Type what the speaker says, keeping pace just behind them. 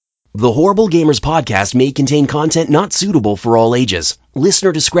The Horrible Gamers podcast may contain content not suitable for all ages.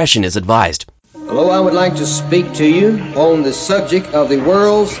 Listener discretion is advised. Hello, I would like to speak to you on the subject of the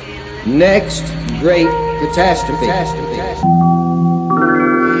world's next great catastrophe.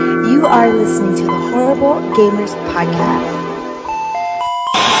 You are listening to the Horrible Gamers podcast.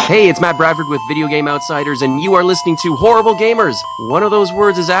 Hey, it's Matt Bradford with Video Game Outsiders, and you are listening to Horrible Gamers. One of those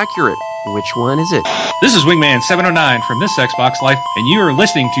words is accurate. Which one is it? This is Wingman709 from This Xbox Life, and you are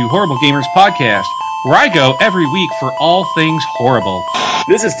listening to Horrible Gamers Podcast, where I go every week for all things horrible.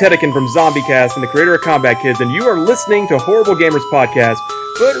 This is Tedekin from ZombieCast and the creator of Combat Kids, and you are listening to Horrible Gamers Podcast,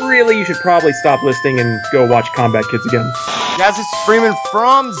 but really you should probably stop listening and go watch Combat Kids again. Guys, it's Freeman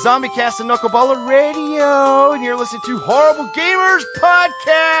from ZombieCast and Knuckleballer Radio, and you're listening to Horrible Gamers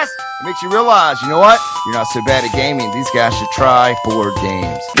Podcast. It makes you realize, you know what? You're not so bad at gaming. These guys should try board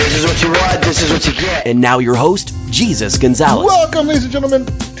games. This is what you want, this is what you get. And now your host, Jesus Gonzalez. Welcome, ladies and gentlemen,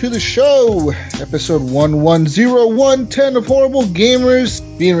 to the show. Episode 110110 of Horrible Gamers,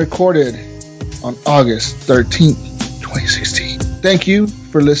 being recorded on August 13th, 2016. Thank you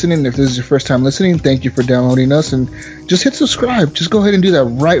for listening. If this is your first time listening, thank you for downloading us, and just hit subscribe. Just go ahead and do that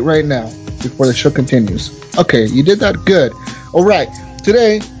right now before the show continues. Okay, you did that? Good. All right,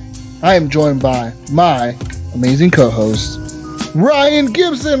 today I am joined by my amazing co-host, Ryan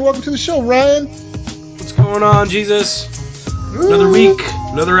Gibson. Welcome to the show, Ryan. What's going on, Jesus? Another week,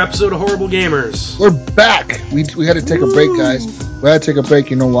 another episode of Horrible Gamers. We're back. We had to take a break, guys. We had to take a break.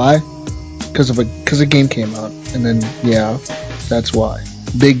 You know why? Because a game came out, and then that's why.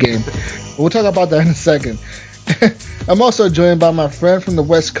 Big game. We'll talk about that in a second. I'm also joined by my friend from the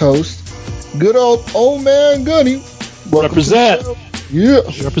West Coast, good old man Gunny. Represent. Yeah.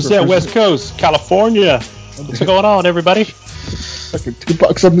 Represent West Coast, California. What's going on, everybody? Fucking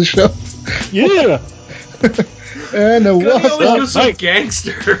Tupac's on the show. Yeah. And Gunny what's always up? goes so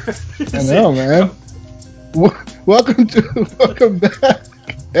gangster. I know, man. Welcome back,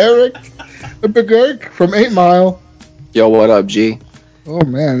 Eric Begurk from 8 Mile. Yo, what up, G? Oh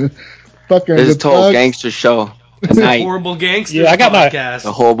man, fucking this is a total gangster show. It's a Horrible Gangster Yeah, I got podcast.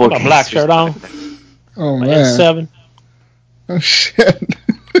 The horrible my black shirt on. Oh My man. M7. Oh shit.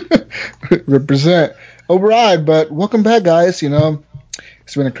 Represent. Alright, but welcome back, guys. You know,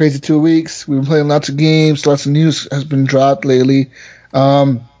 it's been a crazy 2 weeks. We've been playing lots of games. Lots of news has been dropped lately.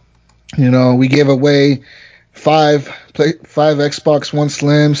 You know, we gave away five Xbox One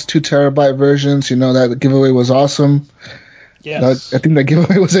Slims, 2 terabyte versions. You know, that giveaway was awesome. Yes. I think that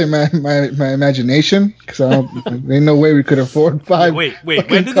giveaway was in my imagination, because ain't no way we could afford 5. Wait, when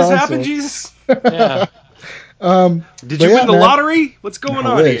did this happen, Jesus? Yeah. Did you win the lottery? What's going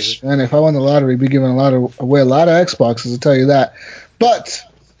on here? Man, if I won the lottery, we'd be giving away a lot of Xboxes, I'll tell you that. But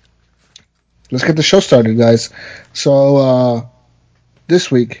let's get the show started, guys. So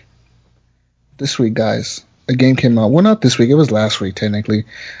this week, guys, a game came out. Well, not this week. It was last week, technically.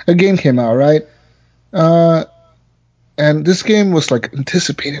 A game came out, right? And this game was like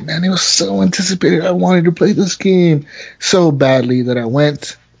anticipated, man. It was so anticipated. I wanted to play this game so badly that I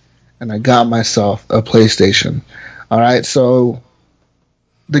went and I got myself a PlayStation. All right, so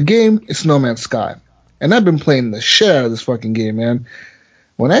the game is No Man's Sky. And I've been playing the shit out of this fucking game, man.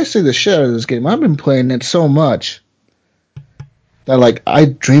 When I say the shit out of this game, I've been playing it so much that, like, I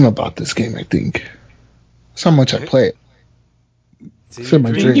dream about this game, I think. That's how much I play it. It's in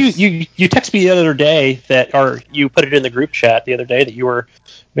my dreams. You texted me the other day or you put it in the group chat the other day that you were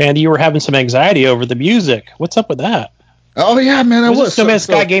having some anxiety over the music. What's up with that? Oh yeah, man, What's the No Man's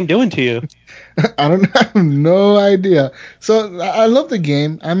Sky game doing to you? I have no idea. So I love the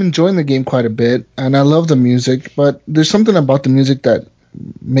game. I'm enjoying the game quite a bit, and I love the music. But there's something about the music that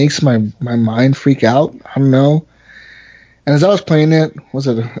makes my mind freak out. I don't know. And as I was playing it, was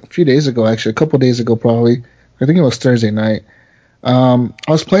it a few days ago? Actually, a couple days ago, probably. I think it was Thursday night. I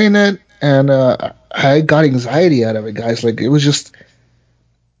was playing it, and I got anxiety out of it, guys. Like, it was just,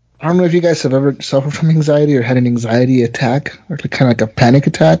 I don't know if you guys have ever suffered from anxiety or had an anxiety attack, or kind of like a panic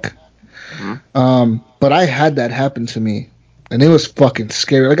attack. Mm-hmm. But I had that happen to me, and it was fucking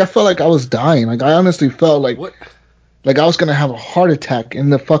scary. Like, I felt like I was dying. Like, I honestly felt like I was gonna have a heart attack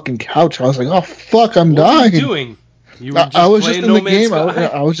in the fucking couch. I was like, oh fuck, I'm dying. What were you doing? I was just in the game.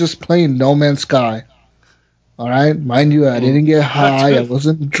 I was just playing No Man's Sky. All right, mind you, I didn't get high. I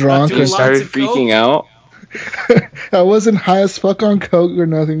wasn't drunk. You started freaking out. I wasn't high as fuck on coke or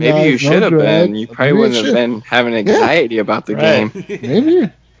nothing. Maybe guys. you should have been. You probably wouldn't have been having anxiety about the game.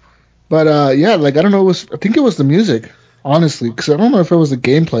 Maybe. But yeah, like I don't know. I think it was the music, honestly, because I don't know if it was the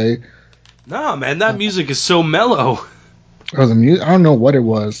gameplay. Nah, man, that music is so mellow. Or the music. I don't know what it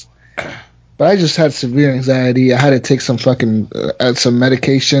was. But I just had severe anxiety. I had to take some some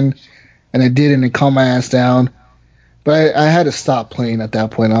medication, and I did, and it calmed my ass down. But I had to stop playing at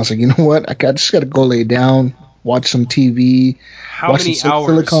that point. I was like, you know what? I just got to go lay down, watch some TV, watch some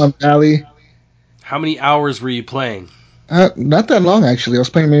Silicon Valley. How many hours were you playing? Not that long, actually. I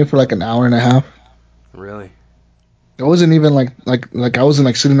was playing maybe for like an hour and a half. Really? It wasn't even like I wasn't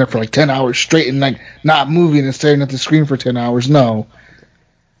like sitting there for like 10 hours straight and like not moving and staring at the screen for 10 hours. No.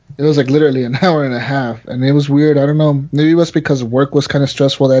 It was like literally an hour and a half, and it was weird. I don't know. Maybe it was because work was kind of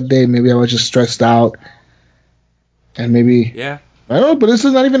stressful that day. Maybe I was just stressed out. And maybe... Yeah. I don't know, but this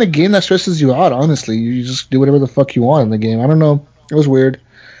is not even a game that stresses you out, honestly. You just do whatever the fuck you want in the game. I don't know. It was weird.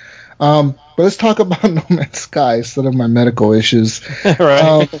 But let's talk about No Man's Sky instead of my medical issues.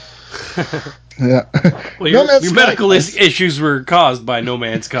 Right. Yeah. Well, your medical issues were caused by No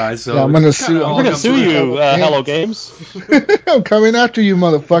Man's Sky, so... Yeah, I'm going to sue you, Hello Games. I'm coming after you,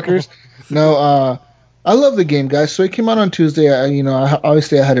 motherfuckers. No, I love the game, guys. So it came out on Tuesday.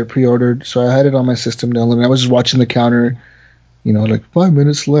 Obviously I had it pre-ordered, so I had it on my system downloaded. I was just watching the counter, like 5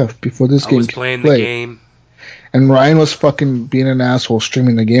 minutes left before this game. I was playing the game, and Ryan was fucking being an asshole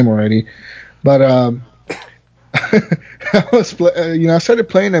streaming the game already. But I started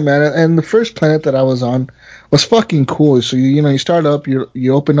playing it, man. And the first planet that I was on was fucking cool. So you start up,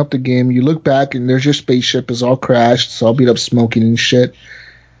 you open up the game, you look back, and there's your spaceship is all crashed, it's all beat up, smoking and shit.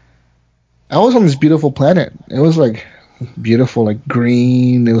 I was on this beautiful planet. It was like beautiful, like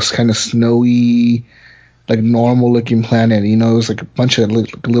green. It was kind of snowy, like normal looking planet. It was like a bunch of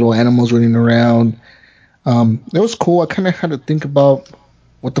little animals running around. It was cool. I kind of had to think about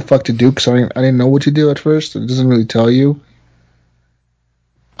what the fuck to do because I didn't know what to do at first. It doesn't really tell you.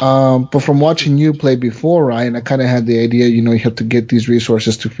 But from watching you play before, Ryan, I kind of had the idea. You have to get these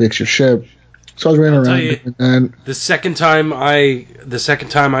resources to fix your ship. So I was running around. And the second time I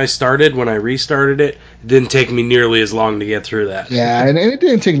started, when I restarted it didn't take me nearly as long to get through that. Yeah, and it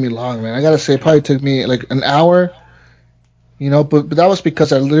didn't take me long, man. I gotta say, it probably took me like an hour. But that was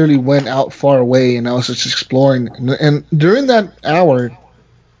because I literally went out far away and I was just exploring. And during that hour,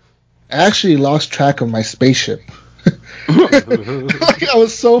 I actually lost track of my spaceship. Like, I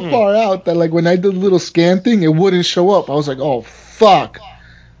was so far out that like when I did the little scan thing, it wouldn't show up. I was like, oh fuck.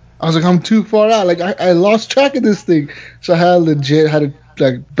 I was like, I'm too far out. Like, I lost track of this thing. So I had to,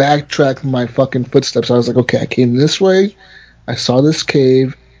 like, backtrack my fucking footsteps. I was like, okay, I came this way. I saw this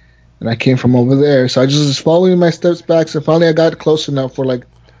cave. And I came from over there. So I just was following my steps back. So finally I got close enough where, like,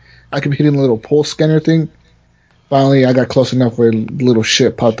 I could be hitting the little pulse scanner thing. Finally, I got close enough where a little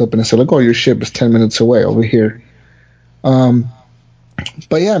ship popped up. And it said, like, oh, your ship is 10 minutes away over here. But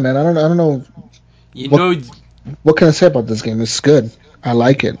yeah, man, I don't know. What can I say about this game? It's good. I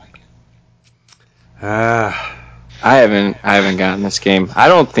like it. I haven't gotten this game. I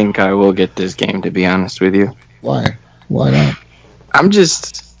don't think I will get this game, to be honest with you. Why? Why not? I'm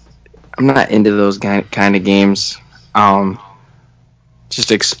not into those kind of games.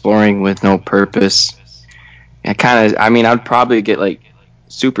 Just exploring with no purpose. I'd probably get like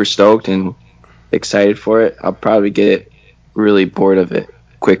super stoked and excited for it. I'll probably get really bored of it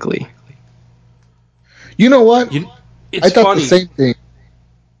quickly. You know what? It's I thought funny. The same thing.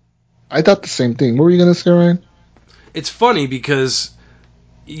 I thought the same thing. What were you going to say, Ryan? It's funny because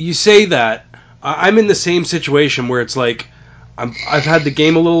you say that. I'm in the same situation where it's like I've had the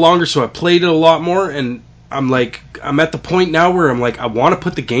game a little longer, so I played it a lot more, and I'm at the point now where I'm like, I want to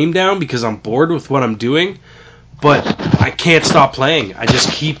put the game down because I'm bored with what I'm doing, but I can't stop playing. I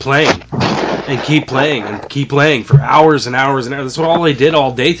just keep playing and keep playing and keep playing for hours and hours and hours. That's what all I did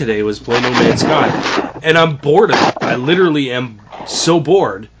all day today was play No Man's Sky, and I'm bored of it. I literally am so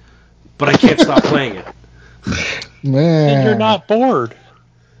bored. But I can't stop playing it. Man. And you're not bored.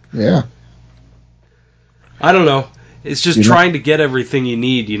 Yeah. I don't know. It's just trying to get everything you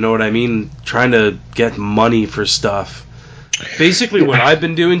need, you know what I mean? Trying to get money for stuff. Basically what I've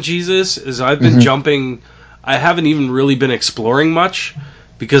been doing, Jesus, is I've been jumping. I haven't even really been exploring much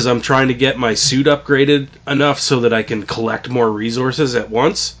because I'm trying to get my suit upgraded enough so that I can collect more resources at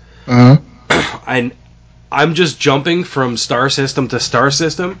once. I'm just jumping from star system to star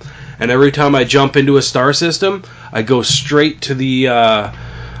system, and every time I jump into a star system, I go straight to the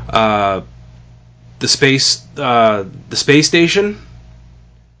space station.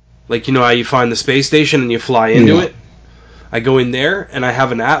 Like, you know how you find the space station and you fly into it? I go in there, and I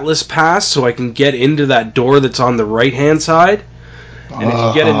have an Atlas pass so I can get into that door that's on the right-hand side. And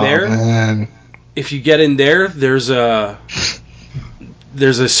if you get in there, there's a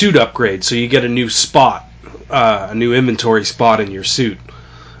suit upgrade, so you get a new spot. A new inventory spot in your suit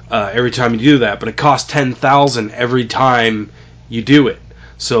every time you do that, but it costs 10,000 every time you do it.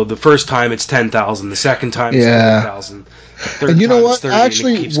 So the first time it's 10,000, the second time it's 20,000. And you know what?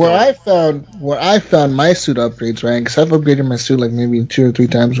 Actually, where I found my suit upgrades, right? Because I've upgraded my suit like maybe 2 or 3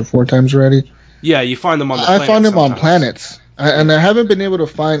 times or 4 times already. Yeah, you find them on the planets. I found them on planets. And I haven't been able to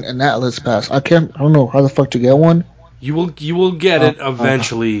find an Atlas pass. I don't know how the fuck to get one. You will get it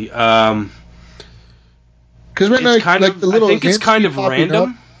eventually. Because right now, like the little I think it's kind of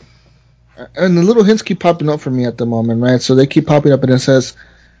random. And the little hints keep popping up for me at the moment, right? So they keep popping up, and it says,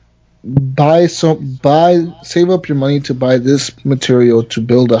 save up your money to buy this material to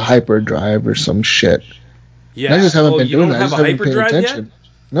build a hyperdrive or some shit. Yeah, and I just haven't been doing that. I just haven't paid attention. Yet?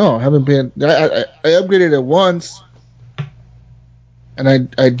 No, I haven't been. I upgraded it once, and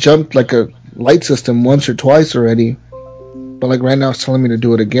I jumped like a light system once or twice already. But like right now, it's telling me to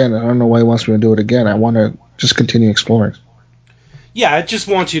do it again. I don't know why it wants me to do it again. I want to just continue exploring. Yeah, it just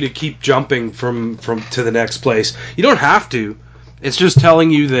wants you to keep jumping from to the next place. You don't have to. It's just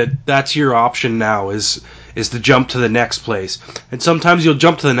telling you that that's your option now is to jump to the next place. And sometimes you'll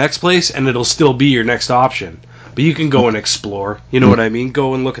jump to the next place and it'll still be your next option. But you can go and explore. You know what I mean?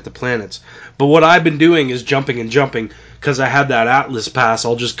 Go and look at the planets. But what I've been doing is jumping and jumping because I had that Atlas pass.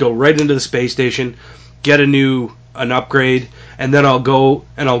 I'll just go right into the space station, get an upgrade, and then I'll go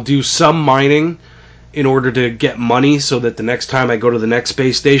and I'll do some mining in order to get money so that the next time I go to the next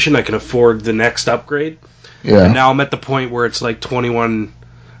space station, I can afford the next upgrade. Yeah. And now I'm at the point where it's like 21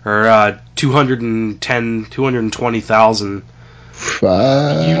 or 220,000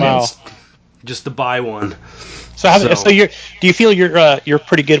 units just to buy one. So do you feel you're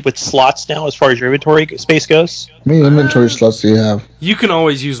pretty good with slots now as far as your inventory space goes? How many inventory slots do you have? You can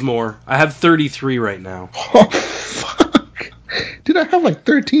always use more. I have 33 right now. Oh, fuck. Dude, I have like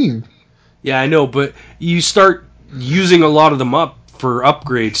 13. Yeah, I know, but you start using a lot of them up for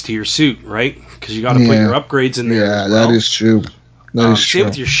upgrades to your suit, right? Because you got to put your upgrades in there. Yeah, that is true. Same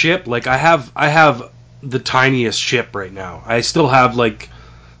with your ship. Like I have the tiniest ship right now. I still have like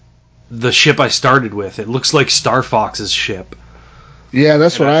the ship I started with. It looks like Star Fox's ship. Yeah,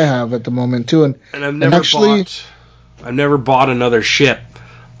 that's what I have at the moment too. And I've never bought another ship.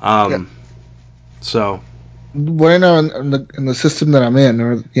 So right now in the system that I'm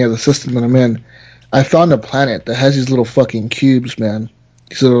in, the system that I'm in, I found a planet that has these little fucking cubes, man.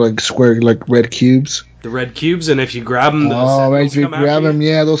 These little like square, like red cubes. The red cubes, and if you grab them, if you grab them,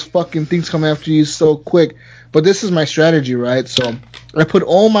 those fucking things come after you so quick. But this is my strategy, right? So I put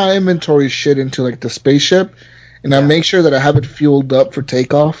all my inventory shit into like the spaceship, and I make sure that I have it fueled up for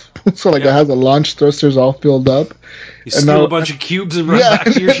takeoff. So like I have the launch thrusters all filled up. You steal a bunch of cubes and run back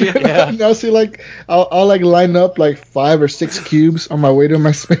to your ship. Yeah. Now see, like I'll like line up like 5 or 6 cubes on my way to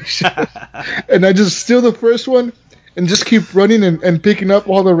my spaceship, and I just steal the first one and just keep running and picking up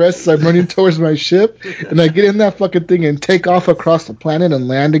all the rest as I'm running towards my ship. And I get in that fucking thing and take off across the planet and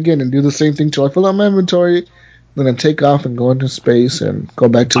land again and do the same thing till I fill out my inventory. Then I take off and go into space and go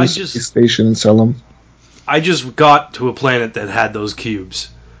back to the space station and sell them. I just got to a planet that had those cubes.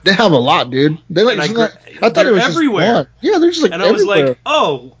 They have a lot, dude. They like. I thought it was everywhere. Yeah, they're just like. And I was like,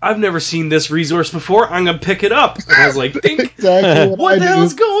 "Oh, I've never seen this resource before. I'm gonna pick it up." And I was like, "Exactly what the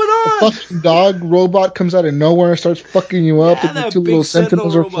hell's going on?" A fucking dog robot comes out of nowhere and starts fucking you up. And the 2 little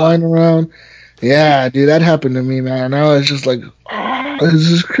sentinels are flying around. Yeah, dude, that happened to me, man. I was just like, "Oh, this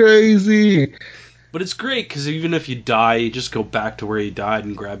is crazy." But it's great because even if you die, you just go back to where you died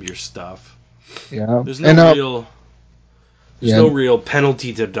and grab your stuff. Yeah, there's no real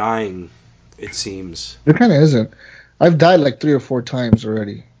penalty to dying, it seems. There kind of isn't. I've died like 3 or 4 times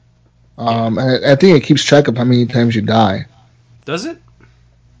already. And I think it keeps track of how many times you die. Does it?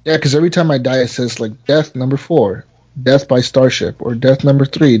 Yeah, because every time I die, it says like death number 4, death by starship, or death number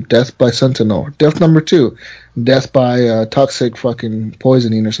 3, death by sentinel, death number 2, death by toxic fucking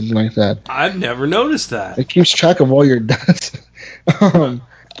poisoning or something like that. I've never noticed that. It keeps track of all your deaths.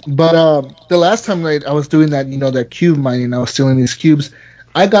 But the last time I was doing that, that cube mining, I was stealing these cubes.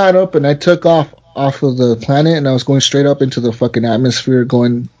 I got up and I took off of the planet, and I was going straight up into the fucking atmosphere,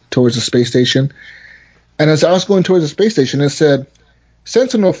 going towards the space station. And as I was going towards the space station, it said,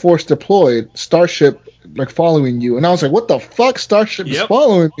 Sentinel Force deployed, Starship like following you. And I was like, what the fuck? Starship is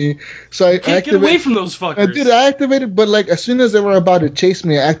following me. So I can't get away from those fuckers. I activated, but like as soon as they were about to chase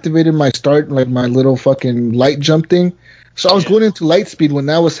me, I activated my my little fucking light jump thing. So I was going into light speed when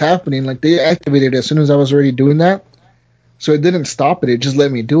that was happening. Like they activated it as soon as I was already doing that. So it didn't stop it. It just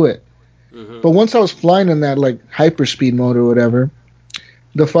let me do it. Mm-hmm. But once I was flying in that like hyperspeed mode or whatever,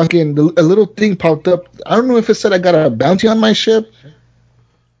 a little thing popped up. I don't know if it said I got a bounty on my ship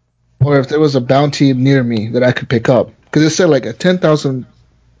or if there was a bounty near me that I could pick up. Because it said like a 10,000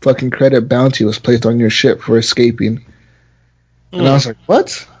 fucking credit bounty was placed on your ship for escaping. And I was like,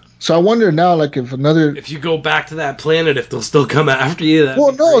 what? So I wonder now, like, if you go back to that planet, if they'll still come after you.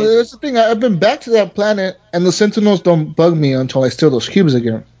 Well, no, that's the thing. I've been back to that planet, and the Sentinels don't bug me until I steal those cubes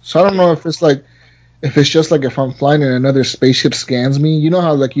again. So I don't know if it's just like if I'm flying and another spaceship scans me. You know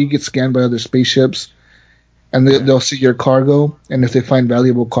how like you get scanned by other spaceships, and they'll see your cargo, and if they find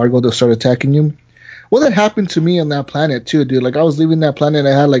valuable cargo, they'll start attacking you. Well, that happened to me on that planet too, dude. Like I was leaving that planet,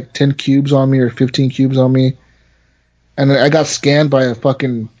 I had like 10 cubes on me or 15 cubes on me, and I got scanned by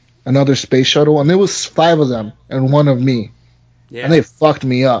another space shuttle, and there was 5 of them and 1 of me. Yeah. And they fucked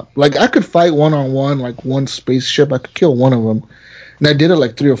me up. Like, I could fight one-on-one, like, one spaceship. I could kill one of them. And I did it,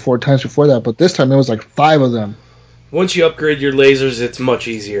 like, 3 or 4 times before that. But this time, it was, like, 5 of them. Once you upgrade your lasers, it's much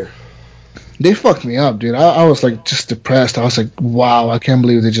easier. They fucked me up, dude. I was, like, just depressed. I was like, wow, I can't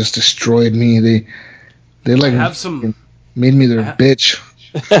believe they just destroyed me. They like, made me their bitch.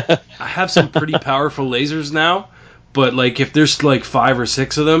 I have some pretty powerful lasers now. But, like, if there's, like, 5 or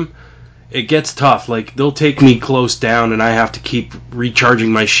 6 of them, it gets tough. Like, they'll take me close down, and I have to keep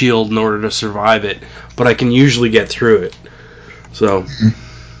recharging my shield in order to survive it. But I can usually get through it. So.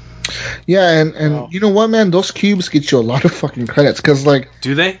 Yeah, and you know what, man? Those cubes get you a lot of fucking credits. Because, like.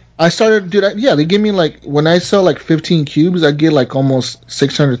 Do they? I started, dude, yeah, they give me, like, when I sell, like, 15 cubes, I get, like, almost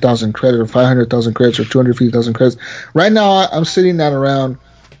 600,000 credits, or 500,000 credits, or 250,000 credits. Right now, I'm sitting at around,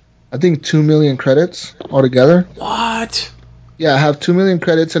 I think, 2 million credits altogether. What? Yeah, I have 2 million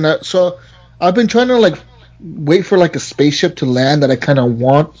credits, and so I've been trying to like wait for like a spaceship to land that I kind of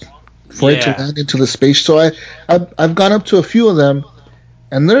want for it to land into the space. So I've gone up to a few of them,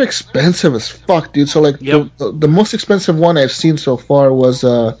 and they're expensive as fuck, dude. So like the most expensive one I've seen so far was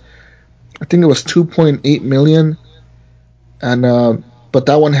I think it was 2.8 million, and but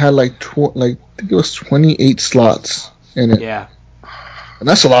that one had like I think it was 28 slots in it. Yeah. And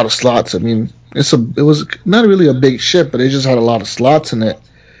that's a lot of slots. I mean, it was not really a big ship, but it just had a lot of slots in it.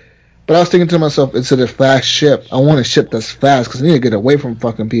 But I was thinking to myself, it's a fast ship. I want a ship that's fast because I need to get away from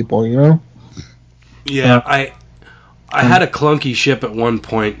fucking people, you know? Yeah, I had a clunky ship at one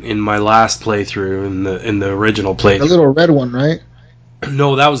point in my last playthrough, in the original playthrough. The little red one, right?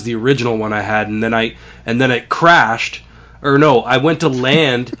 No, that was the original one I had, and then it crashed. Or no, I went to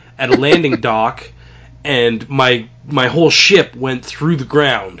land at a landing dock, and my whole ship went through the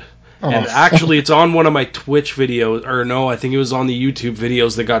ground. Oh. And actually, it's on one of my Twitch videos, or no, I think it was on the YouTube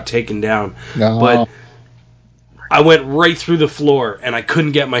videos that got taken down. No. But I went right through the floor, and I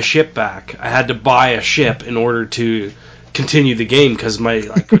couldn't get my ship back. I had to buy a ship in order to continue the game because I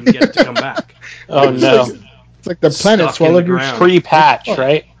couldn't get it to come back. Oh no! It's like the planet swallowed your pre-patch,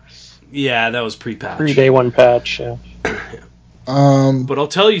 right? Yeah, that was pre-patch. Pre-day 1 patch. Yeah. But I'll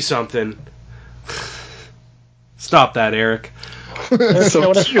tell you something. Stop that, Eric. It's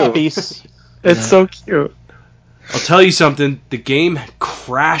so cute. It's so cute. I'll tell you something. The game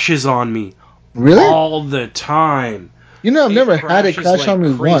crashes on me. Really? All the time. You know, I've never had it crash on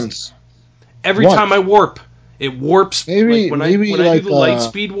me once. Every time I warp, it warps. Maybe when I do the light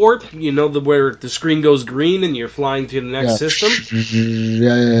speed warp, you know, where the screen goes green and you're flying to the next system.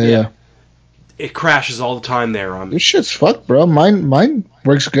 Yeah. It crashes all the time there on me. This shit's fucked, bro. Mine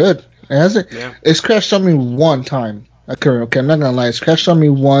works good. It's crashed on me one time. Okay, I'm not gonna lie. It's crashed on me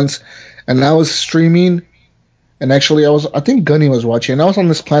once, and I was streaming, and actually I think Gunny was watching, and I was on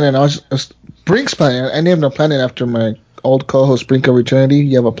this planet, and I was Brink's planet. I named a planet after my old co-host, Brink of Eternity.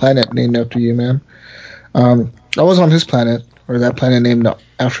 You have a planet named after you, man. I was on his planet, or that planet named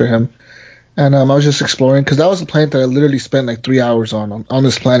after him, and I was just exploring, because that was a planet that I literally spent like 3 hours on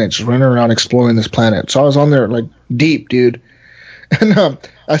this planet, just running around exploring this planet. So I was on there like deep, dude. And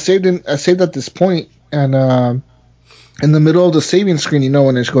I saved at this point, and in the middle of the saving screen, you know,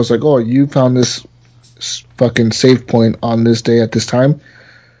 when it goes like, "Oh, you found this fucking save point on this day at this time."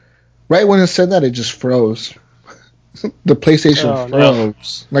 Right when it said that, it just froze. The PlayStation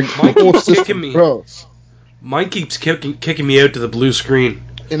froze. No. Like mine keeps kicking me. Froze. Mine keeps kicking me out to the blue screen.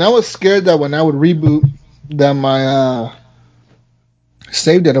 And I was scared that when I would reboot, that my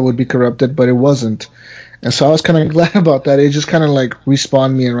save data would be corrupted, but it wasn't. And so I was kind of glad about that. It just kind of like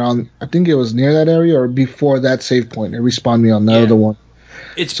respawned me around, I think it was near that area or before that save point. It respawned me on the other one.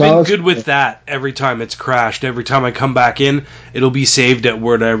 It's been good with that every time it's crashed. Every time I come back in, it'll be saved at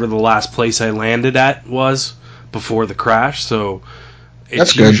whatever the last place I landed at was before the crash. So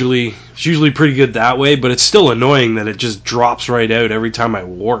it's usually pretty good that way, but it's still annoying that it just drops right out every time I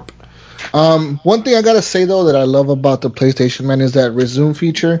warp. One thing I gotta say though that I love about the PlayStation, man, is that resume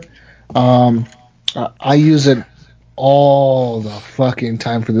feature. I use it all the fucking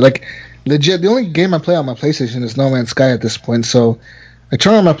time for like legit. The only game I play on my PlayStation is No Man's Sky at this point. So I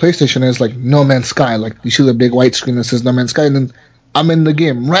turn on my PlayStation and it's like No Man's Sky. Like you see the big white screen that says No Man's Sky, and then I'm in the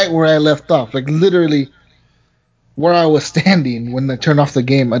game right where I left off. Like literally where I was standing when I turned off the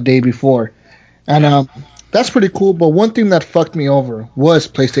game a day before. And that's pretty cool. But one thing that fucked me over was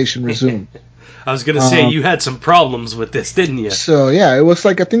PlayStation Resume. I was gonna say you had some problems with this, didn't you? So yeah, it was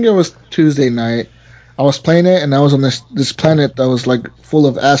like I think it was Tuesday night. I was playing it, and I was on this planet that was like full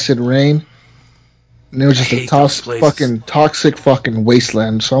of acid rain, and it was just a toxic fucking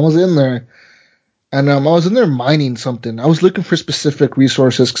wasteland. So I was in there, and I was in there mining something. I was looking for specific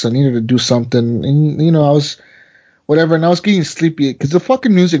resources because I needed to do something, and I was whatever, and I was getting sleepy because the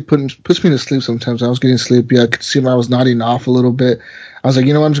fucking music puts me to sleep sometimes. I was getting sleepy. I could see I was nodding off a little bit. I was like,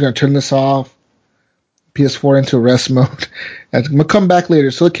 you know what, I'm just gonna turn this off. PS4 into rest mode. I'm gonna come back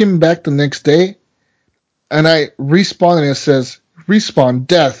later. So it came back the next day, and I respawned, and it says respawn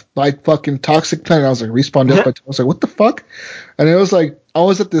death by fucking toxic planet. I was like, respawn death by. I was like, what the fuck? And it was like I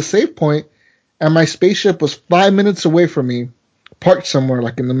was at the save point, and my spaceship was 5 minutes away from me, parked somewhere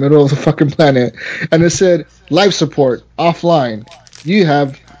like in the middle of the fucking planet, and it said life support offline. You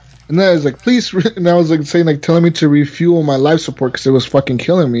have. And then I was like, please, and I was like saying like telling me to refuel my life support because it was fucking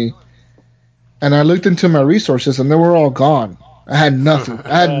killing me. And I looked into my resources, and they were all gone. I had nothing.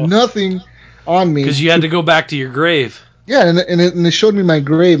 I had nothing on me. Because you had to go back to your grave. Yeah, and it showed me my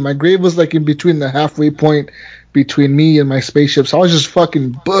grave. My grave was like in between the halfway point between me and my spaceship. So I was just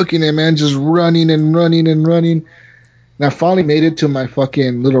fucking booking it, man, just running and running and running. And I finally made it to my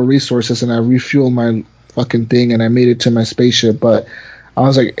fucking little resources, and I refueled my fucking thing, and I made it to my spaceship. But I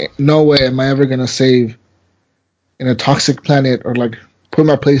was like, no way am I ever going to save in a toxic planet or like put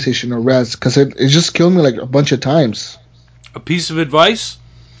my PlayStation to rest, because it just killed me like a bunch of times. A piece of advice: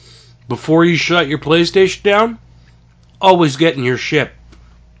 before you shut your PlayStation down, always get in your ship.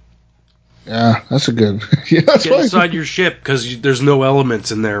 Yeah, that's a good. Yeah, that's get inside your ship because there's no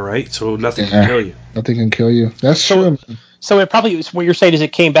elements in there, right? So nothing can kill you. Nothing can kill you. That's true. So it probably what you're saying is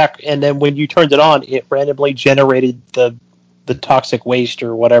it came back, and then when you turned it on, it randomly generated the toxic waste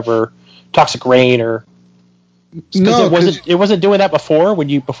or whatever, toxic rain or. No, it wasn't doing that before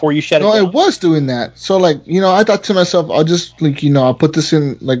before you shut it down. No, it was doing that. So like, I thought to myself, I'll just like, I'll put this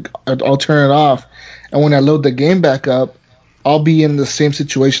in, like I'll turn it off, and when I load the game back up, I'll be in the same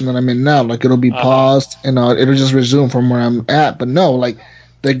situation that I'm in now. Like it'll be paused, and it'll just resume from where I'm at. But no, like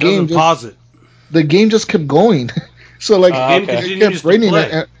the game just pause it. The game just kept going. So like it kept raining,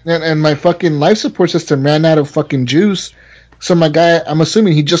 and my fucking life support system ran out of fucking juice. So my guy, I'm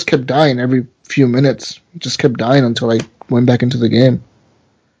assuming he just kept dying every few minutes. He just kept dying until I went back into the game.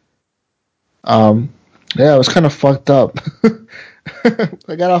 Yeah, it was kind of fucked up.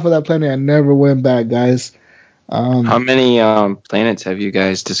 I got off of that planet. I never went back, guys. How many planets have you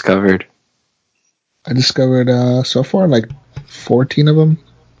guys discovered? I discovered so far like 14 of them.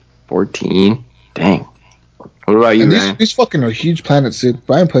 14? Dang. What about you, man? These fucking are huge planets, dude.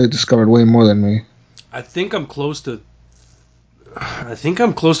 Brian probably discovered way more than me. I think I'm close to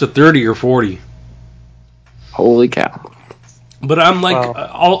 30 or 40. Holy cow. But I'm like,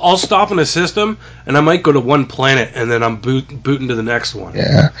 I'll stop in a system, and I might go to one planet, and then I'm booting to the next one.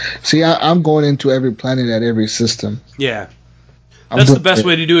 Yeah. See, I'm going into every planet at every system. Yeah. That's the best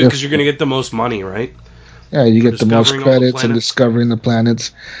way to do it, because you're going to get the most money, right? Yeah, you get the most credits and discovering the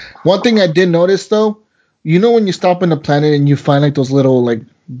planets. One thing I did notice, though, when you stop in a planet and you find like those little like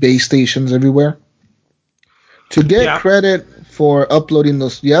base stations everywhere? To get credit for uploading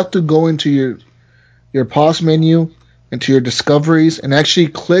those, you have to go into your pause menu, into your discoveries, and actually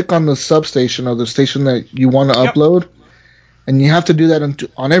click on the substation or the station that you want to upload. And you have to do that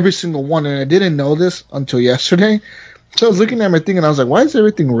on every single one. And I didn't know this until yesterday. So I was looking at my thing and I was like, why is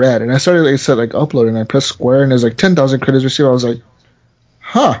everything red? And I started, it said like upload, and I pressed square and there's like 10,000 credits received. I was like,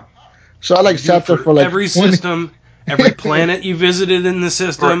 huh. So I like sat there for like every system. Every planet you visited in the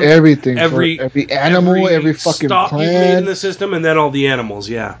system, for everything, every animal, every fucking stop plant you made in the system, and then all the animals.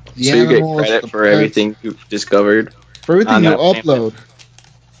 Yeah. So you get credit for everything you've discovered. For everything you upload.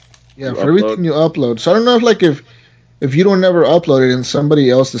 Yeah, for everything you upload. So I don't know if you don't ever upload it and somebody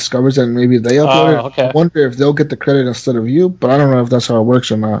else discovers it and maybe they upload it. Okay. I wonder if they'll get the credit instead of you, but I don't know if that's how it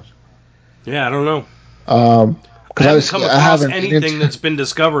works or not. Yeah, I don't know. I haven't come across anything that's been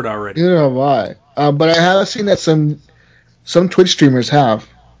discovered already. Neither have I. But I have seen that some Twitch streamers have.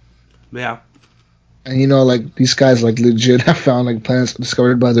 Yeah. And like these guys like legit have found like planets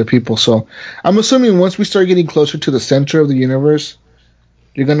discovered by other people. So I'm assuming once we start getting closer to the center of the universe,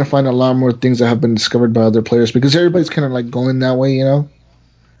 you're gonna find a lot more things that have been discovered by other players because everybody's kind of like going that way,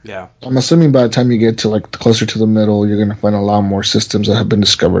 Yeah. I'm assuming by the time you get to like closer to the middle, you're gonna find a lot more systems that have been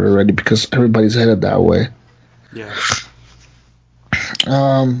discovered already because everybody's headed that way. Yeah.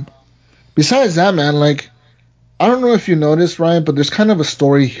 Besides that, man, like, I don't know if you noticed, Ryan, but there's kind of a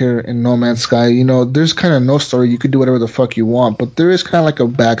story here in No Man's Sky. You know, there's kind of no story. You could do whatever the fuck you want, but there is kind of like a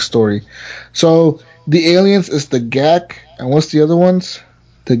backstory. So the aliens is the GAC, and what's the other ones?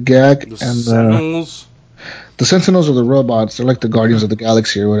 The GAC and Sentinels. The Sentinels are the robots. They're like the Guardians of the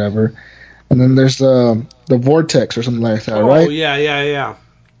Galaxy or whatever. And then there's the Vortex or something like that, right? Oh, yeah.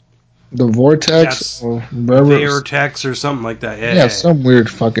 The Vortex or Vortex or something like that. Yeah, some weird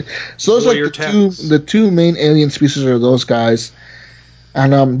fucking. So those are the two main alien species are those guys,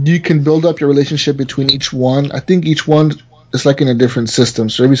 and you can build up your relationship between each one. I think each one is like in a different system.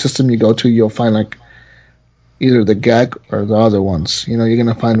 So every system you go to, you'll find like either the GAG or the other ones. You know, you're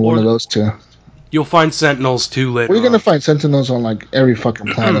gonna find one of those two. You'll find Sentinels too later. Well, you're gonna find Sentinels on like every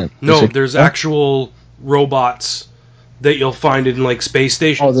fucking planet. No, there's actual robots that you'll find in like space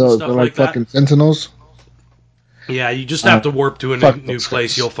stations and stuff like that. Fucking Sentinels. Yeah, you just have to warp to a new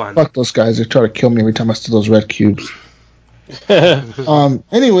place. You'll find. Fuck those guys! They try to kill me every time I see those red cubes.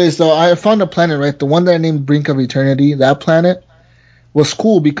 Anyways, though, I found a planet, right? The one that I named Brink of Eternity. That planet was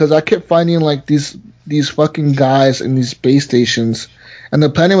cool because I kept finding like these fucking guys in these space stations, and the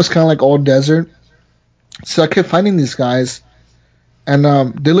planet was kind of like all desert. So I kept finding these guys. And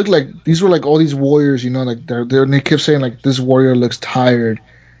they look like these were like all these warriors, you know, like they kept saying like this warrior looks tired,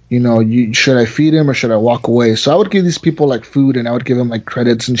 you know, should I feed him or should I walk away? So I would give these people like food and I would give them like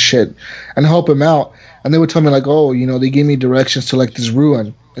credits and shit and help them out. And they would tell me like, oh, you know, they gave me directions to like this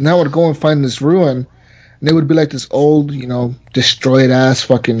ruin, and I would go and find this ruin, and it would be like this old, you know, destroyed ass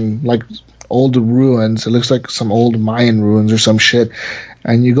fucking like old ruins. It looks like some old Mayan ruins or some shit.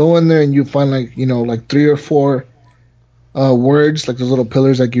 And you go in there and you find like, you know, like 3 or 4 words, like those little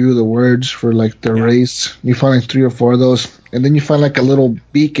pillars that give you the words for like the race. You find like 3 or 4 of those, and then you find like a little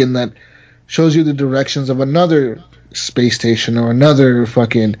beacon that shows you the directions of another space station or another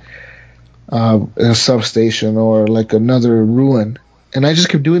fucking substation or like another ruin. And I just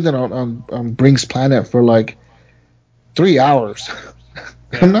kept doing that on Brink's planet for like 3 hours.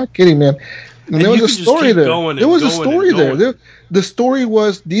 I'm not kidding, man. And there was a story there. There was a story there. The story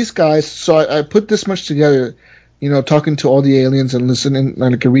was these guys. So I put this much together. You know, talking to all the aliens and listening,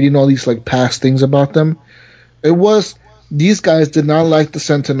 like reading all these like past things about them. It was these guys did not like the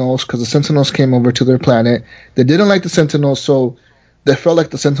Sentinels because the Sentinels came over to their planet. They didn't like the Sentinels, so they felt like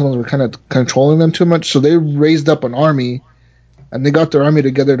the Sentinels were kind of controlling them too much. So they raised up an army, and they got their army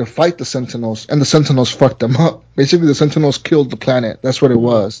together to fight the Sentinels, and the Sentinels fucked them up. Basically, the Sentinels killed the planet. That's what it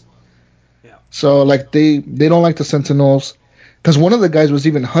was. Yeah. So like they don't like the Sentinels because one of the guys was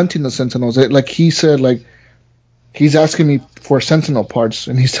even hunting the Sentinels. Like he said, like. He's asking me for Sentinel parts,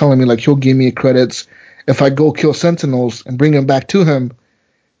 and he's telling me, like, he'll give me credits. If I go kill Sentinels and bring them back to him,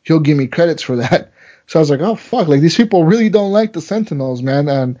 he'll give me credits for that. So I was like, oh, fuck, like, these people really don't like the Sentinels, man.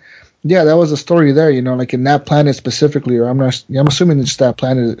 And, yeah, that was a story there, you know, like, in that planet specifically, or I'm assuming it's that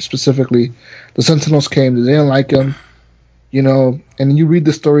planet specifically, the Sentinels came, they didn't like them, you know, and you read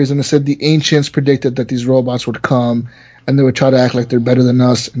the stories, and it said the ancients predicted that these robots would come, and they would try to act like they're better than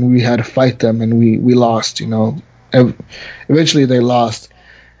us, and we had to fight them, and we lost, you know. Eventually they lost,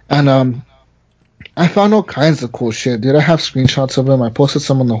 and I found all kinds of cool shit, dude. I have screenshots of them. I posted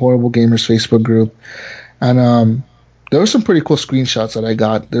some on the Horrible Gamers Facebook group, and there were some pretty cool screenshots that I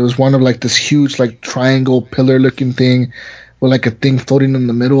got. There was one of like this huge like triangle pillar looking thing with like a thing floating in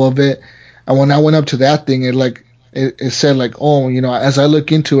the middle of it, and when I went up to that thing, it said like, oh, you know, as I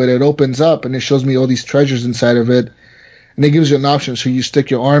look into it, it opens up and it shows me all these treasures inside of it, and it gives you an option. So you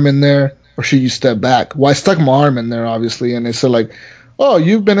stick your arm in there, or should you step back? Well, I stuck my arm in there, obviously, and it said like, "Oh,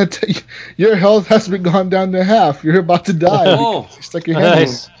 you've been your health has been gone down to half. You're about to die." Oh, you stuck your hand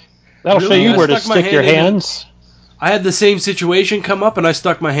in. That'll show you where to stick your hands. I had the same situation come up, and I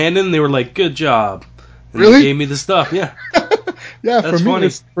stuck my hand in, and they were like, "Good job." And really? They gave me the stuff. Yeah. Yeah, that's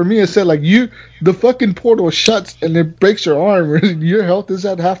for me, it said like the fucking portal shuts and it breaks your arm. Your health is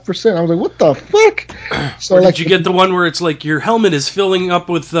at 0.5%. I was like, what the fuck? So or did you get the one where it's like your helmet is filling up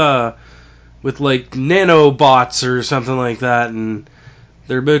with like nanobots or something like that, and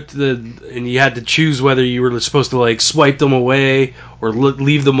they're and you had to choose whether you were supposed to like swipe them away or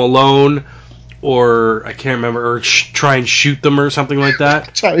leave them alone, or I can't remember, or try and shoot them or something like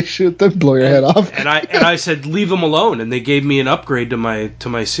that. Try to shoot them, blow your head off. And I said leave them alone, and they gave me an upgrade to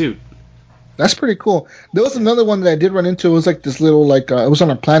my suit. That's pretty cool. There was another one that I did run into. It was like this little it was on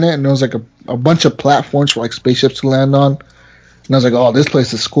a planet, and there was like a bunch of platforms for like spaceships to land on. And I was like, oh, this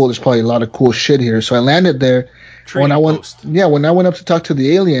place is cool. There's probably a lot of cool shit here. So I landed there. When I went up to talk to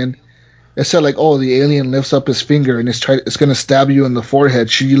the alien, it said like, oh, the alien lifts up his finger and it's going to stab you in the forehead.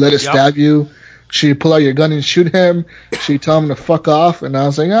 Should you let it stab you? should you pull out your gun and shoot him? Should you tell him to fuck off? And I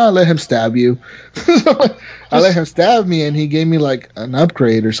was like, let him stab you. So I let him stab me, and he gave me like an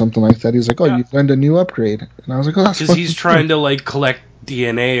upgrade or something like that. He was like, you learned a new upgrade. And I was like, that's because he's trying to like collect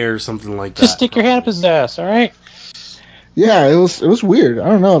DNA or something like that. Just stick your hand up his ass, all right? Yeah, it was weird. I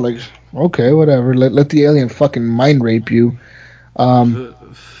don't know, like, okay, whatever. Let the alien fucking mind rape you.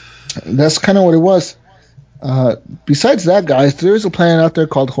 That's kind of what it was. Besides that, guys, there is a planet out there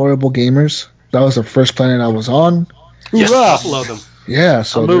called Horrible Gamers. That was the first planet I was on. Yes, I love them. Yeah,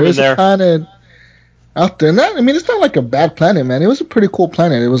 so there is a planet out there. It's not like a bad planet, man. It was a pretty cool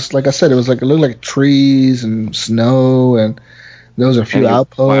planet. It was, like I said, it looked like trees and snow, and there was a few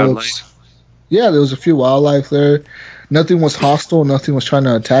outposts. Wildlife. Yeah, there was a few wildlife there. Nothing was hostile. Nothing was trying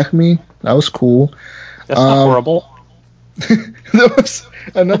to attack me. That was cool. That's not horrible. There was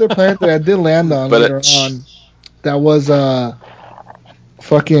another planet that I did land on later on. That was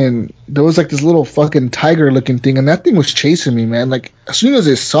there was like this little fucking tiger looking thing, and that thing was chasing me, man. Like, as soon as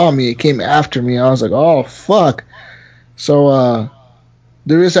it saw me, it came after me. I was like, oh fuck. So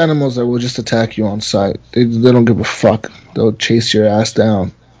there is animals that will just attack you on sight. They don't give a fuck. They'll chase your ass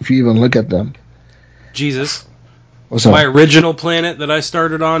down if you even look at them. Jesus. What's up? My original planet that I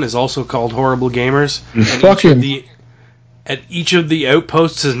started on is also called Horrible Gamers. And each of the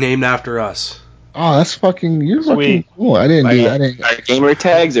outposts is named after us. Oh, that's you're fucking cool. I didn't do that. Are gamer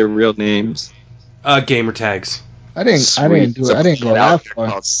tags or real names? Gamer tags. I didn't do it. I didn't go that far.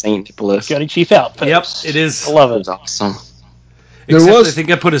 Called Saint Nicholas. Got a chief outpost. Yep, it is. I love it. It's awesome. I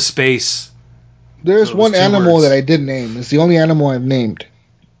think I put a space. There's one animal that I did name. It's the only animal I've named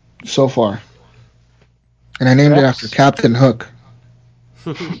so far. And I named it after Captain Hook.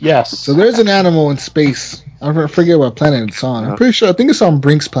 Yes. So there's an animal in space. I forget what planet it's on. I'm pretty sure. I think it's on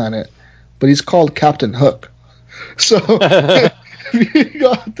Brink's planet. But he's called Captain Hook. So if you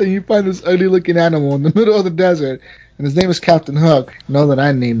go out there, you find this ugly looking animal in the middle of the desert, and his name is Captain Hook. Know that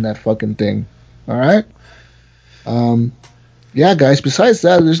I named that fucking thing. Alright? Yeah, guys, besides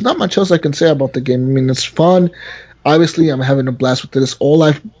that, there's not much else I can say about the game. I mean, it's fun. Obviously, I'm having a blast with this. All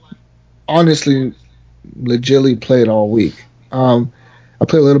I've honestly legitimately played all week. I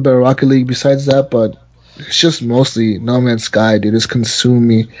play a little bit of Rocket League besides that, but it's just mostly No Man's Sky, dude. It's consumed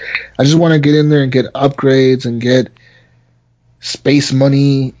me. I just want to get in there and get upgrades and get space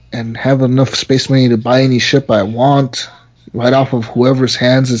money and have enough space money to buy any ship I want right off of whoever's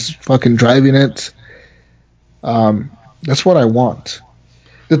hands is fucking driving it. That's what I want.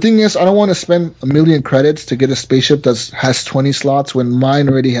 The thing is, I don't want to spend 1 million credits to get a spaceship that has 20 slots when mine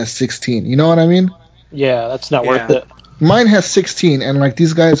already has 16. You know what I mean? Yeah, that's not worth it. Mine has 16, and like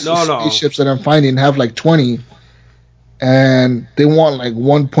these guys' spaceships that I'm finding have like 20, and they want like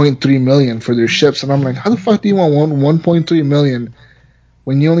 1.3 million for their ships, and I'm like, how the fuck do you want 1.3 million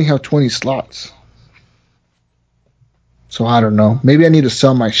when you only have 20 slots? So I don't know. Maybe I need to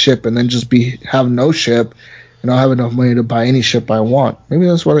sell my ship and then just have no ship, and I'll have enough money to buy any ship I want. Maybe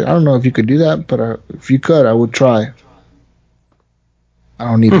that's what I don't know if you could do that, but if you could, I would try. I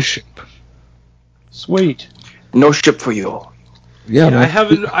don't need a ship. Sweet. No ship for you. Yeah, I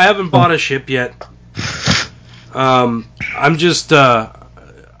haven't bought a ship yet. I'm just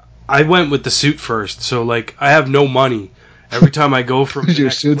I went with the suit first, so like I have no money every time I go from your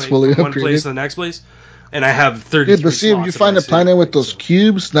suit's fully one place to the next place, and I have 30. Dude, but see, if you find a planet with those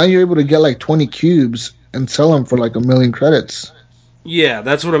cubes, now you're able to get like 20 cubes and sell them for like 1 million credits. Yeah,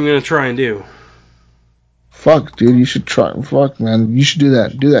 that's what I'm gonna try and do. Fuck, dude, you should try. Fuck, man, you should do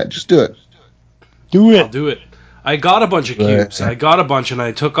that. Do that. Just do it. I'll do it. I got a bunch of cubes. I got a bunch, and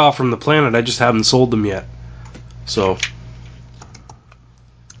I took off from the planet. I just haven't sold them yet. So.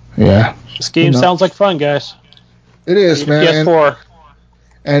 Yeah. This game sounds like fun, guys. It is, man. PS4.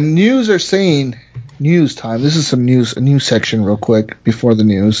 And news are saying, news time. This is some news, a news section real quick before the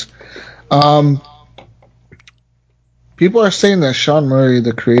news. People are saying that Sean Murray,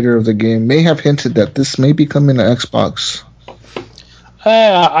 the creator of the game, may have hinted that this may be coming to Xbox.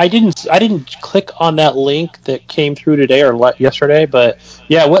 I didn't click on that link that came through today or yesterday, but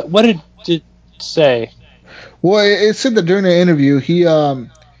yeah, what did it say? Well, it said that during the interview, he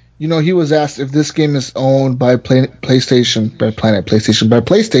was asked if this game is owned by PlayStation,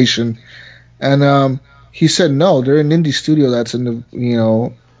 and he said no. They're an indie studio that's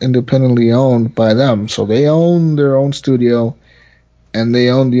independently owned by them, so they own their own studio, and they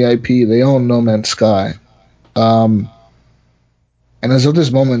own the IP. They own No Man's Sky. And as of this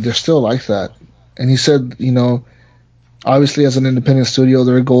moment, they're still like that. And he said, obviously as an independent studio,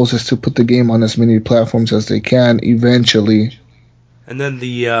 their goal is to put the game on as many platforms as they can eventually. And then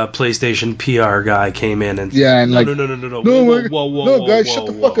the PlayStation PR guy came in and and no, like, no, guys, shut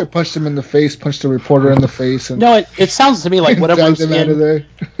the fuck up! Punched him in the face, punched the reporter in the face, and No, it sounds to me like dragged him out of there.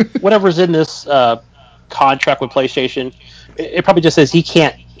 whatever's in this contract with PlayStation, it probably just says he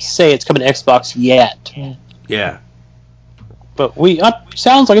can't say it's coming to Xbox yet. Yeah. But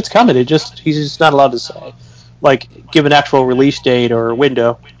sounds like it's coming. He's just not allowed to say, like, give an actual release date or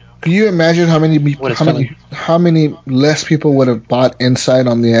window. Can you imagine how many less people would have bought Inside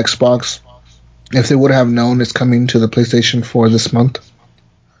on the Xbox if they would have known it's coming to the PlayStation 4 this month?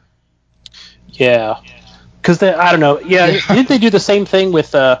 Yeah, because I don't know. Yeah, didn't they do the same thing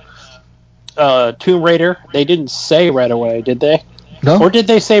with Tomb Raider? They didn't say right away, did they? No. Or did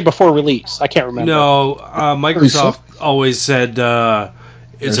they say before release? I can't remember. No, Microsoft always said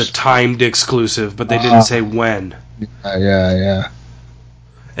it's a timed exclusive, but they didn't say when. Yeah.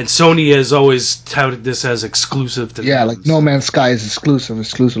 And Sony has always touted this as exclusive to them. Yeah, like No Man's Sky is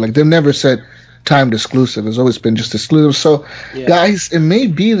exclusive. Like, they've never said timed exclusive. It's always been just exclusive. So, guys, it may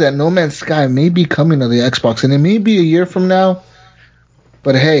be that No Man's Sky may be coming to the Xbox, and it may be a year from now,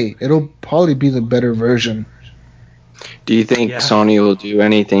 but hey, it'll probably be the better version. Do you think Sony will do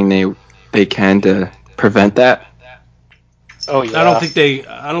anything they can to prevent that? Oh yeah. I don't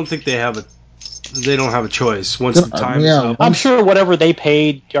think they have they don't have a choice once the time is up. I'm sure whatever they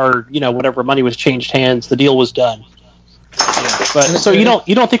paid or whatever money was changed hands, the deal was done. Yeah. But so you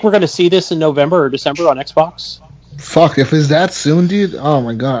don't think we're going to see this in November or December on Xbox? Fuck, if it's that soon, dude. Oh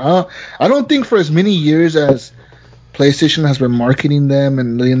my god. I don't think for as many years as PlayStation has been marketing them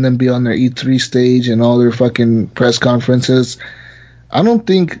and letting them be on their E3 stage and all their fucking press conferences, I don't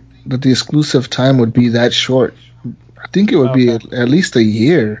think that the exclusive time would be that short. I think it would be at least a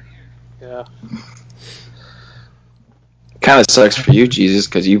year. Yeah. Kind of sucks for you, Jesus,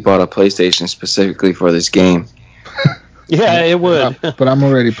 because you bought a PlayStation specifically for this game. Yeah, it would. But I'm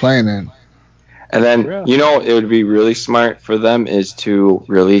already playing it. And then, it would be really smart for them is to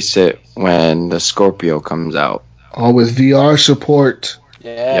release it when the Scorpio comes out. Oh, with VR support.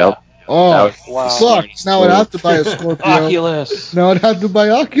 Yeah. Yep. Oh, fuck. Now I'd have to buy a Scorpio. Oculus. Now I'd have to buy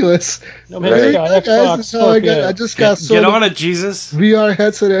Oculus. No, maybe guys, I just got sold. Get on it, Jesus. VR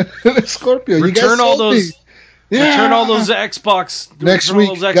headset and a Scorpio. Return all those. Yeah. Return all those Xbox. Next week,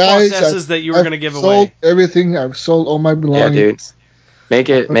 all those Xbox guys. S's that you were going to give sold away. Everything. I've sold all my belongings. Yeah,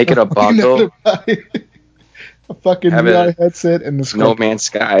 dude. Make it a bundle. A fucking VR headset and the Scorpio. No Man's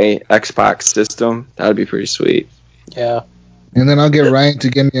Sky Xbox system. That would be pretty sweet. Yeah. And then I'll get Ryan to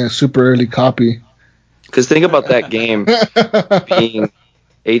give me a super early copy. Because think about that game being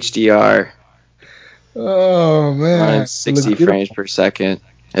HDR. Oh, man. 60 frames per second.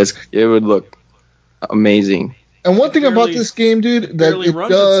 It would look amazing. And one thing about this game, dude, that it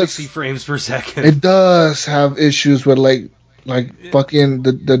does 60 frames per second. It does have issues with like fucking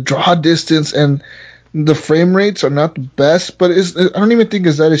the draw distance and the frame rates are not the best, but I don't even think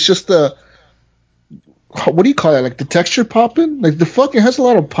it's that. It's just the, what do you call it? Like the texture popping? Like the fucking has a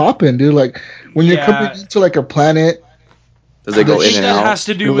lot of popping, dude. Like when you're coming into like a planet. Does it go in and out? That has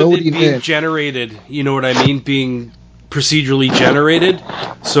to do with it being generated. You know what I mean? Being procedurally generated,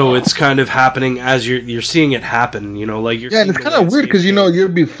 so it's kind of happening as you're seeing it happen. Like you're. Yeah, and it's kind of weird because you'll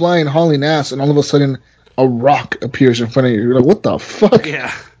be flying hauling ass, and all of a sudden a rock appears in front of you. You're like, what the fuck?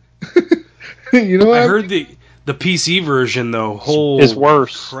 Yeah. I heard the PC version though. Is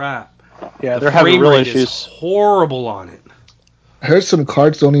worse. Crap. Yeah, they're having real issues. Horrible on it. I heard some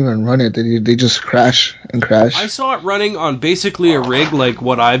cards don't even run it. They just crash and crash. I saw it running on basically a rig like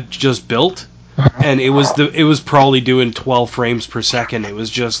what I've just built. And it was probably doing 12 frames per second. It was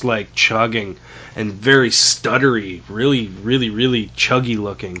just like chugging and very stuttery, really, really, really chuggy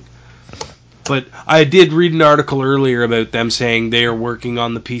looking. But I did read an article earlier about them saying they are working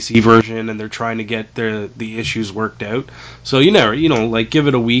on the PC version and they're trying to get the issues worked out. So give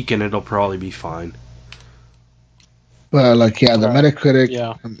it a week and it'll probably be fine. But the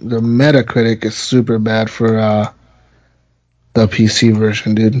Metacritic is super bad for the PC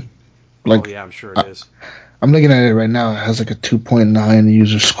version, dude. Like, oh yeah, I'm sure it is. I'm looking at it right now. It has like a 2.9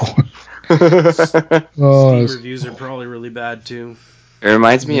 user score. Steam reviews are probably really bad too. It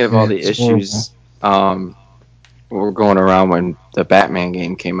reminds me of all the issues were going around when the Batman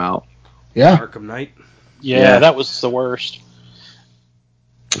game came out. Yeah. Arkham Knight. Yeah, that was the worst.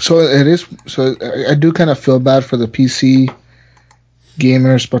 So it is. So I do kind of feel bad for the PC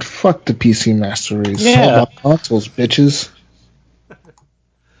gamers, but fuck the PC master race. Yeah. All about consoles, bitches.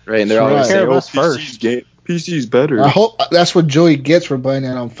 Right, and they're always saying, PC's better. I hope that's what Joey gets for buying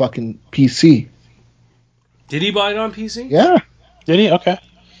it on fucking PC. Did he buy it on PC? Yeah. Did he? Okay.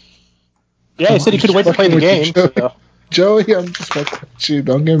 Yeah, he said he couldn't wait to play the game. So. Joey, I'm just fucking with you.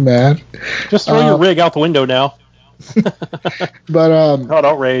 Don't get mad. Just throw your rig out the window now. But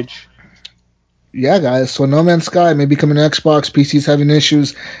don't rage. Yeah, guys. So No Man's Sky may be coming to Xbox. PC's having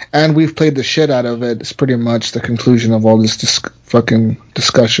issues, and we've played the shit out of it. It's pretty much the conclusion of all this fucking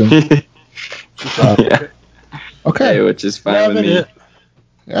discussion. Yeah. Okay. Hey, which is fine with me.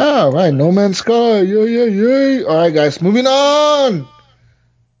 Yeah, right. No Man's Sky. Yeah. All right, guys. Moving on.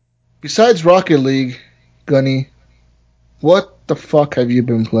 Besides Rocket League, Gunny, what the fuck have you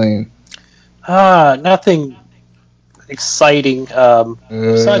been playing? Nothing exciting.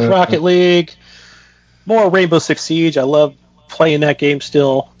 Besides Rocket League, more Rainbow Six Siege. I love playing that game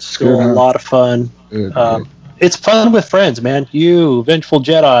still. Still a lot of fun. It's fun with friends, man. You, Vengeful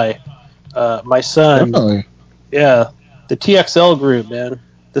Jedi, my son. Definitely. Yeah, the TXL group, man.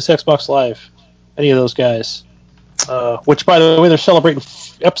 This Xbox Live. Any of those guys. Which, by the way, they're celebrating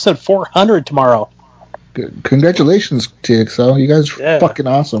episode 400 tomorrow. Good. Congratulations, TXL. You guys are fucking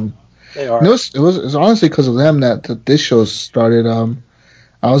awesome. They are. You know, it was honestly because of them that this show started.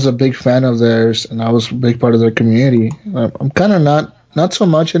 I was a big fan of theirs, and I was a big part of their community. I'm kind of not so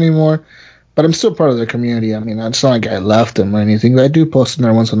much anymore, but I'm still part of their community. I mean, it's not like I left them or anything. But I do post in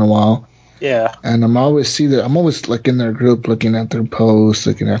there once in a while. Yeah. And I'm always like in their group, looking at their posts,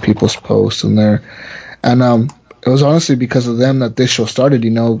 looking at people's posts in there, and it was honestly because of them that this show started. You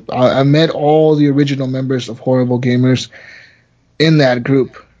know, I met all the original members of Horrible Gamers in that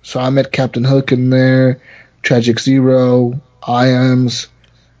group. So I met Captain Hook in there, Tragic Zero, Iams,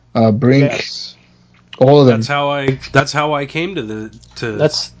 Brink, all of them. That's how I came to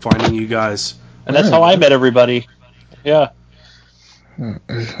finding you guys, and that's how I met everybody. Yeah.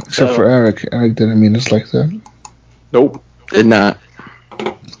 Except for Eric. Eric didn't mean us like that. Nope, did not.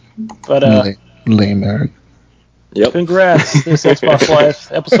 But lame Eric. Yep. Congrats, this Xbox Live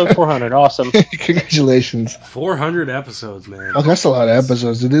episode 400. Awesome. Congratulations. 400 episodes, man. Oh, that's a lot of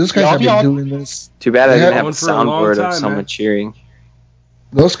episodes. Dude, those guys have been doing this. Too bad I didn't have a for a soundboard long of time, someone man. cheering.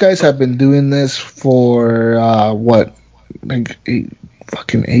 Those guys have been doing this for what, like 10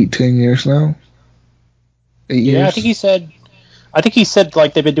 years now. 8 years. Yeah, I think he said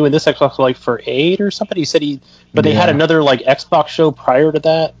like they've been doing this Xbox like for 8 or something. He said but they had another like Xbox show prior to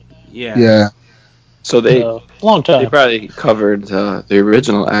that. Yeah. So they long time. They probably covered the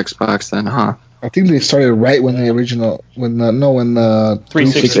original Xbox then, huh? I think they started right when the original when the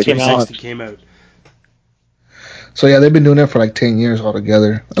 360 came out. So yeah, they've been doing it for like 10 years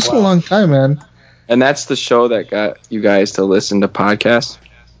altogether. That's a long time, man. And that's the show that got you guys to listen to podcasts?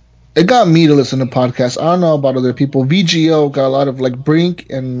 It got me to listen to podcasts. I don't know about other people. VGO got a lot of like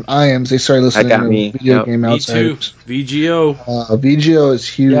Brink and Iams. They started listening to video game outsiders. Me too. VGO. VGO is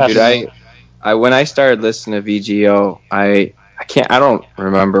huge. Yeah, dude, I when I started listening to VGO, I don't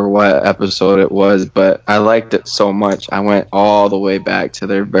remember what episode it was, but I liked it so much. I went all the way back to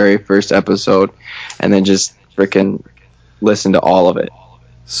their very first episode and then just freaking listened to all of it.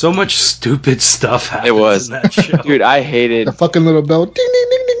 So much stupid stuff happens it was. in that show. Dude, I hated the fucking little bell. Ding ding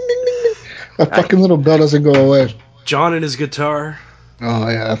ding ding ding ding. That fucking little bell doesn't go away. John and his guitar. Oh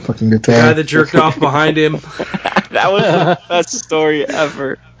yeah, that fucking guitar. The guy that jerked off behind him. That was the best story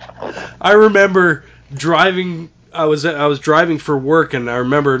ever. I remember driving. I was driving for work, and I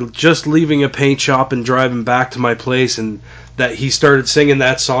remember just leaving a paint shop and driving back to my place, and that he started singing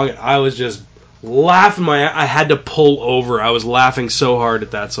that song, and I was just laughing I had to pull over. I was laughing so hard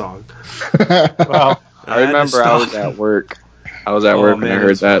at that song. Wow. I remember I was at work. I was at work when I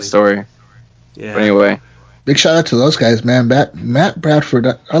heard that story. Yeah. But anyway. Big shout out to those guys, man. Matt Bradford,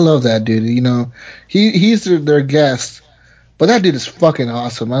 I love that dude. You know, he's their guest, but that dude is fucking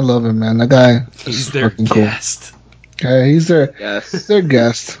awesome. I love him, man. That guy. He's their guest. Cool. Yeah, he's their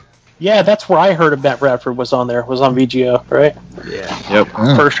guest. Yeah, that's where I heard of Matt Bradford was on VGO, right? Yeah. Yep.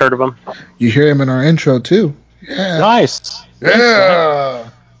 Yeah. First heard of him. You hear him in our intro too. Yeah. Nice. Yeah.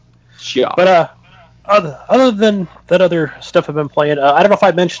 But other than that other stuff I've been playing, I don't know if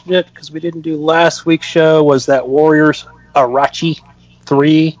I mentioned it because we didn't do last week's show, was that Warriors Arachi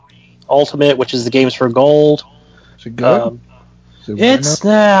 3 Ultimate, which is the games for gold. Is it good?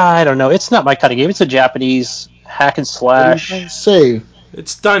 I don't know. It's not my kind of game. It's a Japanese hack and slash. What do you say?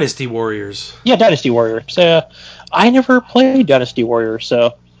 It's Dynasty Warriors. Yeah, Dynasty Warriors. I never played Dynasty Warriors,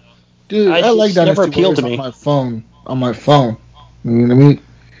 so dude, I like Dynasty never appealed Warriors to me. on my phone. You know what I mean?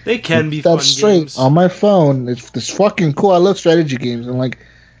 They can be That's fun straight games. on my phone. It's fucking cool. I love strategy games and like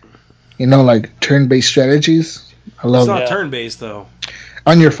turn-based strategies. I love It's not it. turn-based though.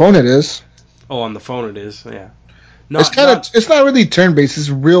 On your phone, it is. Oh, on the phone it is. Yeah. It's not really turn-based. It's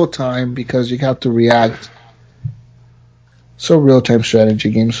real time because you have to react. So real-time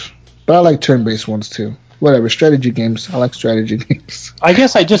strategy games, but I like turn-based ones too. whatever, strategy games. I like strategy games. I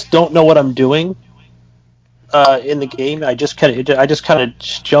guess I just don't know what I'm doing in the game. I just kind of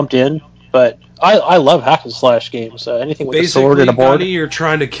jumped in, but I love hack and slash games. Anything with a sword and a board. Basically, you're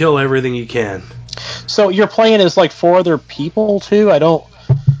trying to kill everything you can. So you're playing as like 4 other people too? I don't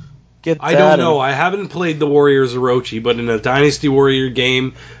get that. I don't know. I haven't played the Warriors Orochi, but in a Dynasty Warrior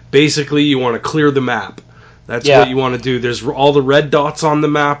game, basically you want to clear the map. That's what you want to do. There's all the red dots on the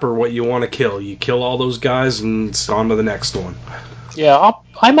map are what you want to kill. You kill all those guys and it's on to the next one. Yeah,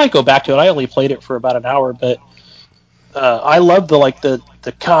 I might go back to it. I only played it for about an hour, but I love the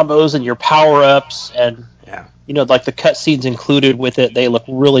combos and your power ups, and like the cutscenes included with it. They look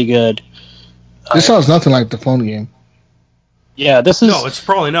really good. This sounds nothing like the phone game. Yeah, this is. No, it's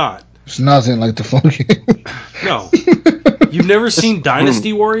probably not. It's nothing like the phone game. No. You've never seen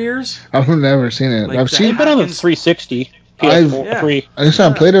Dynasty Warriors? I've never seen it. Like I've seen it on the 360. PS3. I just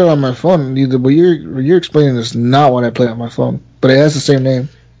haven't played it on my phone. Either what you're explaining is not what I play on my phone, but it has the same name.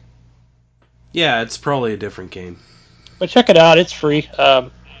 Yeah, it's probably a different game. But check it out; it's free. I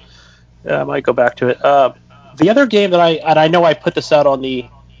might go back to it. The other game that I know I put this out on the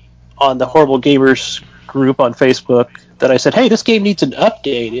Horrible Gamers group on Facebook that I said, hey, this game needs an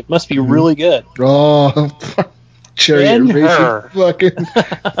update. It must be really good. Oh. Chariot racing, fucking.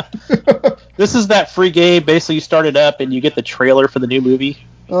 This is that free game. Basically, you start it up and you get the trailer for the new movie.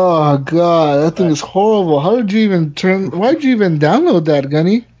 Oh god, that thing is horrible. How did you even why did you even download that,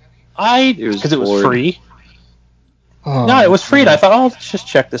 Gunny? Because it was free. Oh, no, it was free. And I thought, let's just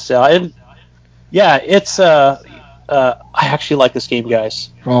check this out. And yeah, it's I actually like this game, guys.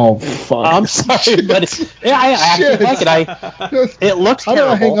 Oh fuck! I'm sorry, but I actually like it. It looks How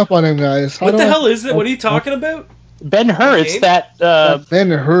terrible. do I hang up on him, guys? What the hell is it? What are you talking about? Ben-Hur, it's that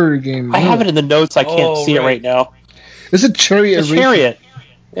Ben-Hur game. I have it in the notes. I can't see it right now. Is it Chariot? Chariot.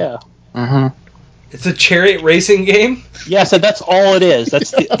 Yeah. It's a chariot racing game. Yeah, so that's all it is.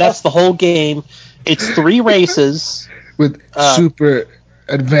 That's the whole game. It's 3 races with super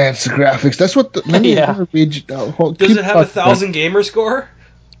advanced graphics. That's what. Does it have 1,000 gamer score?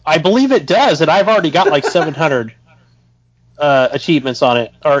 I believe it does, and I've already got like 700 achievements on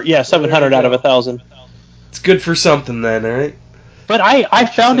it. Or 700 out of 1,000. It's good for something then, alright? But I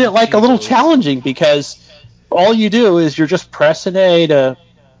found it like a little challenging because all you do is you're just pressing A to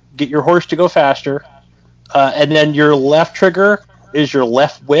get your horse to go faster, and then your left trigger is your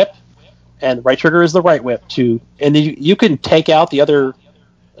left whip, and the right trigger is the right whip and then you can take out the other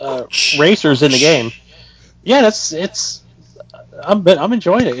racers in the game. Yeah, I'm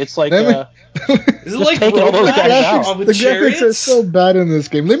enjoying it. It's like is it like taking all those guys out. The graphics are so bad in this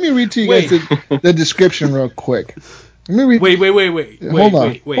game. Let me read to you guys the description real quick. Let me read.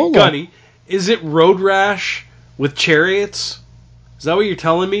 Wait, Gunny, is it Road Rash with chariots? Is that what you're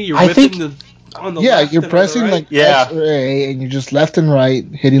telling me? You're whipping on the left you're pressing right? like X or A, and you're just left and right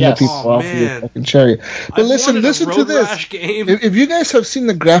hitting the people off of your fucking chariot. But listen to this. Game. If you guys have seen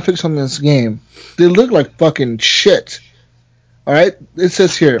the graphics on this game, they look like fucking shit. All right, it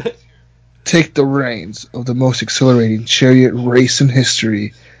says here, take the reins of the most exhilarating chariot race in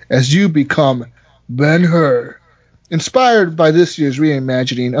history as you become Ben-Hur. Inspired by this year's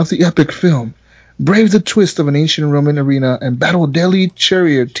reimagining of the epic film, brave the twist of an ancient Roman arena and battle deadly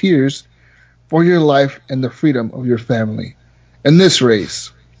charioteers for your life and the freedom of your family. In this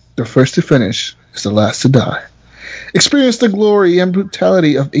race, the first to finish is the last to die. Experience the glory and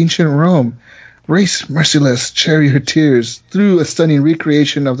brutality of ancient Rome. Race merciless charioteers through a stunning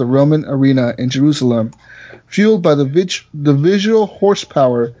recreation of the Roman arena in Jerusalem, fueled by the visual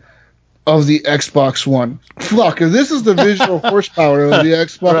horsepower of the Xbox One. Fuck, if this is the visual horsepower of the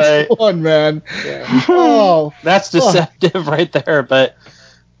Xbox One, man. Yeah. Oh, that's deceptive right there, but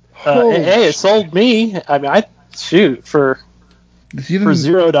hey, it sold me. I mean, for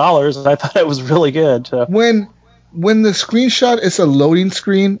 $0, I thought it was really good. So. When the screenshot is a loading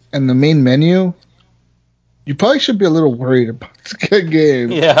screen and the main menu, you probably should be a little worried about the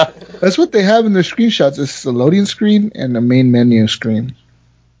game. Yeah. That's what they have in their screenshots. It's the loading screen and the main menu screen.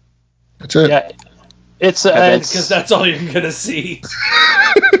 That's it. Yeah. It's because that's all you're going to see.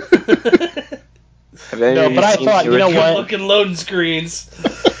 No, but I thought, you know what? Looking loading screens.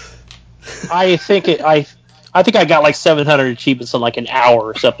 I think I got like 700 achievements in like an hour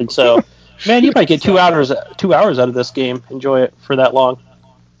or something, so... Man, you might get 2 hours out of this game. Enjoy it for that long.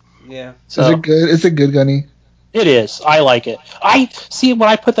 Yeah. So, is it good? Is it good, Gunny? It is. I like it. I see when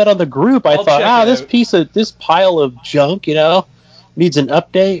I put that on the group. I thought, this pile of junk, needs an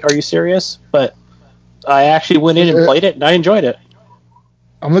update. Are you serious? But I actually went in and played it, and I enjoyed it.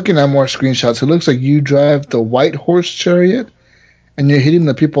 I'm looking at more screenshots. It looks like you drive the white horse chariot, and you're hitting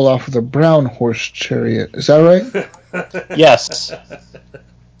the people off with a brown horse chariot. Is that right? Yes.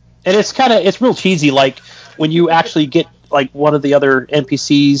 And it's real cheesy. Like when you actually get like one of the other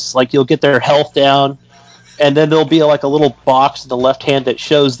NPCs, like you'll get their health down, and then there'll be like a little box in the left hand that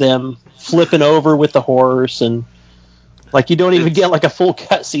shows them flipping over with the horse, and like you don't even get like a full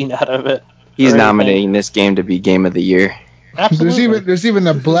cutscene out of it. He's nominating this game to be Game of the Year. Absolutely. There's even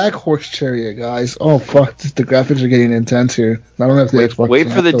a black horse chariot, guys. Oh fuck! The graphics are getting intense here. I don't know if the Xbox. Wait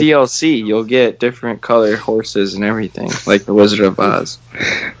for the DLC. You'll get different colored horses and everything, like the Wizard of Oz.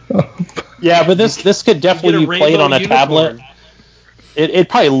 Yeah, but this could definitely be played on a tablet. It'd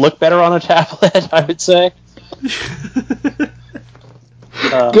probably look better on a tablet, I would say.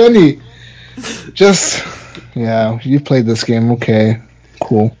 Gunny, you played this game. Okay,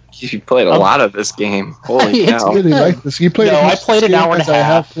 cool. You played a lot of this game. Holy cow! I really like this. You played. No, I played an hour and a half. I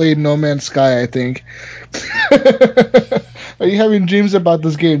have played No Man's Sky, I think. Are you having dreams about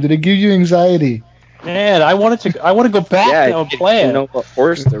this game? Did it give you anxiety? Man, I want to go back and play it. You know what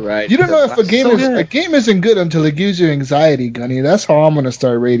horse to ride. You don't know if a game isn't good until it gives you anxiety, Gunny. That's how I'm gonna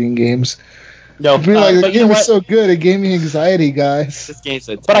start rating games. No, the game is so good, it gave me anxiety, guys. This game's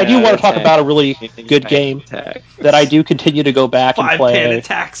a 10 but I do want to talk 10. about a really good game that I do continue to go back and play. 5 panic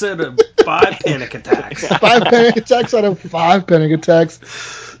attacks out of 5 panic attacks. 5 panic attacks out of 5 panic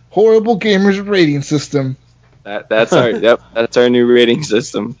attacks. Horrible Gamers rating system. That's our new rating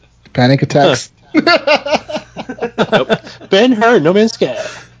system. Panic attacks. Ben-Hur, No Man's Sky.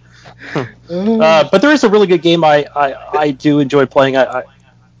 But there is a really good game I do enjoy playing.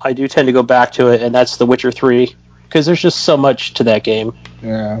 I do tend to go back to it, and that's The Witcher 3, because there's just so much to that game.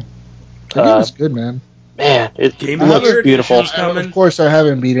 Yeah. That game is good, man. Man, it looks beautiful. Of course, I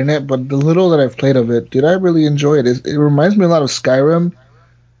haven't beaten it, but the little that I've played of it, dude, I really enjoy it. It reminds me a lot of Skyrim,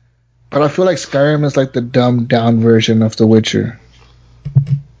 but I feel like Skyrim is like the dumbed-down version of The Witcher.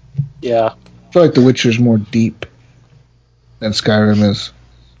 Yeah. I feel like The Witcher is more deep than Skyrim is.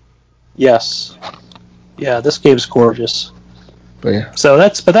 Yes. Yeah, this game's gorgeous. But yeah. So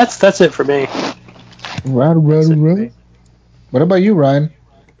that's it for me. Right. What about you, Ryan?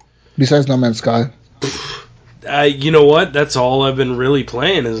 Besides No Man's Sky. You know what? That's all I've been really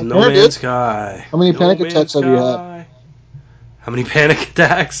playing is No Man's Sky. How many panic attacks have you had? How many panic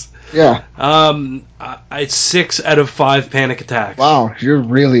attacks? Yeah. I 6 out of 5 panic attacks. Wow, you're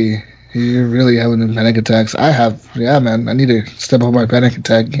really having the panic attacks. I have, man. I need to step up my panic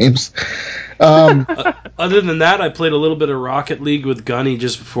attack games. Other than that, I played a little bit of Rocket League with Gunny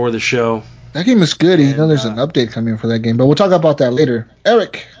just before the show. That game is good. You know, there's an update coming for that game, but we'll talk about that later.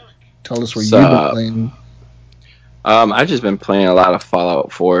 Eric, tell us what you've been playing. I've just been playing a lot of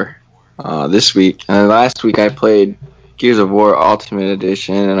Fallout 4 this week, and last week I played Gears of War Ultimate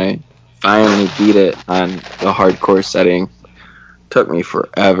Edition, and I finally beat it on the hardcore setting. Took me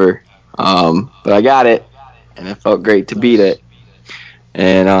forever, but I got it, and it felt great to beat it.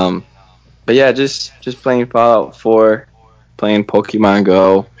 And but yeah, just playing Fallout 4, playing Pokemon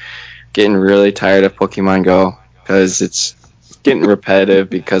Go, getting really tired of Pokemon Go because it's getting repetitive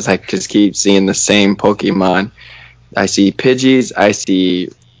because I just keep seeing the same Pokemon. I see Pidgeys, I see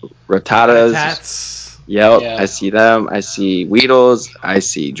Rattatas. Yep, yeah. I see them. I see Weedles. I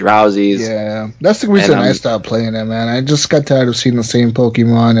see Drowsies. Yeah, that's the reason I stopped playing it, man. I just got tired of seeing the same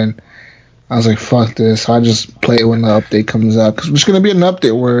Pokemon, and I was like, fuck this. I just play it when the update comes out. Because there's going to be an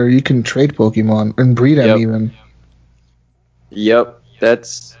update where you can trade Pokemon and breed them even. Yep,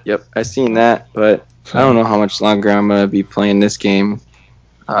 I seen that, but I don't know how much longer I'm going to be playing this game.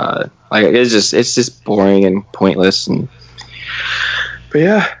 It's just boring and pointless. But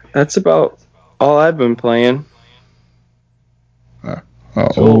yeah, that's about all I've been playing.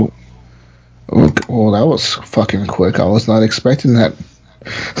 Well, that was fucking quick. I was not expecting that.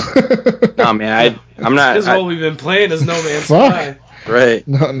 No, man, I'm not. This is what we've been playing is No Man's Sky. Right.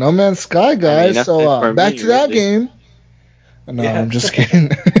 No Man's Sky, guys. I mean, back to that game. No, yeah. I'm just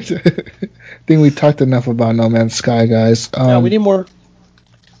kidding. I think we talked enough about No Man's Sky, guys. We need more.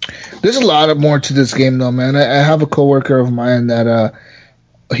 There's a lot more to this game, though, man. I have a coworker of mine that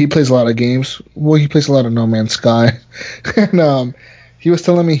he plays a lot of games. Well, he plays a lot of No Man's Sky, and he was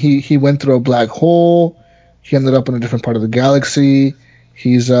telling me he went through a black hole. He ended up in a different part of the galaxy.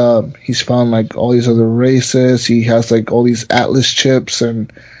 He's found like all these other races. He has like all these Atlas chips,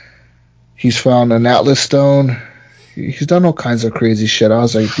 and he's found an Atlas stone. He's done all kinds of crazy shit. I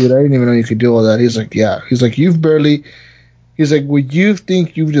was like, dude, I didn't even know you could do all that. He's like, yeah. He's like, he's like, what you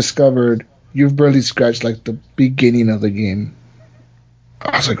think you've discovered, you've barely scratched like the beginning of the game.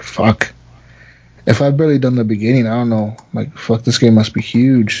 I was like, fuck. If I've barely done the beginning, I don't know. Like, fuck, this game must be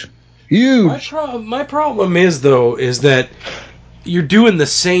huge. Huge! My problem is, though, is that you're doing the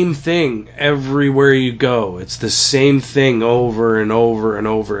same thing everywhere you go. It's the same thing over and over and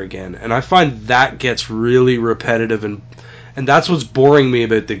over again. And I find that gets really repetitive, and that's what's boring me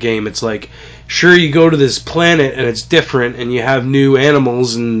about the game. It's like, sure, you go to this planet and it's different and you have new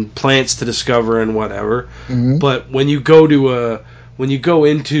animals and plants to discover and whatever. Mm-hmm. But when you go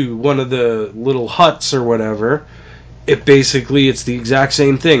into one of the little huts or whatever, it's the exact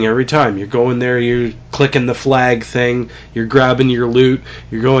same thing every time. You're going there, you're clicking the flag thing, you're grabbing your loot,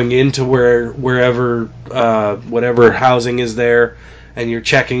 you're going into wherever whatever housing is there, and you're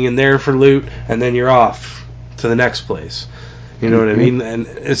checking in there for loot, and then you're off to the next place. You know what I mean? And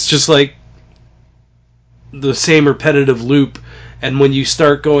it's just like the same repetitive loop. And when you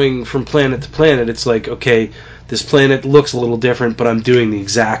start going from planet to planet, it's like, okay, this planet looks a little different, but I'm doing the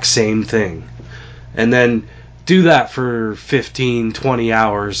exact same thing. And then do that for 15, 20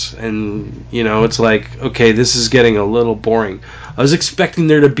 hours, and, it's like, okay, this is getting a little boring. I was expecting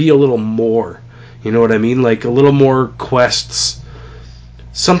there to be a little more. You know what I mean? Like, a little more quests.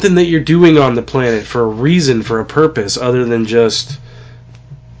 Something that you're doing on the planet for a reason, for a purpose, other than just,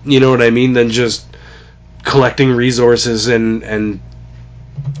 you know what I mean, than just collecting resources and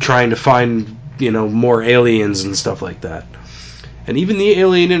trying to find, more aliens and stuff like that. And even the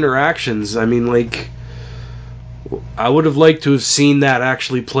alien interactions, I mean, like, I would have liked to have seen that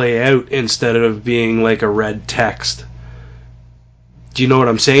actually play out instead of being like a red text. Do you know what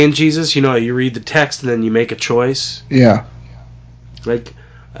I'm saying, Jesus? You read the text and then you make a choice. Yeah. Like,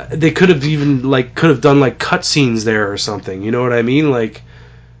 they could have even done like cutscenes there or something. You know what I mean? Like,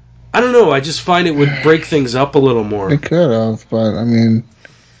 I don't know. I just find it would break things up a little more. It could have, but I mean,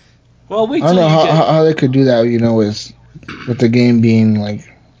 well, wait. I don't know how they could do that. With the game being like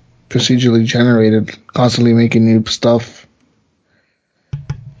procedurally generated, constantly making new stuff,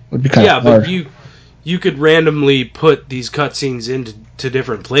 would be kind of hard. But you could randomly put these cutscenes into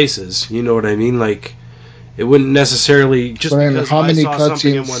different places. You know what I mean? Like, it wouldn't necessarily just because I saw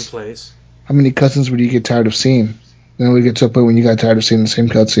something in one place. How many cutscenes would you get tired of seeing? Then we get to a point when you got tired of seeing the same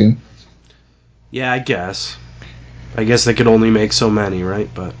cutscene. Yeah, I guess they could only make so many, right?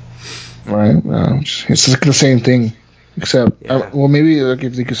 But right, it's like the same thing. Except, maybe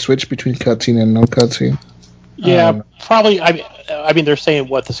if they could switch between cutscene and no cutscene. Yeah, probably. I mean, they're saying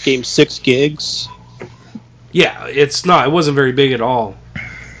this game's 6 gigs. Yeah, it's not. It wasn't very big at all.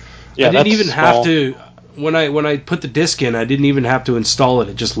 Yeah, I didn't even have to. When I put the disc in, I didn't even have to install it.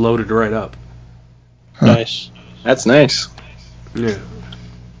 It just loaded right up. Huh. Nice. That's nice. Yeah.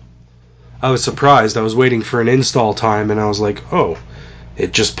 I was surprised. I was waiting for an install time, and I was like, "Oh,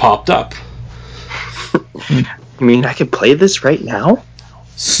 it just popped up." I mean, I can play this right now?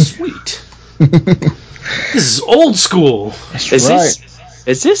 Sweet. This is old school. Is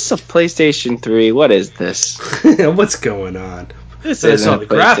this a PlayStation 3? What is this? What's going on? I saw the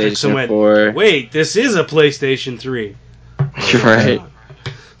graphics and went, 4. Wait, this is a PlayStation 3. You're right.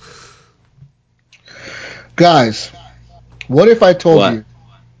 Guys, what if I told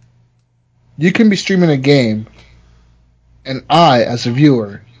you can be streaming a game, and I, as a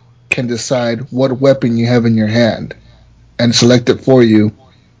viewer, can decide what weapon you have in your hand and select it for you.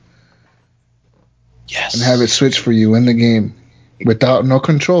 Yes. And have it switch for you in the game without no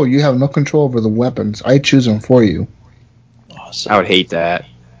control. You have no control over the weapons. I choose them for you. Awesome. I would hate that.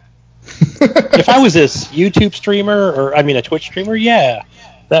 If I was this YouTube streamer, a Twitch streamer, yeah,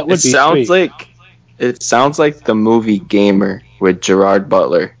 that would be sweet. It sounds like the movie Gamer with Gerard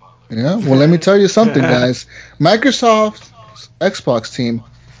Butler. Yeah, well, let me tell you something, guys. Microsoft's Xbox team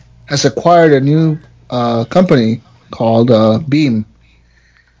has acquired a new company called Beam.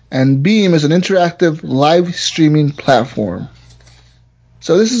 And Beam is an interactive live streaming platform.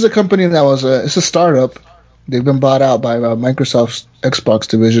 So this is a company that it's a startup. They've been bought out by Microsoft's Xbox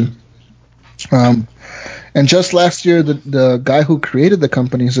division. And just last year, the guy who created the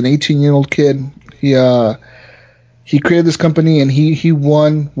company is an 18-year-old kid. He created this company, and he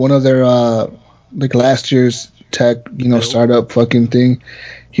won one of their last year's tech startup fucking thing.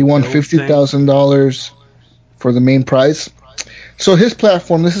 He won $50,000 for the main prize. So his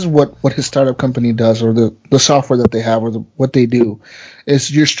platform, this is what his startup company does, or the software that they have, or what they do, is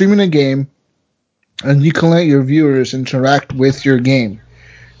you're streaming a game, and you can let your viewers interact with your game.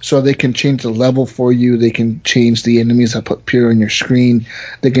 So they can change the level for you, they can change the enemies that appear on your screen,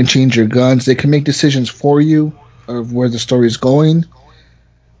 they can change your guns, they can make decisions for you of where the story is going.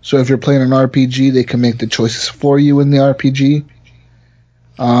 So if you're playing an RPG, they can make the choices for you in the RPG.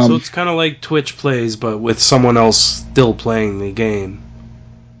 So it's kind of like Twitch plays, but with someone else still playing the game.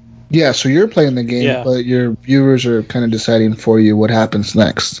 Yeah, so you're playing the game, but your viewers are kind of deciding for you what happens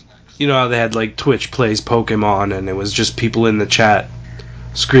next. you know how they had like Twitch plays Pokemon, and it was just people in the chat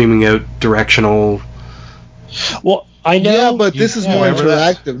screaming out directional. Well, I know. Yeah, but this is more remember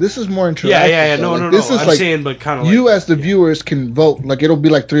that? interactive. This is more interactive. Yeah. though. No. This is I'm like saying, but kind of you like as the viewers can vote. Like it'll be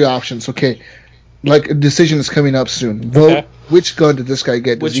like 3 options. Okay, like a decision is coming up soon. Vote Okay. which gun did this guy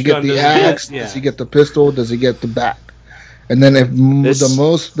get? Does Which he get gun the does he get? axe? Yeah. Does he get the pistol? Does he get the bat? And then if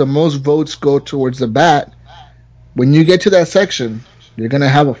the most votes go towards the bat, when you get to that section, you're gonna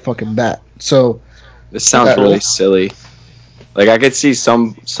have a fucking bat. So This sounds really silly. Like I could see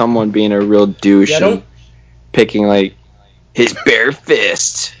someone being a real douche and picking like his bare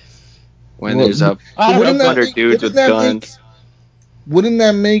fist when there's a hundred dudes with guns. Wouldn't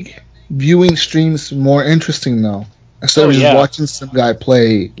that make viewing streams more interesting though? Instead of just watching some guy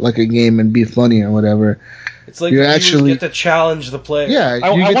play like a game and be funny or whatever. It's like you actually get to challenge the player. Yeah,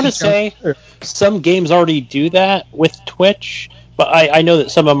 I want to say some games already do that with Twitch, but I know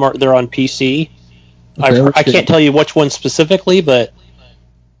that some of them they're on PC. Okay, I can't tell you which one specifically, but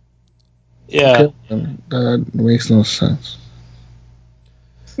yeah. Okay. That makes no sense.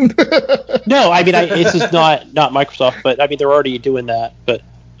 No, I mean it's just not Microsoft, but I mean they're already doing that. But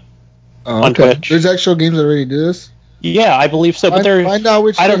on Twitch, there's actual games that already do this. Yeah, I believe so. But find out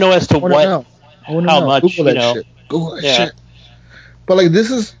which I don't know as to how much. Google that shit. Google that shit. But like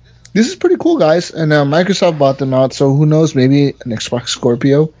this is pretty cool, guys. And Microsoft bought them out, so who knows? Maybe an Xbox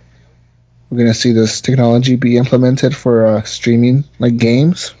Scorpio. We're gonna see this technology be implemented for streaming like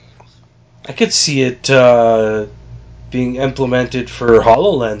games. I could see it being implemented for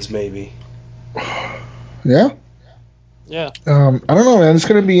HoloLens, maybe. Yeah. Yeah. I don't know, man. It's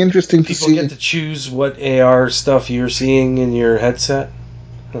gonna be interesting to see. People get to choose what AR stuff you're seeing in your headset.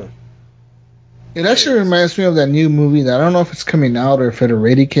 Huh. It actually reminds me of that new movie that I don't know if it's coming out or if it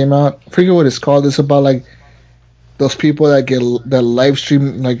already came out. I forget what it's called. It's about like those people that live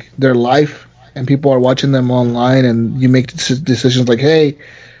stream like their life, and people are watching them online, and you make decisions like, hey,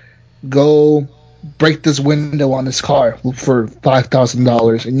 go break this window on this car for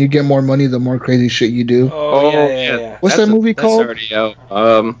 $5,000, and you get more money the more crazy shit you do. Oh yeah. What's that movie called? That's already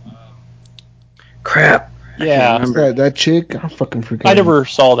out. Crap. Yeah. That chick? I fucking forget. I never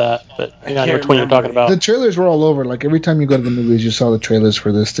saw that, but I know which one you're talking about. The trailers were all over. Like every time you go to the movies, you saw the trailers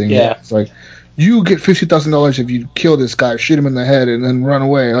for this thing. Yeah. It's like, you get $50,000 if you kill this guy, shoot him in the head, and then run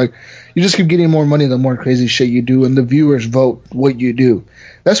away. Like, you just keep getting more money the more crazy shit you do, and the viewers vote what you do.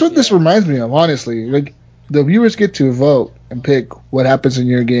 That's what this reminds me of, honestly. Like, the viewers get to vote and pick what happens in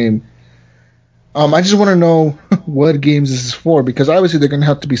your game. I just want to know what games this is for, because obviously they're going to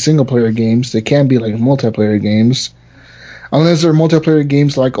have to be single-player games. They can't be, like, multiplayer games. Unless they're multiplayer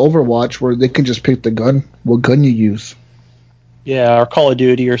games like Overwatch, where they can just pick what gun you use. Yeah, or Call of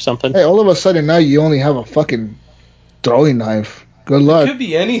Duty or something. Hey, all of a sudden now you only have a fucking throwing knife. Good luck. It could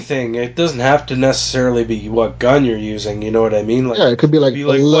be anything. It doesn't have to necessarily be what gun you're using. You know what I mean? Like, yeah, it could be like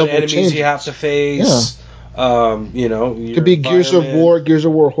what enemies you have to face. Yeah. You know, it could be Gears of War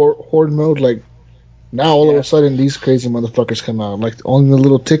horde mode. Like now, all of a sudden, these crazy motherfuckers come out. Like only the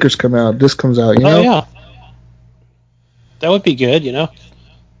little tickers come out. This comes out. You know? Yeah. That would be good. You know.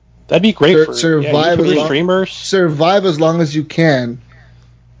 That'd be great for streamers. Survive as long as you can,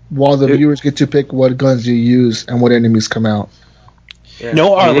 while the viewers get to pick what guns you use and what enemies come out. Yeah.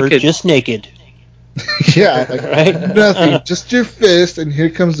 No armor, just naked. Yeah, like, right? Nothing, just your fist, and here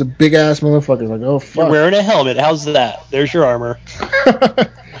comes the big ass motherfuckers. Like, oh fuck! You're wearing a helmet. How's that? There's your armor.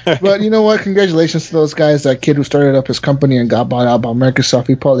 But you know what? Congratulations to those guys. That kid who started up his company and got bought out by Microsoft.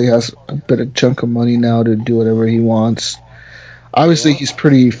 He probably has a bit of chunk of money now to do whatever he wants. Obviously, he's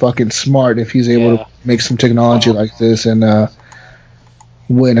pretty fucking smart if he's able to make some technology like this and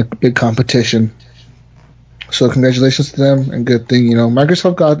win a big competition. So congratulations to them, and good thing, you know,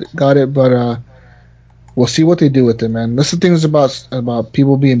 Microsoft got it, but we'll see what they do with it, man. That's the thing is about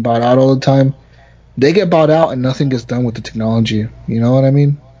people being bought out all the time. They get bought out and nothing gets done with the technology. You know what I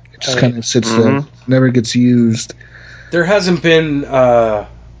mean? It just kind of sits there, never gets used. There hasn't been.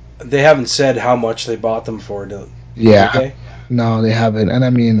 They haven't said how much they bought them for. No, they haven't. And I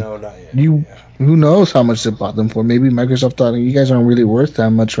mean, no, not yet. Who knows how much they bought them for? Maybe Microsoft thought, you guys aren't really worth that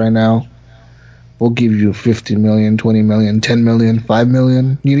much right now. We'll give you 50 million, 20 million, 10 million, 5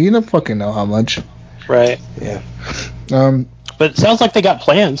 million. You don't fucking know how much. Right. Yeah. But it sounds like they got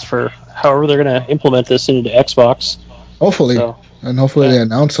plans for however they're going to implement this into Xbox. Hopefully. And hopefully they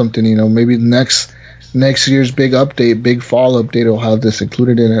announce something, you know, maybe next year's big update, big fall update will have this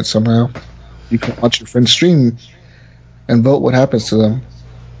included in it somehow. You can watch your friends stream and vote what happens to them.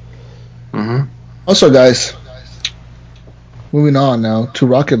 Also, guys, moving on now to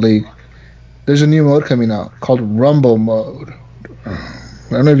Rocket League. There's a new mode coming out called Rumble Mode.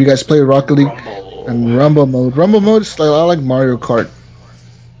 I don't know if you guys play Rocket League and Rumble mode. Rumble mode is like a lot like Mario Kart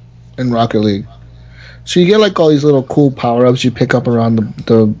in Rocket League. So you get like all these little cool power ups you pick up around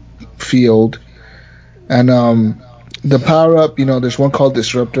the field, and the power up, there's one called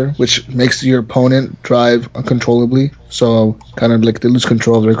Disruptor, which makes your opponent drive uncontrollably, so kind of like they lose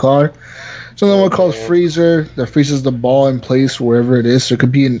control of their car. So another one called Freezer that freezes the ball in place wherever it is. So it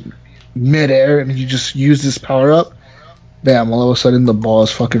could be in midair, and you just use this power up. Bam! All of a sudden, the ball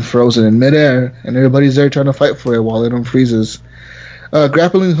is fucking frozen in midair, and everybody's there trying to fight for it while it unfreezes.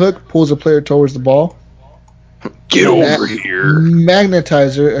 Grappling hook pulls a player towards the ball. Get over here.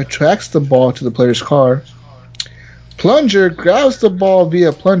 Magnetizer attracts the ball to the player's car. Plunger grabs the ball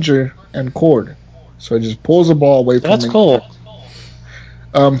via plunger and cord. So it just pulls the ball away from That's cool.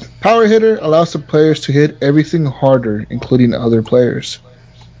 Power hitter allows the players to hit everything harder, including other players.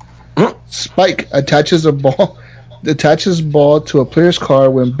 Spike attaches ball to a player's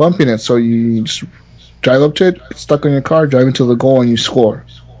car when bumping it. So you just drive up to it, get stuck on your car, drive into the goal, and you score.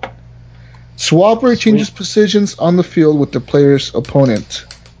 Swapper changes positions on the field with the player's opponent.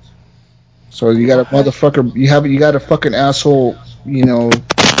 So you got a motherfucker, you got a fucking asshole,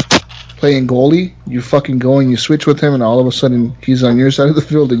 playing goalie. You fucking go and you switch with him, and all of a sudden he's on your side of the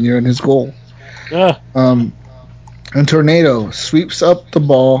field and you're in his goal. Yeah. And Tornado sweeps up the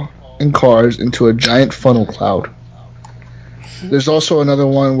ball and cars into a giant funnel cloud. There's also another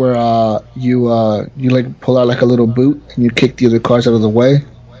one where you like pull out like a little boot and you kick the other cars out of the way.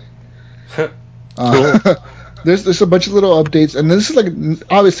 There's a bunch of little updates, and this is like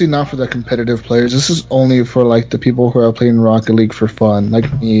obviously not for the competitive players. This is only for like the people who are playing Rocket League for fun,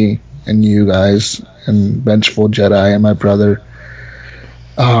 like me and you guys and Vengeful Jedi and my brother.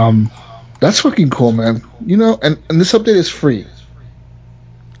 That's fucking cool, man. And this update is free.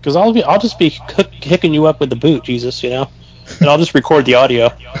 Because I'll just be kicking you up with the boot, Jesus, and I'll just record the audio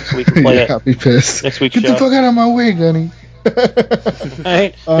so we can play it. I'll be pissed. Next week's Get show. the fuck out of my way, Gunny.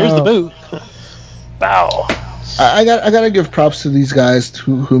 Alright, here's the boot. Bow. I gotta give props to these guys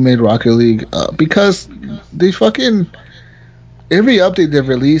who made Rocket League because they fucking every update they've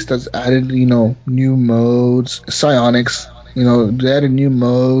released has added new modes, psionics, they added new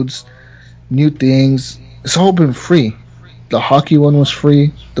modes, new things. It's all been free. The hockey one was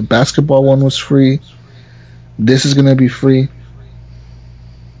free. The basketball one was free. This is gonna be free.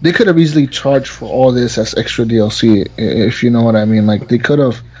 They could have easily charged for all this as extra DLC, if you know what I mean. Like they could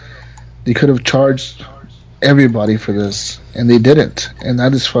have charged everybody for this, and they didn't, and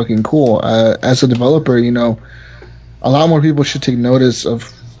that is fucking cool. As a developer, a lot more people should take notice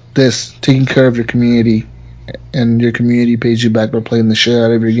of this, taking care of your community, and your community pays you back by playing the shit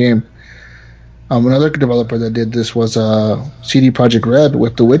out of your game. Another developer that did this was CD Projekt Red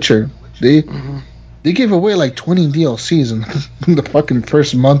with The Witcher. They gave away like 20 DLCs in the fucking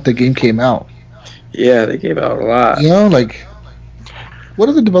first month the game came out. Yeah, they gave out a lot. Like, what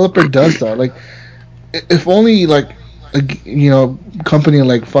if the developer does that? Like, if only like a company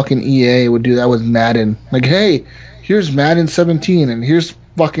like fucking EA would do that with Madden. Like, hey, here's Madden 17, and here's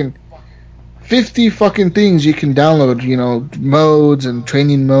fucking 50 fucking things you can download. Modes and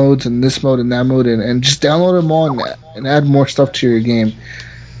training modes and this mode and that mode, and just download them all and add more stuff to your game.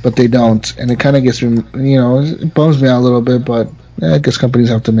 But they don't, and it kind of gets me, it bums me out a little bit. But I guess companies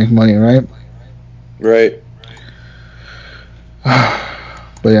have to make money, right? Right.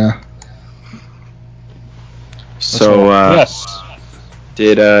 But yeah. So, yes.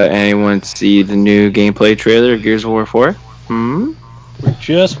 Did anyone see the new gameplay trailer of Gears of War 4? We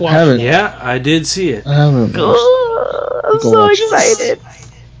just watched it. Yeah, I did see it. I haven't. I'm so excited.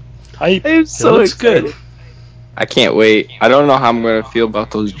 I'm so excited. Good. I can't wait. I don't know how I'm going to feel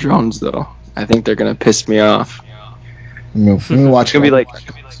about those drones, though. I think they're going to piss me off. Let me watch it.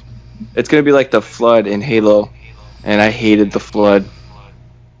 It's going to be like the Flood in Halo, and I hated the Flood.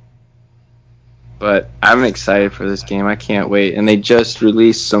 But I'm excited for this game. I can't wait. And they just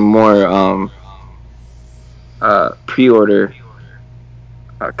released some more pre-order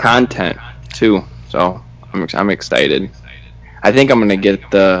content too. So I'm excited. I think I'm gonna get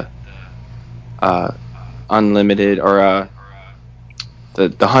the unlimited or the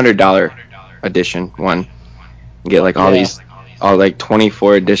 $100 edition one. Get like all like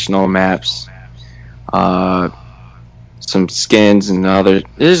 24 additional maps. Some skins and other.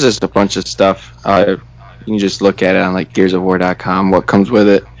 There's just a bunch of stuff. You can just look at it on like gearsofwar.com what comes with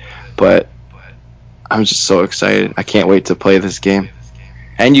it. But I'm just so excited. I can't wait to play this game.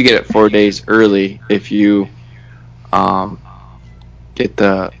 And you get it 4 days early if you get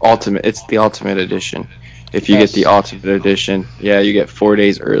the ultimate. It's the ultimate edition. If you get the ultimate edition, yeah, you get 4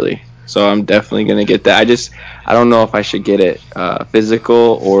 days early. So I'm definitely gonna get that. I don't know if I should get it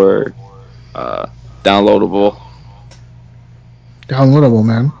physical or downloadable. Downloadable,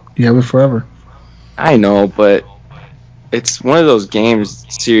 man. You have it forever. I know, but it's one of those games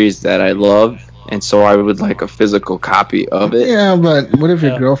series that I love, and so I would like a physical copy of it. Yeah, but what if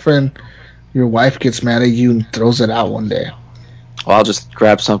your girlfriend, your wife gets mad at you and throws it out one day? Well, I'll just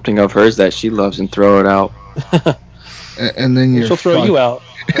grab something of hers that she loves and throw it out. And then she'll throw you out.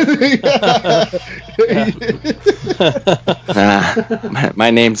 Nah,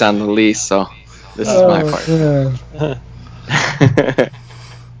 my name's on the lease, so this is my part.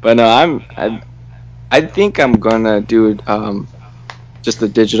 But no, I think I'm gonna do just the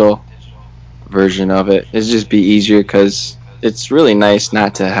digital version of it. It'd just be easier because it's really nice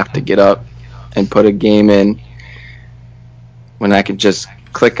not to have to get up and put a game in when I can just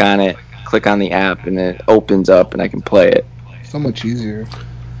click on the app, and it opens up and I can play it. So much easier.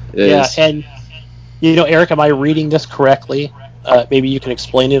 And Eric, am I reading this correctly? Maybe you can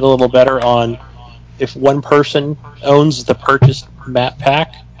explain it a little better on if one person owns the purchased map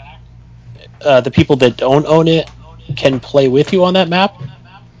pack, the people that don't own it can play with you on that map?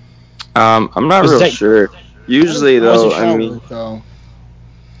 I'm not real sure. Usually, though,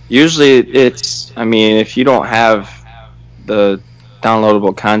 usually it's, if you don't have the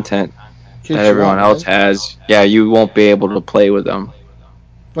downloadable content that everyone else has, you won't be able to play with them.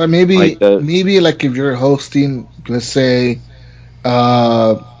 But maybe if you're hosting, let's say,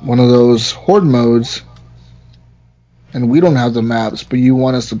 one of those horde modes, and we don't have the maps, but you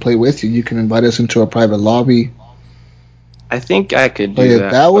want us to play with you, you can invite us into a private lobby. I think I could do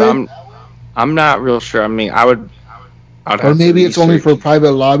that way. I'm not real sure. I would. Or maybe it's only for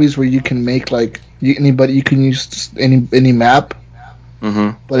private lobbies where you can make you can use any map,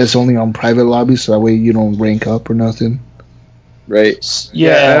 but it's only on private lobbies, so that way you don't rank up or nothing. Right.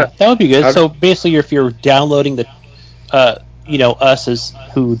 Yeah, that would be good. So basically, if you're downloading the, us as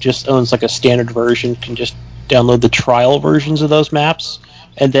who just owns like a standard version can just download the trial versions of those maps,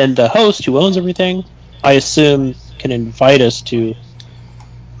 and then the host who owns everything, I assume, can invite us to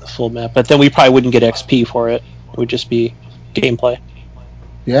the full map. But then we probably wouldn't get XP for it. It would just be gameplay.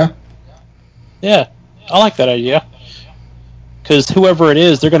 Yeah. Yeah, I like that idea. Because whoever it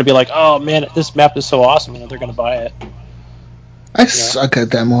is, they're going to be like, "Oh man, this map is so awesome," and they're going to buy it. I suck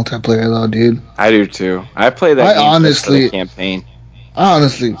at that multiplayer though, dude. I do too. I play that game just for the campaign.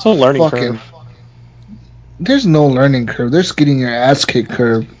 Honestly, it's a learning curve. There's no learning curve. There's getting your ass kicked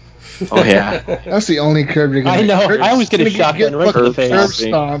curve. Oh yeah, that's the only curve you're gonna. I know. I always get a shotgun right in the face. Curve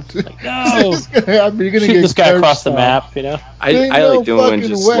stomped. Like, no, you're gonna shoot this guy across the map. I like doing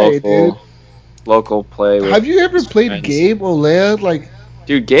just local play. Have you ever played Gabe OLED?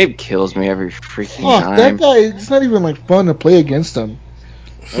 Dude, Gabe kills me every freaking time. That guy, it's not even fun to play against him.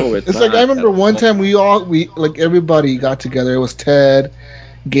 Oh, it's not. I remember one time we everybody got together. It was Ted,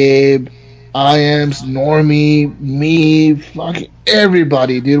 Gabe, IAMS, Normie, me, fucking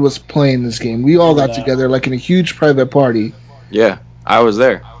everybody, dude, was playing this game. We all got together in a huge private party. Yeah, I was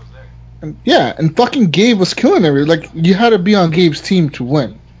there. And fucking Gabe was killing everybody. You had to be on Gabe's team to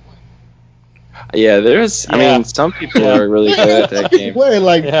win. Yeah, some people are really good at that game.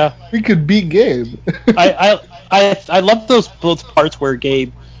 We could beat Gabe. I love those both parts where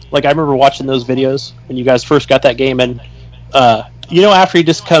Gabe, I remember watching those videos when you guys first got that game, and after he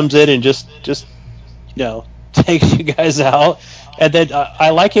just comes in and just takes you guys out, and then I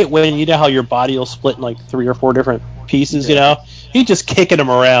like it when how your body will split in 3 or 4 different pieces. He's just kicking them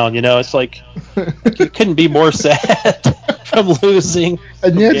around. It's like you couldn't be more sad from losing.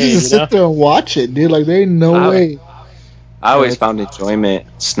 And you have to just sit there and watch it, dude. There ain't no way. I always found enjoyment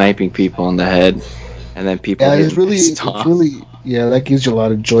sniping people in the head, and then people. Yeah, it's really, that gives you a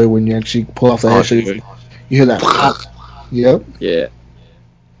lot of joy when you actually pull off the headshot. You hear that pop. Yep. Yeah.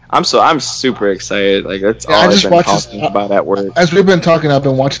 I'm super excited. That's all I've been talking about at work. As we've been talking, I've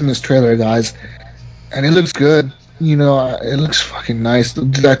been watching this trailer, guys, and it looks good. It looks fucking nice.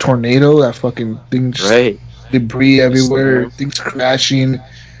 That tornado, that fucking thing, debris everywhere, things crashing.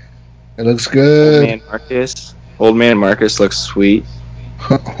 It looks good. Old man Marcus looks sweet.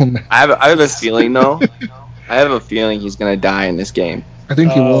 I have a feeling though. I have a feeling he's gonna die in this game. I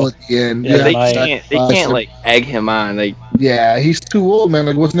think he will at the end. Yeah, they can't egg him on. He's too old,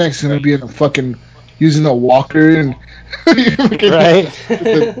 man. What's next? He's gonna be in a fucking using a walker and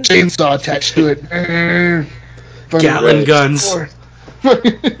the chainsaw attached to it. Gatling guns.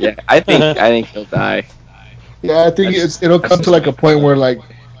 Yeah, I think he'll die. Yeah, I think it'll come to a point where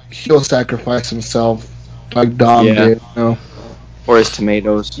he'll sacrifice himself, like Dom did, or his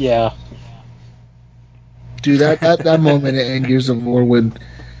tomatoes. Yeah. Dude, that moment in Gears of War when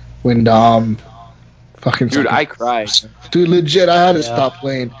when fucking Dude, I cried. Dude, legit, I had to stop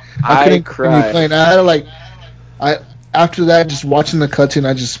playing. I couldn't continue playing. I had to after that, just watching the cutscene,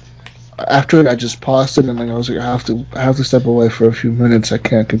 I just paused it and I was like, I have to step away for a few minutes. I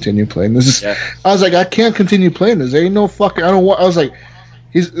can't continue playing. I was like, I can't continue playing this. There ain't no fucking. I was like,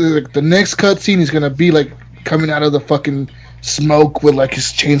 he's like the next cutscene, he's gonna be like coming out of the fucking smoke with like his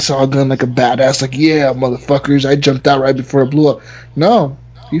chainsaw gun, like a badass. Like, yeah, motherfuckers, I jumped out right before it blew up. No,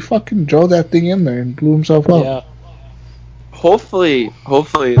 he fucking drove that thing in there and blew himself up. Yeah. Hopefully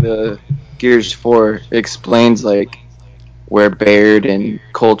the Gears 4 explains like where Baird and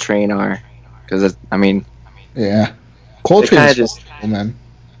Coltrane are, because yeah, Coltrane is just cool, man.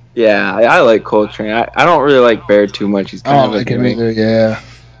 Yeah, I like Coltrane. I don't really like Baird too much. He's kind of like him either. Yeah,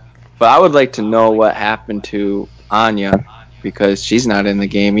 but I would like to know what happened to Anya, because she's not in the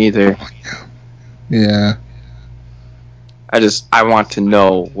game either. Yeah, I want to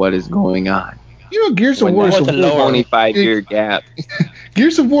know what is going on. You know, Gears of War is a 25-year gap.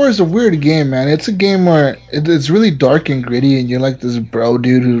 Gears of War is a weird game, man. It's a game where it's really dark and gritty, and you're like this bro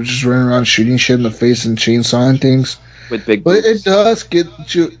dude who's just running around shooting shit in the face and chainsawing things. With big but it does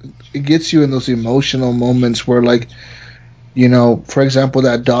get you. It gets you in those emotional moments where, like, you know, for example,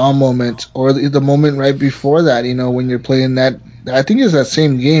 that Dom moment, or the moment right before that. You know, when you're playing that, I think it's that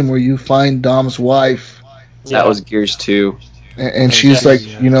same game where you find Dom's wife. That was Gears 2. And she's like,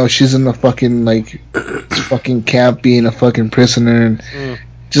 you know, she's in the fucking like fucking camp being a fucking prisoner, and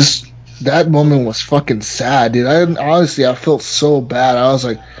just that moment was fucking sad, dude. Honestly, I felt so bad. I was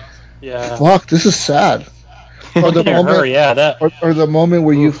like, fuck, this is sad. Or the moment, or the moment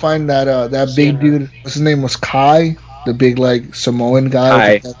where you find that big dude. What's his name was Kai, the big like Samoan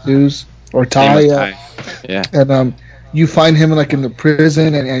guy with the tattoos, or Ty. Yeah. And you find him like in the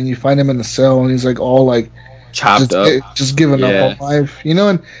prison, and you find him in the cell, and he's like all like. Chopped up, just giving up on life, you know,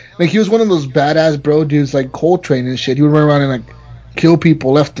 and like he was one of those badass bro dudes like Coltrane and shit. He would run around and like kill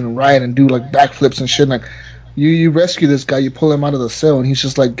people left and right and do like backflips and shit. And, like you rescue this guy, you pull him out of the cell, and he's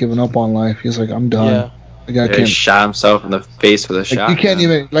just like giving up on life. He's like, I'm done. He shot himself in the face with a shot. You can't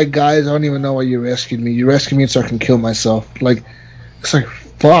even guys. I don't even know why you rescued me. You rescued me so I can kill myself. Like it's like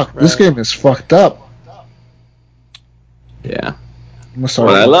fuck. This game is fucked up. Yeah.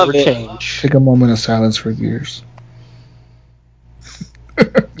 I love it. Take a moment of silence for Gears.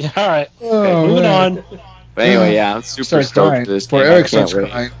 Yeah, all right. Moving on. But anyway, I'm super stoked for this game. Eric starts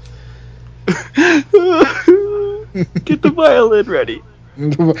crying. Get the violin ready.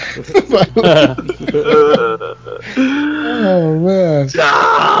 Oh man.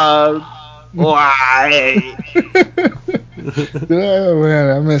 Why? Oh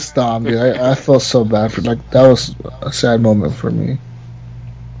man, I missed Dom, dude. I felt so bad for that was a sad moment for me.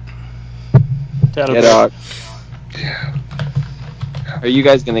 Dog. Yeah. Are you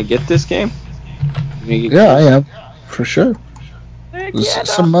guys gonna get this game? Yeah, I am, for sure.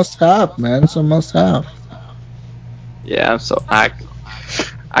 It's a must-have, man. It's a must-have. Yeah, so I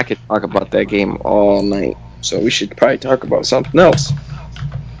could talk about that game all night. So we should probably talk about something else.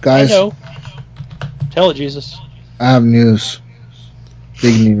 Guys, I know. Tell it, Jesus. I have news.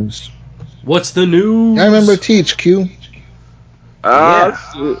 Big news. What's the news? I remember THQ.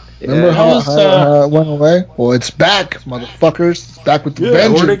 Remember how it went away? Well, it's back, motherfuckers. It's back with the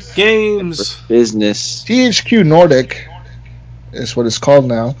vengeance. Nordic Games. Business. THQ Nordic is what it's called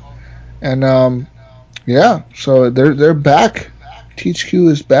now. And, so they're back. THQ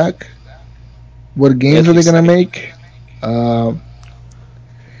is back. What games are they going to make?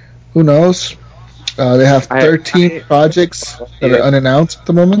 Who knows? They have 13 projects that are unannounced at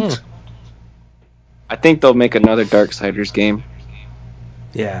the moment. I think they'll make another Darksiders game.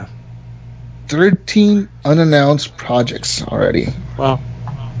 Yeah. 13 unannounced projects already. Wow.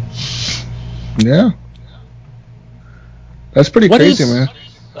 Yeah. That's pretty crazy, man.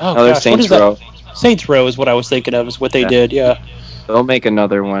 Oh, another gosh, Saints Row. Saints Row is what I was thinking of, is what they did, yeah. They'll make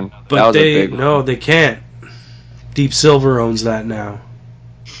another one. But they can't. Deep Silver owns that now.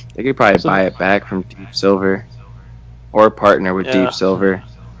 They could probably buy it back from Deep Silver. Or partner with Deep Silver.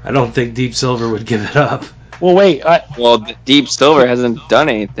 I don't think Deep Silver would give it up. Well, wait. Deep Silver hasn't done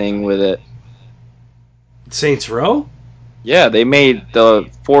anything with it. Saints Row? Yeah, they made the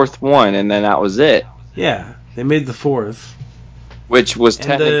fourth one, and then that was it. Yeah, they made the fourth. Which was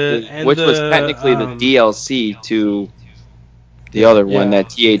technically the DLC to the other one that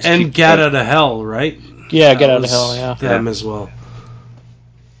THQ... And Get Out of Hell, right? Yeah, Get Out of Hell, yeah. Them as well.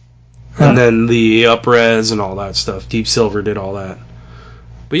 And then the Up-Res and all that stuff. Deep Silver did all that.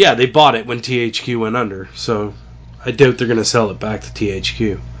 But yeah, they bought it when THQ went under, so I doubt they're going to sell it back to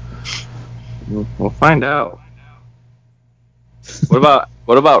THQ. We'll find out. What about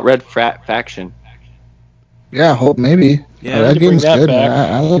What about Red Faction? Yeah, hope maybe. Yeah, that to bring game's that good. back.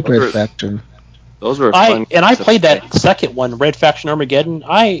 I like Red Faction. Those were fun. And I played that second one, Red Faction Armageddon.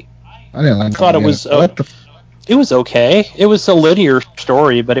 I didn't like thought it was it was okay. It was a linear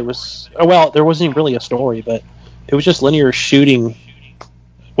story, but it was there wasn't even really a story, but it was just linear shooting.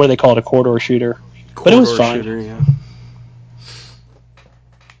 What do they call it? A corridor shooter. But it was fine. Shooter, yeah.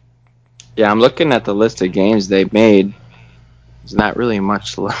 Yeah, I'm looking at the list of games they made. There's not really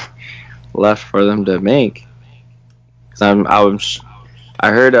much left for them to make. I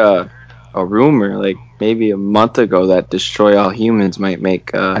heard a rumor like maybe a month ago that Destroy All Humans might make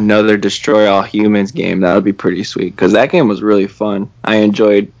another Destroy All Humans game. That would be pretty sweet because that game was really fun. I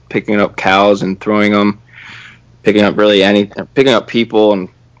enjoyed picking up cows and throwing them, picking up people and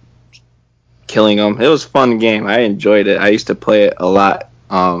killing them. It was a fun game. I enjoyed it. I used to play it a lot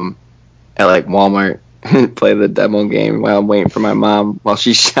at like Walmart. Play the demo game while I'm waiting for my mom while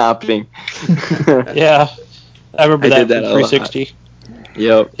she's shopping. Yeah, I remember that did that 360.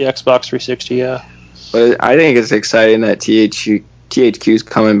 Yep. The Xbox 360, yeah. But I think it's exciting that THQ's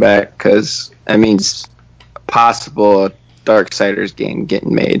coming back because that means possible Darksiders game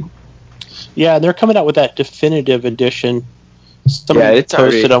getting made. Yeah, and they're coming out with that definitive edition. Somebody it's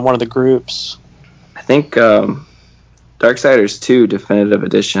posted on one of the groups. I think Darksiders 2 definitive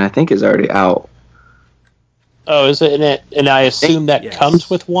edition I think is already out. Oh, is it? And I assume that comes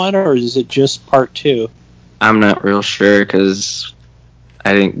with one, or is it just part 2? I'm not real sure because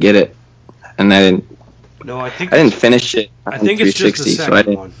I didn't get it, and I didn't. No, I didn't finish it. I think it's just the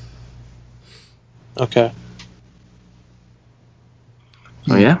second one. Okay.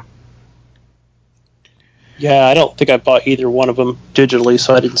 Oh yeah. Yeah, I don't think I bought either one of them digitally,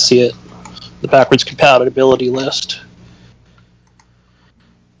 so I didn't see it. The backwards compatibility list.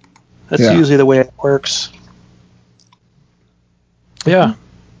 That's usually the way it works. Yeah.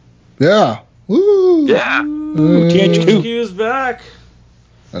 Yeah. Woo. Yeah. THQ is back.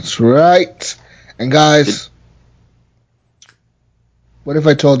 That's right. And guys, what if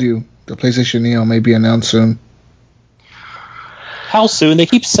I told you the PlayStation Neo may be announced soon? How soon? They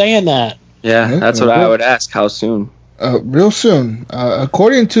keep saying that. Yeah, that's what I would ask. How soon? Real soon.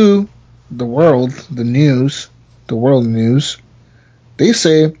 According to the world news, they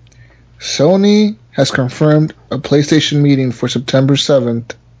say Sony has confirmed a PlayStation meeting for September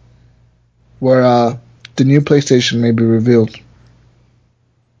 7th where the new PlayStation may be revealed.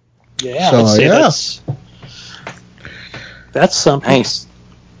 Yeah, I'd say that's something. Nice.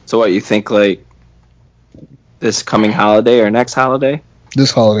 So what, you think like this coming holiday or next holiday?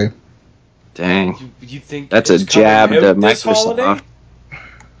 This holiday. Dang. You think that's a jab to Microsoft?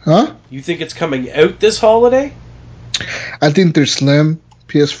 Huh? You think it's coming out this holiday? I think they're slim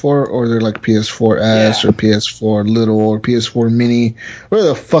PS4 or they're like PS4S or PS4 Little or PS4 Mini, whatever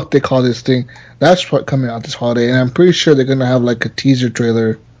the fuck they call this thing. That's what coming out this holiday, and I'm pretty sure they're gonna have like a teaser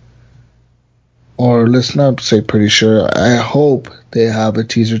trailer. Or let's not say pretty sure. I hope they have a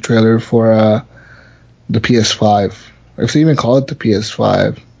teaser trailer for the PS5. If they even call it the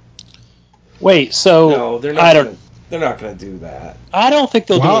PS5. Wait, so no, they're not. They're not going to do that. I don't think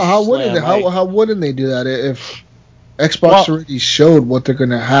they'll do it. How wouldn't they do that if Xbox already showed what they're going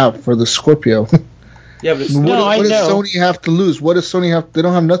to have for the Scorpio? Yeah, but what does Sony have to lose? What does Sony have? They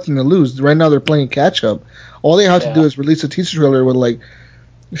don't have nothing to lose. Right now, they're playing catch up. All they have to do is release a teaser trailer with like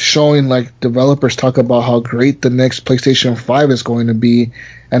showing like developers talk about how great the next PlayStation 5 is going to be,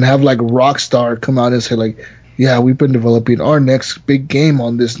 and have like Rockstar come out and say like, yeah, we've been developing our next big game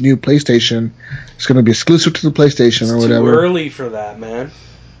on this new PlayStation. It's going to be exclusive to the PlayStation or whatever. It's too early for that, man.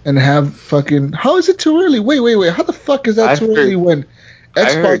 And have fucking... How is it too early? Wait. How the fuck is that too early when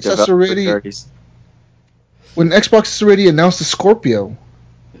Xbox has already... When Xbox has already announced the Scorpio?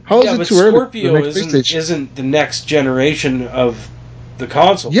 How is it too early? Scorpio isn't the next generation of the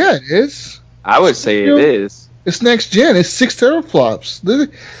console. Yeah, it is. I would say it is. It's next gen. It's 6 teraflops.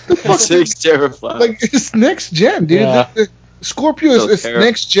 The fuck 6 teraflops. Like it's next gen, dude. Yeah. The Scorpio is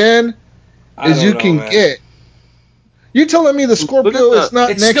next gen as you can get. You're telling me the Scorpio is not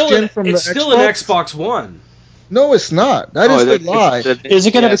next gen from the Xbox? It's still an Xbox One. No, it's not. That is a lie. Is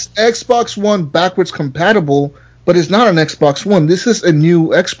it gonna? It's Xbox One backwards compatible, but it's not an Xbox One. This is a new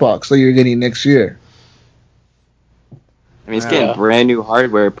Xbox that you're getting next year. I mean, it's getting brand new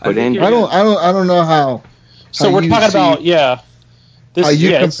hardware put in. I don't know how. So we're talking about How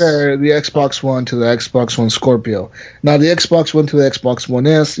you compare the Xbox One to the Xbox One Scorpio. Now, the Xbox One to the Xbox One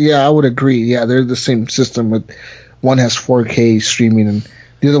S, I would agree. Yeah, they're the same system, but one has 4K streaming and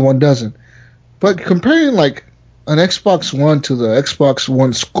the other one doesn't. But comparing, like, an Xbox One to the Xbox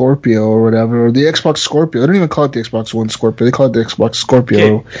One Scorpio or whatever, or the Xbox Scorpio. They don't even call it the Xbox One Scorpio. They call it the Xbox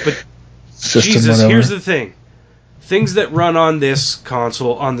Scorpio but system. Jesus, whatever. here's the thing: things that run on this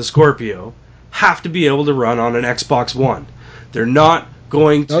console on the Scorpio have to be able to run on an Xbox One. They're not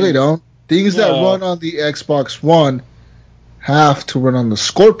going to. No, they don't. Things that run on the Xbox One have to run on the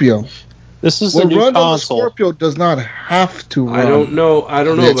Scorpio. This is what a new runs console. on the Scorpio does not have to run. I don't know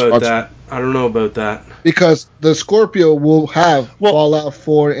Xbox about that. Because the Scorpio will have Fallout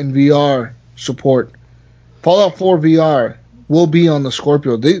 4 and VR support. Fallout 4 VR will be on the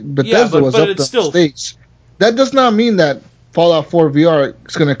Scorpio. Bethesda was up the States. That does not mean that Fallout 4 VR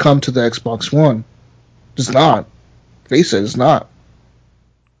is going to come to the Xbox One. It's not. Face it, it's not.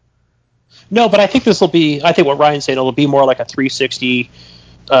 No, but I think this will be. I think what Ryan's saying, it'll be more like a 360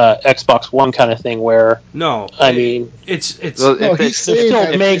 Xbox One kind of thing. Where I mean, it's still making the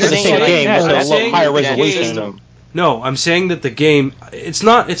same game, just a higher resolution. No, I'm saying that the game it's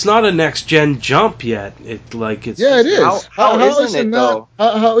not a next gen jump yet. It is. How is it not?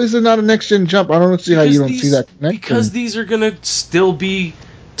 How is it not a next gen jump? I don't see how you don't see that connection. Because these are gonna still be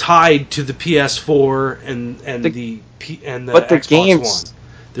tied to the PS4 and the Xbox One.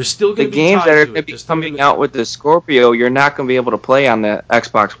 They're still going to be games tied that are to going to be coming out with the Scorpio. You're not going to be able to play on the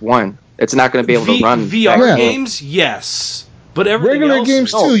Xbox One. It's not going to be able to run VR games. Yes, but everything regular else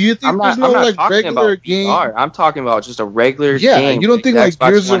games too. You think there's no like regular game? I'm talking about just a regular game. Yeah, you don't think like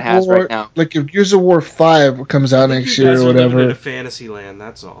Gears of War, like if Gears of War 5 comes out next year or whatever? Living in a fantasy land.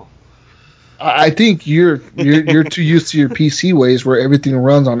 That's all. I think you're too used to your PC ways where everything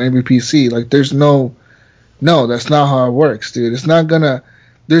runs on every PC. Like there's no, that's not how it works, dude. It's not gonna.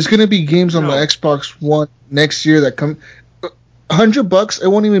 There's gonna be games on the Xbox One next year that come $100. It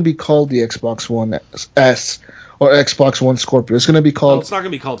won't even be called the Xbox One S or Xbox One Scorpio. It's gonna be called. It's not gonna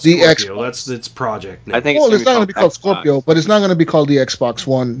be called Scorpio. That's its project name. I think. It's not gonna be called Scorpio, but it's not gonna be called the Xbox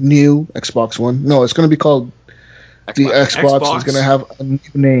One, new Xbox One. No, it's gonna be called the Xbox. Is gonna have a new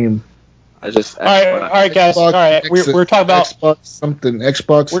name. All right, guys. All right, we're talking about Xbox something.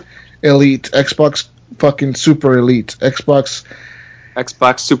 Xbox Elite. Xbox fucking Super Elite. Xbox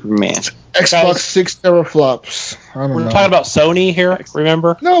Superman. Xbox 6 teraflops. I don't know. We're talking about Sony here.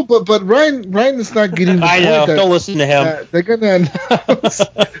 Remember? No, but Ryan is not getting. The I know. Don't listen to him. They're gonna announce.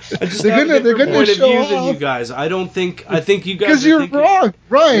 they're gonna show off. Than you guys. I think you guys. Because you're wrong,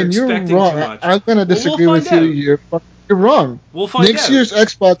 Ryan. You're wrong. I'm gonna disagree with you. You're wrong. We'll find out. Next year's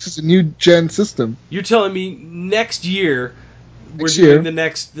Xbox is a new gen system. You're telling me next year we're doing the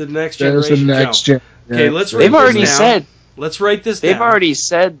next generation jump. Okay, let's write this down. Let's write this down. They've already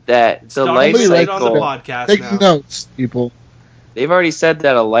said that the life cycle. On the podcast Take now. notes, people. They've already said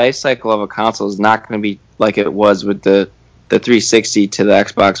that a life cycle of a console is not going to be like it was with the 360 to the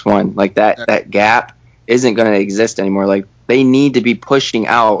Xbox One. Like that gap isn't going to exist anymore. Like they need to be pushing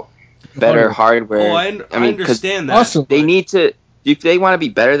out better hardware. Oh, I understand that. Awesome. They need to. If they want to be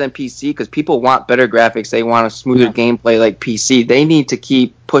better than PC, because people want better graphics, they want a smoother gameplay like PC. They need to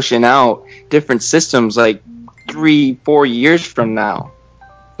keep pushing out different systems like 3-4 years from now.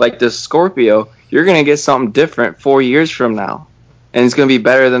 Like the Scorpio, you're going to get something different 4 years from now. And it's going to be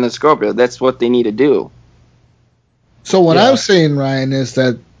better than the Scorpio. That's what they need to do. So what I was saying, Ryan, is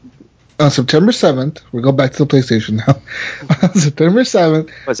that on September 7th, we go back to the PlayStation now. On September 7th,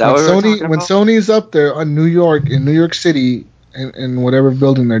 when Sony's up there in New York City, in whatever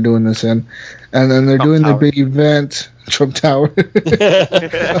building they're doing this in, and then they're doing the big event, Trump Tower.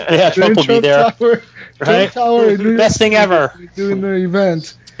 Trump will be there. Right? Tower, best thing ever. Doing their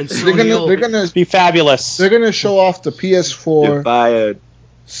event. They're gonna be fabulous. They're gonna show off the PS4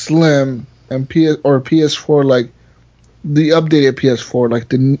 Slim and PS4 like the updated PS4, like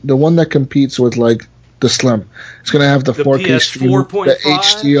the one that competes with like the Slim. It's gonna have the 4K stream, the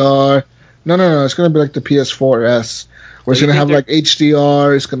HDR. No. It's gonna be like the PS4S, where it's gonna have like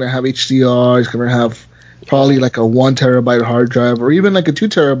HDR. It's gonna have HDR. It's gonna have probably like a 1 terabyte hard drive, or even like a 2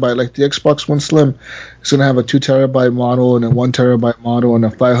 terabyte, like the Xbox One Slim. It's gonna have a 2 terabyte model and a 1 terabyte model and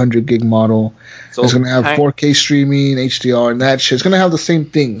a 500 gig model. So it's gonna have 4K streaming, HDR, and that shit. It's gonna have the same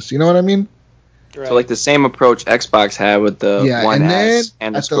things. You know what I mean? Right. So like the same approach Xbox had with the One S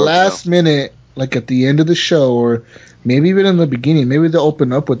and the at the last minute, like at the end of the show, or maybe even in the beginning, maybe they'll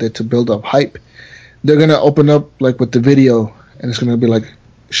open up with it to build up hype. They're gonna open up like with the video, and it's gonna be like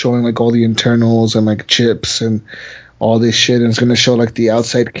showing like all the internals and like chips and all this shit, and it's gonna show like the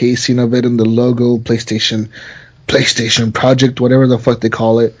outside casing of it and the logo, PlayStation Project, whatever the fuck they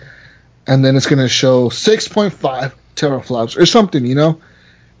call it, and then it's gonna show 6.5 teraflops or something, you know.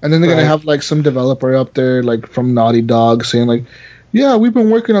 And then they're gonna have like some developer up there, like from Naughty Dog, saying like, Yeah, we've been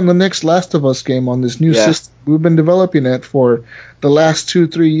working on the next Last of Us game on this new system. We've been developing it for the last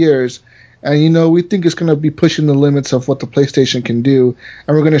 2-3 years. And, we think it's going to be pushing the limits of what the PlayStation can do.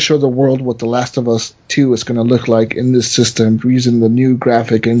 And we're going to show the world what The Last of Us 2 is going to look like in this system using the new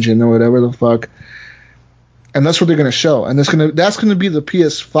graphic engine or whatever the fuck. And that's what they're going to show. And that's going to be the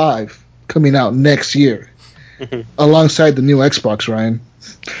PS5 coming out next year alongside the new Xbox, Ryan.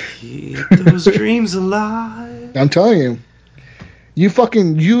 Keep those dreams alive. I'm telling you. You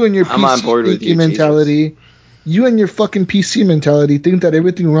and your PC mentality. You and your fucking PC mentality think that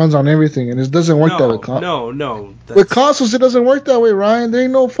everything runs on everything, and it doesn't work that way. No. With consoles, it doesn't work that way, Ryan. There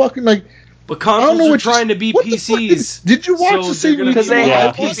ain't no fucking But consoles are trying to be PCs. Did you watch the same? Because they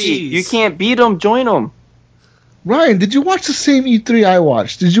have PCs. You can't beat them. Join them. Ryan, did you watch the same E3 I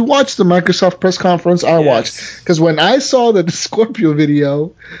watched? Did you watch the Microsoft press conference I watched? Because when I saw the Scorpio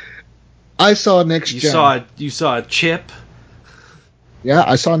video, I saw next gen. You saw a chip. Yeah,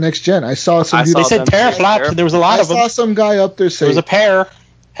 I saw next gen. I saw some. They said teraflops, and there was a lot of them. I saw some guy up there say there was a pair,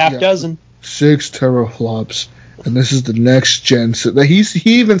 half dozen, 6 teraflops, and this is the next gen. So he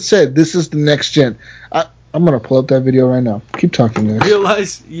even said this is the next gen. I'm gonna pull up that video right now. Keep talking,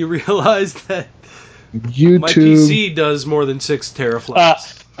 guys. You realize that YouTube. My PC does more than 6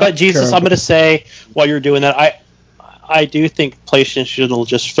 teraflops. But Jesus, I'm gonna say while you're doing that, I do think PlayStation will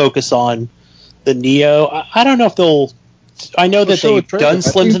just focus on the Neo. I don't know if they'll. I know that they've done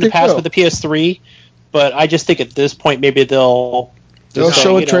slims in the past with the PS3, but I just think at this point maybe they'll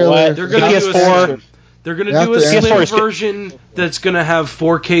show a trailer. They're going to do PS4. They're going to do a slim version that's going to have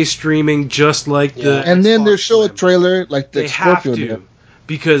 4K streaming just like the. And then they'll show a trailer like the They have to,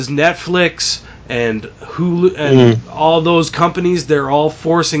 because Netflix and Hulu and all those companies, they're all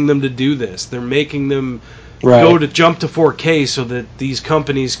forcing them to do this. They're making them go to jump to 4K so that these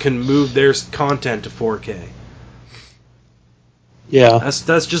companies can move their content to 4K. Yeah,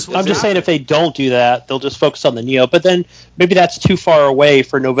 that's just. I'm just saying if they don't do that, they'll just focus on the Neo. But then maybe that's too far away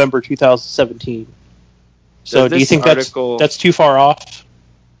for November 2017. So do you think that's too far off?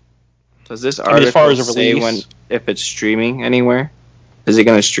 Does this article as far as a say if it's streaming anywhere? Is it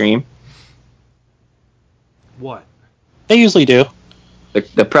going to stream? What? They usually do.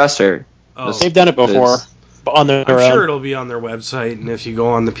 The presser. Oh, they've done it before on their own. I'm sure it'll be on their website, and if you go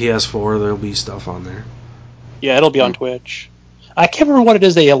on the PS4, there'll be stuff on there. Yeah, it'll be on Twitch. I can't remember what it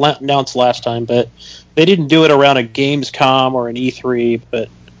is they announced last time, but they didn't do it around a Gamescom or an E3, but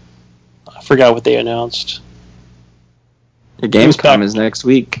I forgot what they announced. The Gamescom is next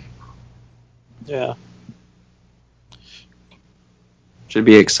week. Yeah. Should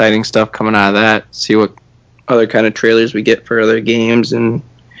be exciting stuff coming out of that. See what other kind of trailers we get for other games, and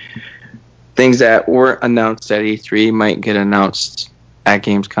things that weren't announced at E3 might get announced at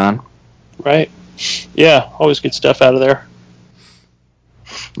Gamescom. Right. Yeah, always good stuff out of there.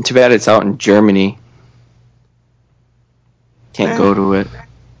 Too bad it's out in Germany. Can't go to it.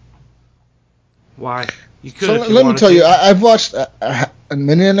 Why? You could. So let me tell you, I've watched a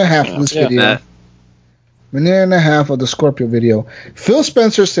minute and a half of this video. Minute and a half of the Scorpio video. Phil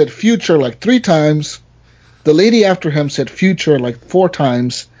Spencer said future like 3 times. The lady after him said future like 4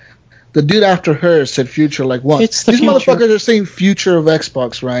 times. The dude after her said future like once. These motherfuckers are saying future of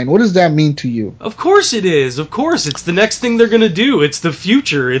Xbox, Ryan. What does that mean to you? Of course it is. Of course. It's the next thing they're going to do. It's the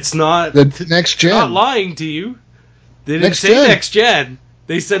future. It's not... The next gen. Not lying to you. They didn't say next gen.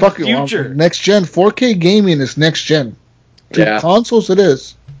 They said future. Next gen. 4K gaming is next gen. To consoles it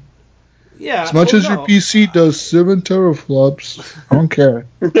is. Yeah. As much as your PC does 7 teraflops, I don't care.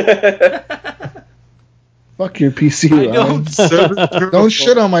 Fuck your PC, Ryan. Don't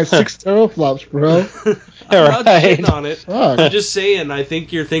shit on my 6 teraflops, bro. I'm not shitting on it. Fuck. I'm just saying, I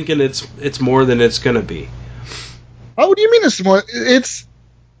think you're thinking it's more than it's going to be. Oh, what do you mean it's more? It's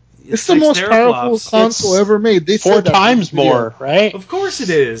the most powerful console ever made. They 4 times more, right? Of course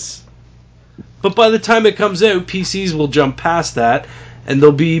it is. But by the time it comes out, PCs will jump past that, and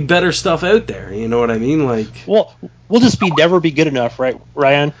there'll be better stuff out there. You know what I mean? Well, we'll just never be good enough, right,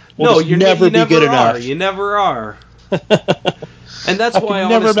 Ryan? You never be good enough. You never are. And that's why,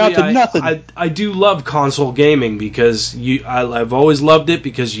 honestly, I do love console gaming, because I've always loved it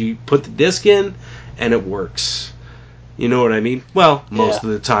because you put the disc in and it works. You know what I mean? Well, most of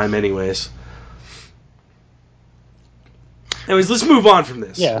the time, anyways. Anyways, let's move on from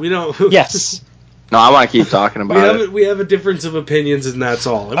this. Yeah. We don't. Yes. No, I want to keep talking about it. We have a difference of opinions, and that's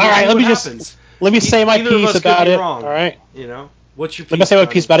all. All right, let me say my piece about it. All right. You know, what's your piece? Let me say my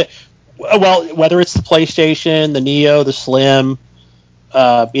piece about it. Well, whether it's the PlayStation, the Neo, the Slim,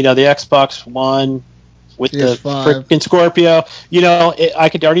 the Xbox One with PS5. the freaking Scorpio, I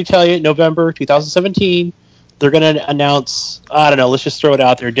could already tell you, November 2017, they're going to announce, I don't know, let's just throw it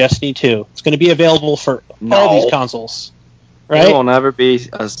out there, Destiny 2. It's going to be available for all these consoles. Right? There will never be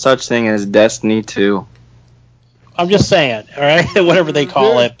a such thing as Destiny 2. I'm just saying, all right? Whatever they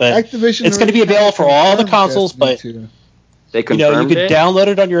call it. But Activision it's going to be available for all the consoles, but they you could download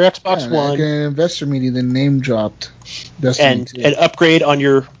it on your Xbox One. Like an investor meeting, the name dropped. And upgrade on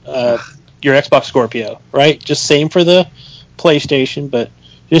your Xbox Scorpio, right? Just same for the PlayStation, but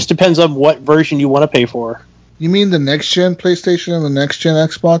it just depends on what version you want to pay for. You mean the next-gen PlayStation and the next-gen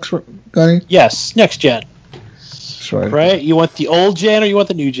Xbox, Gunny? Yes, next-gen. That's right. Right? You want the old gen or you want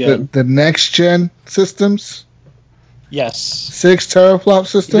the new gen? The next-gen systems? Yes. 6 teraflop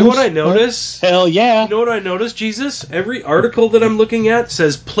systems? You know what I notice? Hell yeah. You know what I notice, Jesus? Every article that I'm looking at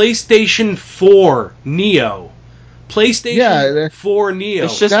says PlayStation 4 Neo. PlayStation 4 Neo.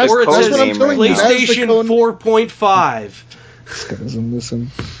 It's just or it that's says what I'm telling you. PlayStation 4.5. This guy doesn't listen.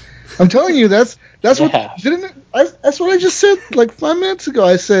 I'm telling you, that's what that's what I just said like 5 minutes ago.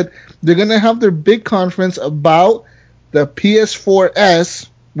 I said they're gonna have their big conference about the PS4S,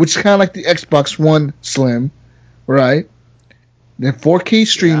 which is kind of like the Xbox One Slim, right? The 4K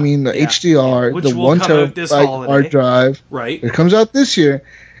streaming, the HDR, which the will 1 come out this terabyte holiday. hard drive. Right. It comes out this year,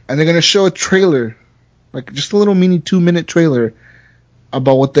 and they're gonna show a trailer, like just a little mini 2-minute trailer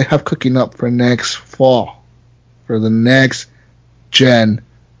about what they have cooking up for next fall, for the next gen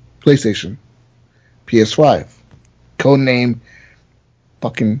PlayStation, PS5, codename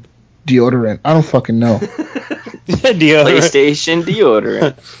fucking deodorant. I don't fucking know. Deodorant. PlayStation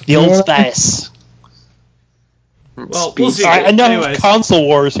deodorant. The Old Spice. Well, we'll see. Enough Anyways. console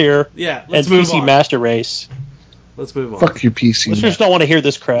wars here. Yeah, and let's move PC on. Master Race. Let's move on. Fuck you, PC. Listeners don't want to hear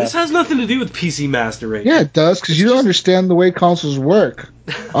this crap. This has nothing to do with PC Master Race. Yeah, it does, because you don't understand the way consoles work.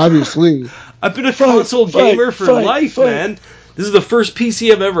 Obviously. I've been a console gamer for life, man. This is the first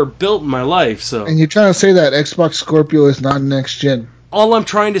PC I've ever built in my life, so. And you're trying to say that Xbox Scorpio is not next gen. All I'm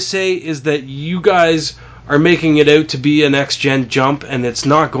trying to say is that you guys are making it out to be a next-gen jump, and it's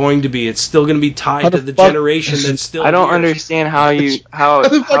not going to be. It's still going to be tied to the generation that's still I don't here. understand how it's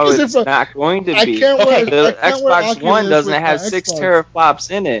not going to be. The Xbox One doesn't have 6 teraflops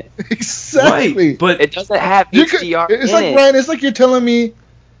in it. Exactly. Right, but it doesn't have HDR it's in like, it. Ryan, it's like you're telling me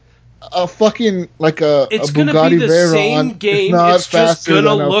a fucking, like a gonna Bugatti be the Veyron same game. is not It's just faster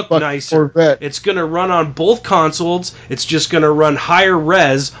gonna than a look fucking nicer. Corvette. It's gonna run on both consoles. It's just gonna run higher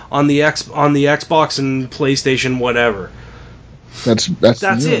res on the Xbox and PlayStation, whatever. That's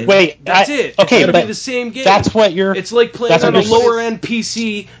it. Wait, that's it. Okay, it's gonna but be the same game. that's what you're. It's like playing on a lower end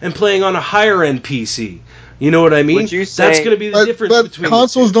PC and playing on a higher end PC. You know what I mean? Would you say, that's going to be the difference but between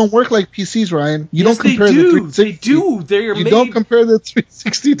consoles don't work like PCs, Ryan. You Yes, don't compare they do. the 360. They do. They are you made, don't compare the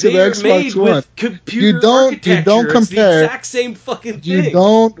 360 to the they are Xbox made One. with computer You don't architecture. compare. It's the exact same fucking thing. You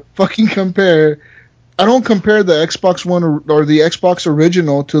don't fucking compare. I don't compare the Xbox One or the Xbox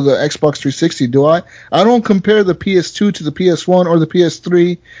original to the Xbox 360, do I? I don't compare the PS2 to the PS1 or the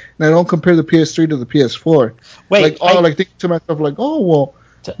PS3, and I don't compare the PS3 to the PS4. Wait, like thinking to myself, like, oh well,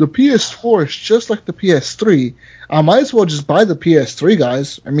 the PS4 is just like the PS3. I might as well just buy the PS3,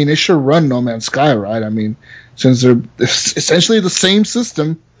 guys. I mean, it should run No Man's Sky, right? I mean, since they're essentially the same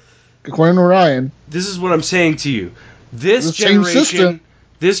system, according to Ryan. This is what I'm saying to you. This The same generation, system.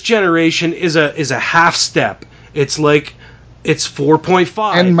 this generation is a half step. It's like it's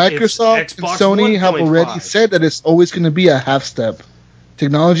 4.5. And Microsoft and Sony have already said that it's always going to be a half step.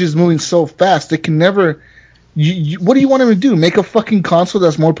 Technology is moving so fast; they can never. What do you want them to do? Make a fucking console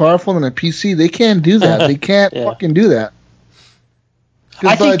that's more powerful than a PC? They can't do that. They can't fucking do that.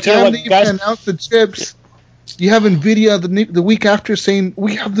 Because by the time they even announce the chips, you have Nvidia the week after saying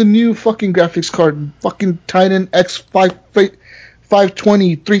we have the new fucking graphics card, fucking Titan X5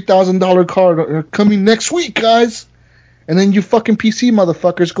 520 $3,000 card coming next week, guys. And then you fucking PC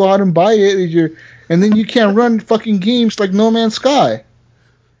motherfuckers go out and buy it, and then you can't run fucking games like No Man's Sky.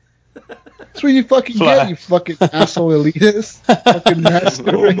 That's what you fucking get, you fucking asshole elitist. Fucking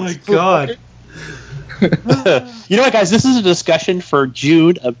master Oh my god. You know what, guys? This is a discussion for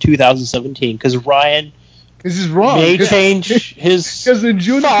June of 2017 because Ryan this is wrong. may change his in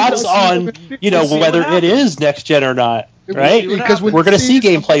June thoughts on whether it is next gen or not. Right? Because we're going to see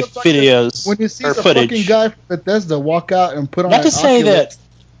gameplay videos when you see or the footage. fucking guy from Bethesda walk out and put on Not to say Oculus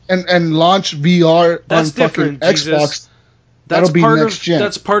and launch VR That's on fucking different, Jesus. Xbox. That'll be next gen.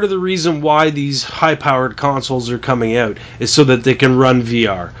 That's part of the reason why these high-powered consoles are coming out is so that they can run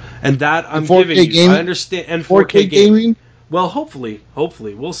VR, and that I'm giving you. Gaming, I understand. And 4K gaming. Well, hopefully,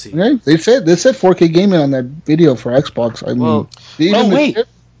 we'll see. Yeah, they said 4K gaming on that video for Xbox. I mean, wait. It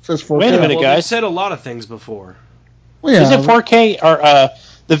says 4K. Wait a minute, Well, guys. they've said a lot of things before. Well, yeah, Isn't 4K or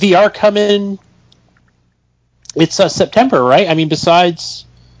the VR coming It's September, right? I mean, besides,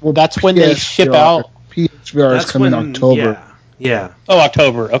 that's when they ship out. PSVR is coming in October. Yeah. Oh,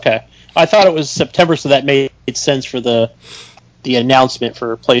 October. Okay. I thought it was September, so that made sense for the announcement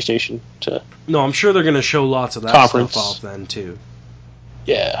for PlayStation to. No, I'm sure they're going to show lots of that conference stuff off then too.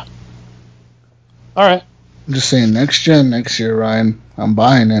 Yeah. All right. I'm just saying, next gen next year, Ryan. I'm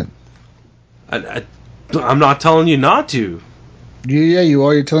buying it. I'm not telling you not to. Yeah, you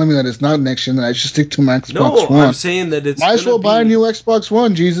are. You're telling me that it's not next gen. That I should stick to my Xbox One. No, I'm saying that it's. Might as well buy a new Xbox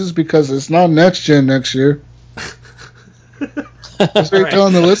One, Jesus, because it's not next gen next year. That's what you're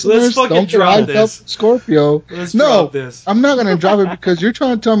telling the listeners. Let's fucking Don't get drop hyped this. up, Scorpio. Let's no, drop this. I'm not gonna drop it because you're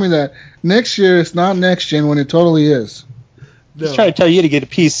trying to tell me that next year it's not next gen when it totally is. Just trying to tell you to get a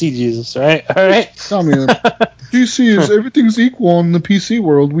PC, Jesus. All right. Tell me, PC is everything's equal in the PC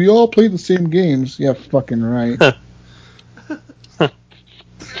world. We all play the same games. Yeah, fucking right.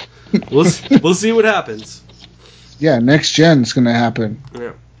 We'll see what happens. Yeah, next gen is gonna happen.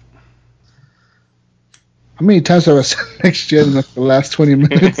 Yeah. How many times have I said next gen in like the last 20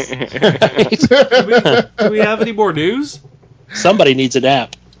 minutes? Do we have any more news? Somebody needs an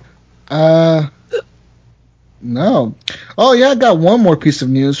app. No. Oh, yeah, I got one more piece of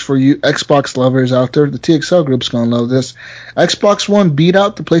news for you Xbox lovers out there. The TXL group's going to love this. Xbox One beat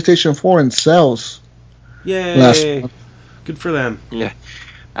out the PlayStation 4 in sales. Yay. Good for them. Yeah.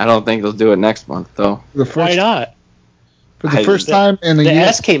 I don't think they'll do it next month, though. Why not? For the first time in a year. The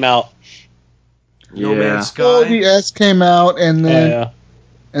S came out. No Man's Sky. Oh, the S came out, and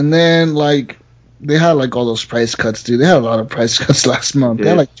then like they had like all those price cuts, dude. They had a lot of price cuts last month. They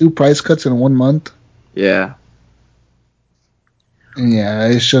had like 2 price cuts in 1 month. Yeah. And yeah,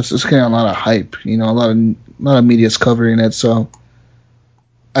 it's getting a lot of hype. You know, a lot of media's covering it. So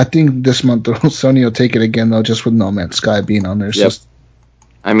I think this month Sony will take it again, though, just with No Man's Sky being on their system.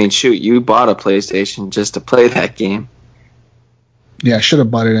 I mean, shoot, you bought a PlayStation just to play that game. Yeah, I should have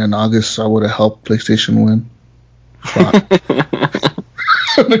bought it in August, so I would have helped PlayStation win. I'm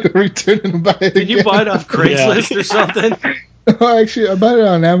going to return it and buy it Did you buy it off Craigslist or something? No, actually, I bought it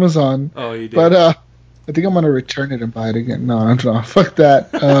on Amazon. Oh, you did? But I think I'm going to return it and buy it again. No, fuck that.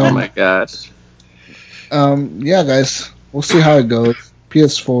 Oh my gosh. Yeah, guys, we'll see how it goes.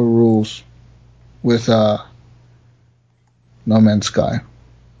 PS4 rules with No Man's Sky.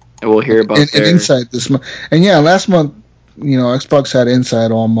 And we'll hear about and Inside this month. And yeah, last month, you know, Xbox had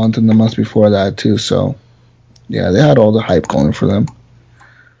Inside all month, and the month before that too. So yeah, they had all the hype going for them.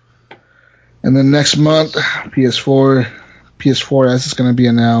 And then next month, PS4S is going to be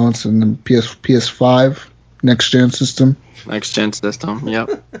announced, and then PS5 next gen system. Next gen system, yep.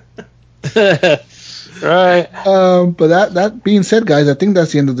 Right. But that being said, guys, I think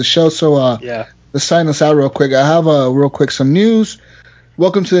that's the end of the show. So let's sign us out real quick. I have some news.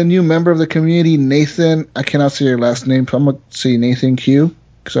 Welcome to the new member of the community, Nathan. I cannot say your last name, so I'm going to say Nathan Q,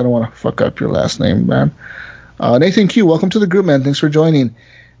 because I don't want to fuck up your last name, man. Nathan Q, welcome to the group, man. Thanks for joining.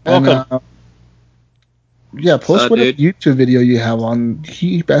 Welcome. And, post whatever YouTube video you have on.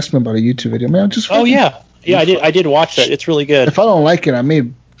 He asked me about a YouTube video, man. I did watch that. It's really good. If I don't like it, I may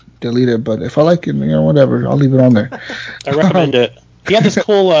delete it, but if I like it, whatever, I'll leave it on there. I recommend it. He had this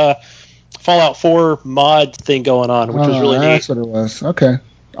cool Fallout 4 mod thing going on, which was really neat. That's what it was. Okay,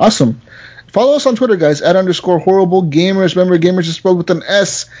 awesome. Follow us on Twitter, guys, @_Horrible Gamers. Remember, Gamers is spelled with an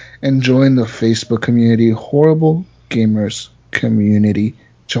S. And join the Facebook community, Horrible Gamers Community.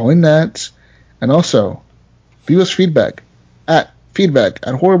 Join that. And also, leave us feedback at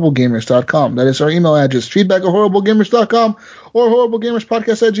feedback@horriblegamers.com. That is our email address, feedback@horriblegamers.com or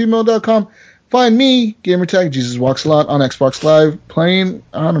horriblegamerspodcast@gmail.com. Find me, Gamertag, Jesus Walks a Lot, on Xbox Live, playing,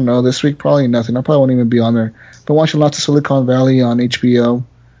 I don't know, this week, probably nothing. I probably won't even be on there. Been watching lots of Silicon Valley on HBO.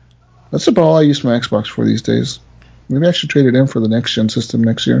 That's about all I use my Xbox for these days. Maybe I should trade it in for the next-gen system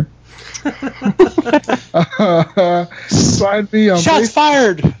next year. Find me on Shots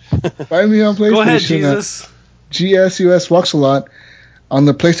fired! Find me on PlayStation. Go ahead, Jesus. GSUS Walks a Lot on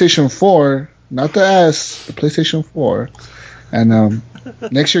the PlayStation 4, not the S, the PlayStation 4. And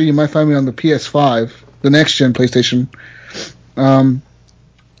next year you might find me on the PS5, the next gen PlayStation.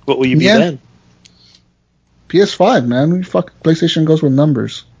 What will you be then? PS5, man. PlayStation goes with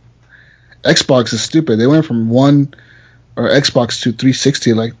numbers. Xbox is stupid. They went from Xbox to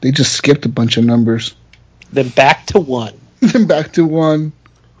 360. Like, they just skipped a bunch of numbers. Then back to 1. Then back to 1.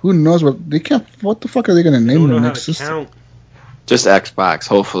 Who knows what they can't? What the fuck are they going to name the next system? Just Xbox,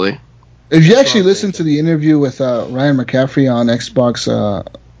 hopefully. If you actually listen to the interview with Ryan McCaffrey on Xbox,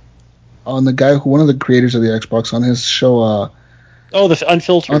 on the guy one of the creators of the Xbox, on his show. The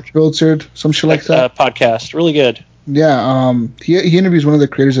Unfiltered. Unfiltered, some shit like that. Podcast, really good. Yeah, he interviews one of the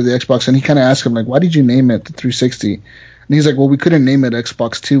creators of the Xbox, and he kind of asks him, like, why did you name it the 360? And he's like, well, we couldn't name it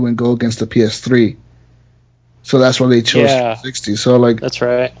Xbox 2 and go against the PS3. So that's why they chose 360. So, like... That's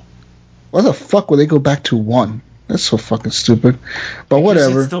right. Why the fuck would they go back to 1? That's so fucking stupid. But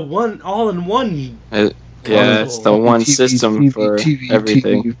whatever. It's the one, all-in-one. It's the one system for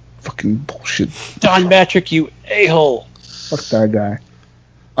everything. TV, fucking bullshit. Don Matrick, you a-hole. Fuck that guy.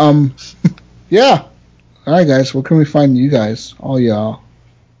 Yeah. Alright, guys. Where can we find you guys? All y'all.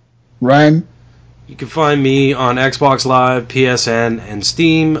 Ryan? You can find me on Xbox Live, PSN, and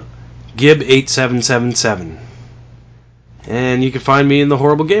Steam, Gib8777. And you can find me in the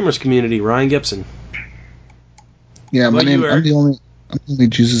Horrible Gamers community, Ryan Gibson. Yeah, my name. I'm the only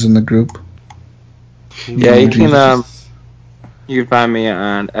Jesus in the group. Yeah, you can find me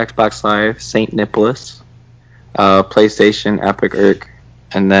on Xbox Live, Saint Nicholas, PlayStation, Epic Irk,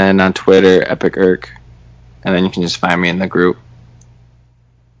 and then on Twitter, Epic Irk, and then you can just find me in the group.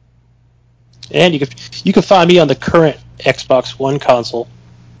 And you can find me on the current Xbox One console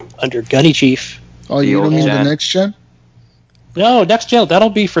under Gunny Chief. Oh, you don't mean the next gen? No, next gen. That'll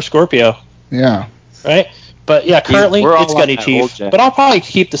be for Scorpio. Yeah. Right. But yeah, currently it's Gunny Chief. But I'll probably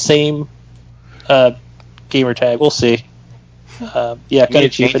keep the same gamer tag. We'll see. Yeah, Gunny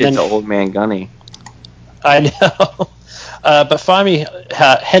Chief. And then the Old Man Gunny. I know. But find me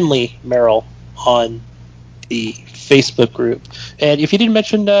Henley Merrill on the Facebook group. And if you didn't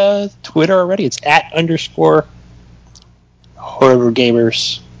mention Twitter already, it's @_Horror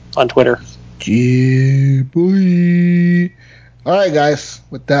Gamers on Twitter. Yeah, boy. All right, guys.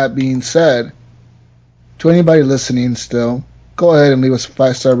 With that being said, to anybody listening still, go ahead and leave us a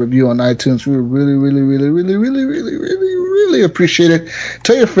 5-star review on iTunes. We would really appreciate it.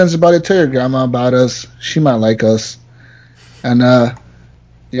 Tell your friends about it. Tell your grandma about us. She might like us. And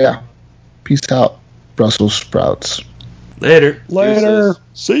yeah, peace out, Brussels sprouts. Later. Jesus.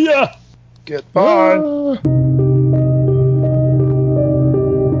 See ya. Goodbye.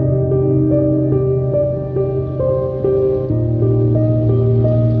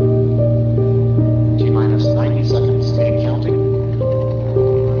 T-minus 90 seconds and counting.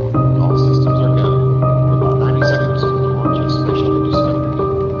 All systems are go. For about 90 seconds, launch of Space Shuttle Discovery.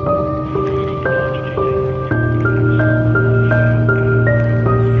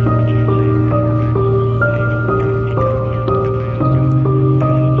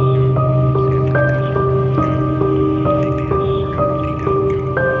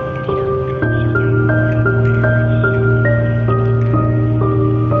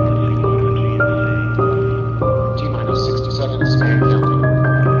 T-minus 60 seconds and counting.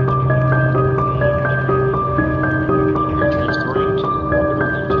 Air transferring to orbiter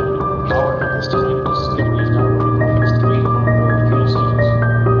engine power at this time. Discovery is now running off its 3 onboard fuel cells.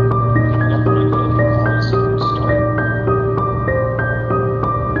 Coming up when I go for auto sequence start.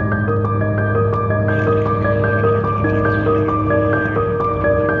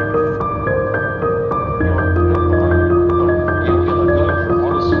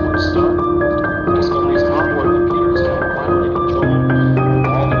 Discovery's onboard computers have finally control of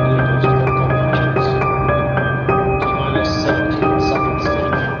all the vehicle's critical functions. T-minus 17 seconds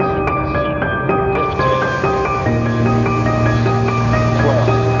and counting. 15, 12,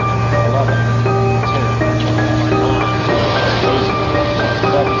 11, 10, 9, 8, 7,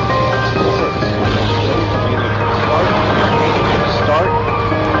 6, 5, main engine start,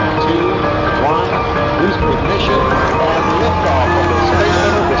 2, 1, boost ignition, and liftoff of the Space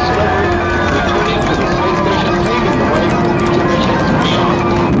Shuttle Discovery, returning to the space station, paving the way for future missions beyond.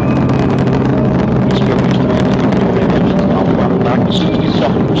 Discovery's transfer main engines now throttled back to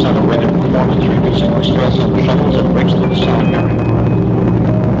 67% of rated performance, reducing the stress on the shuttle as it breaks through the sound barrier.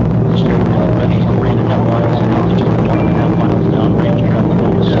 Discovery already rated at miles and altitude, 1.5 miles downrange, traveling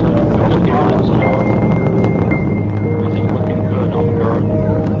over 750 miles an hour. Everything looking good on the guard.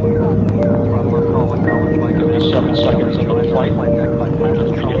 57 seconds into the flight.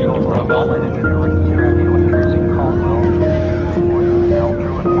 Engines beginning to rev up.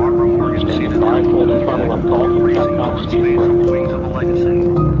 Standing by, full to throttle up call from TACCOM Steve Burke.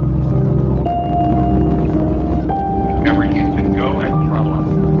 Everything can go at throttle up.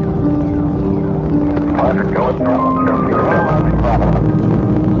 Roger, go at throttle up.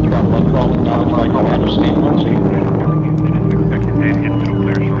 Throttle up call acknowledged by Commander Steve Lindsay.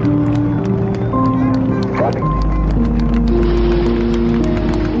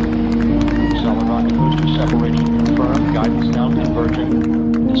 Solid rocket booster separation confirmed. Guidance now converging.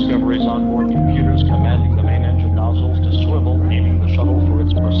 Discovery's onboard computers commanding the main engine nozzles to swivel, aiming the shuttle for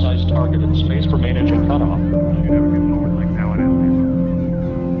its precise target in space for main engine cutoff.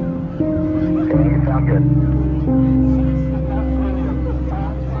 You sound good.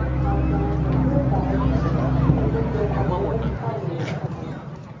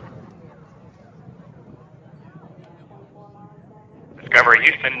 for a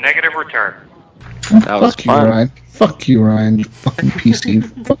Houston negative return. That was Fuck you, fun. Ryan. Fuck you, Ryan. You fucking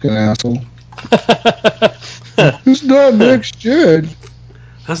PC. Fucking asshole. It's not next gen.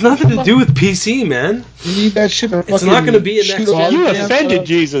 Has nothing to do with PC, man. You need that shit. It's not going to be a next gen. You offended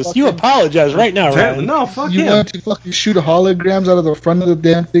Jesus. You apologize right now, Ryan. No, fuck You him. want to fucking shoot holograms out of the front of the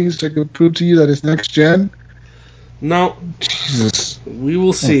damn thing so I can prove to you that it's next gen? No. Jesus. We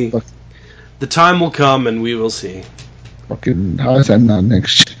will see. fuck. The time will come and we will see. Fucking, how is that not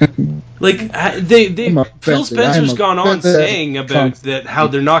next gen? Like, I'm Phil offended. Spencer's I'm gone on offended. saying about that how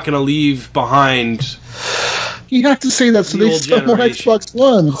they're not going to leave behind. You have to say that so The they old sell more generation. Xbox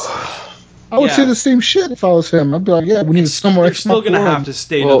Ones. I would Yeah. say the same shit if I was him. I'd be like, yeah, we need to sell more They're Xbox still going to Ones. have to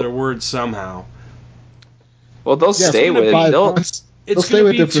stay Well- to their words somehow. Well, they'll Yeah, stay it's gonna with buy it. They'll, months. It's They'll stay going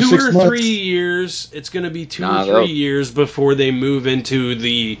with to it be for 2 6 or months. 3 years. It's going to be 2 Nah, or 3 they'll- years before they move into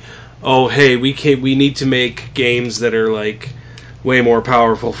the, oh, hey, we need to make games that are, like, way more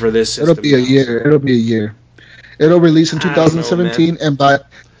powerful for this system. It'll be a year. It'll be a year. It'll release in I don't know, 2017, and by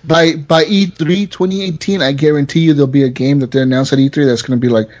E3 2018, I guarantee you there'll be a game that they announced at E3 that's going to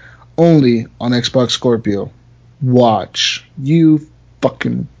be like only on Xbox Scorpio. Watch. You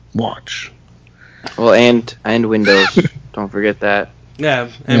fucking watch. well, and Windows. Don't forget that. Yeah,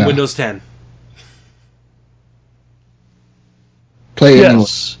 and Yeah. Windows 10. Play anywhere.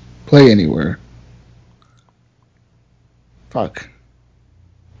 Yes. Play anywhere. Fuck.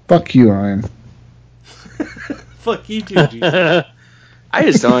 Fuck you, Ryan. Fuck you too, Jesus. I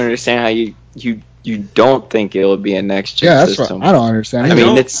just don't understand how you don't think it'll be a next gen Yeah, that's system. right. I don't understand. I either.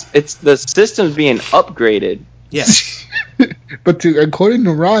 mean, it's the system's being upgraded. Yes. But according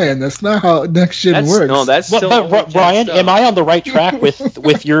to Ryan, that's not how next gen That's works. no, that's still But old gen Ryan, stuff. am I on the right track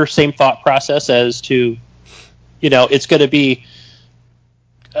with your same thought process as to, it's going to be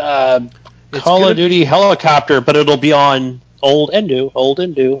Call gonna of Duty helicopter, but it'll be on old and new,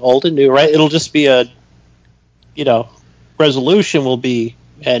 right? It'll just be a, resolution will be,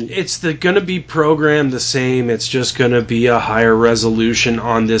 and It's going to be programmed the same. It's just going to be a higher resolution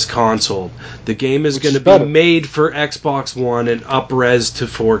on this console. The game is Which going is to be better. made for Xbox One and up-res to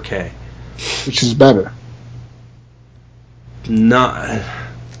 4K. Which is better. Not.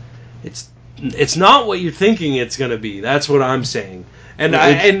 It's not what you're thinking it's going to be. That's what I'm saying. And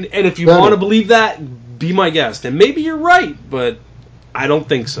and if you better. want to believe that, be my guest. And maybe you're right, but I don't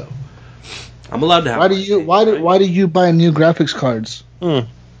think so. I'm allowed to have. Why do you buy new graphics cards? Well,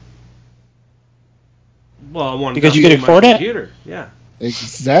 I want Because to you can upgrade my afford it? computer. Yeah.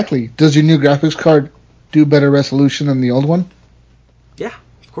 Exactly. Does your new graphics card do better resolution than the old one? Yeah,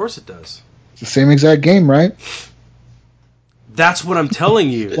 of course it does. It's the same exact game, right? That's what I'm telling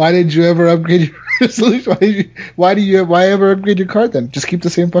you. Why did you ever upgrade your resolution? Why ever upgrade your card then? Just keep the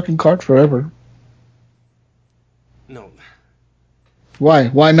same fucking card forever. No. Why?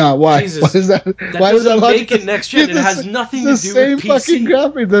 Why not? Why? Jesus. Why is that? Why does that doesn't make logic- it next gen. Dude, It has nothing to the do same with PC. fucking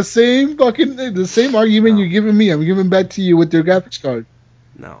graphic. The same argument you're giving me. I'm giving back to you with your graphics card.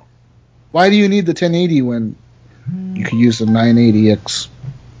 No. Why do you need the 1080 when you could use the 980X?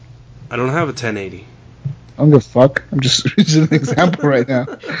 I don't have a 1080. I don't give a fuck. I'm just using an example right now.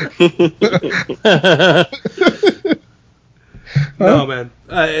 No, man.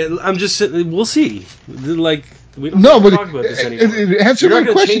 I'm just. We'll see. Like we don't No, have to but talk about this anymore. answer You're my not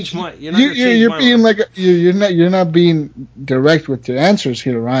gonna question. change my. You're not gonna change You're my being mind. like you're not being direct with your answers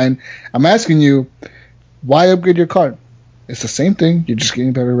here, Ryan. I'm asking you, why upgrade your card? It's the same thing. You're just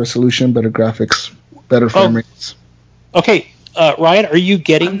getting better resolution, better graphics, better frame rates. Okay, Ryan, are you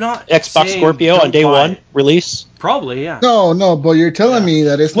getting I'm not Xbox saying Scorpio don't on day buy one it. release? Probably, yeah. No, but you're telling me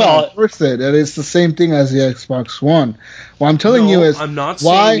that it's not worth it. That it's the same thing as the Xbox One. What I'm telling you is, I'm not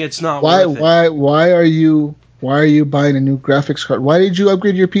why, saying it's not why, worth it. why are you buying a new graphics card? Why did you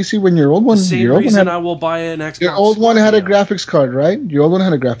upgrade your PC when your old one? The same your old one reason had, I will buy an Xbox. your old one had a Scorpio. graphics card, right? Your old one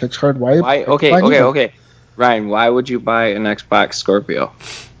had a graphics card. Why? Okay. Ryan, why would you buy an Xbox Scorpio?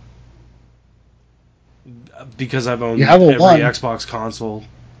 Because I've owned You have a every one. Xbox console.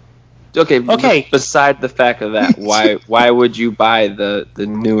 Okay. Beside the fact of that, why would you buy the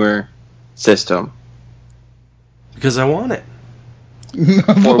newer system? Because I want it.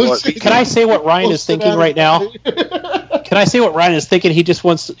 For what reason? Can I say what Ryan is thinking right now? Can I say what Ryan is thinking? He just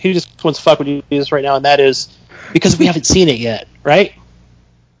wants to fuck with you this right now, and that is because we haven't seen it yet, right?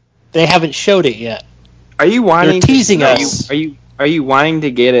 They haven't showed it yet. Are you wanting? They're teasing us. Are you wanting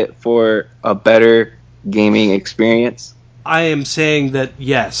to get it for a better gaming experience? I am saying that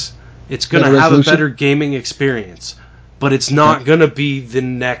yes, it's going to Better have a resolution? better gaming experience, but it's not going to be the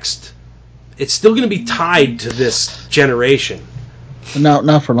next. It's still going to be tied to this generation.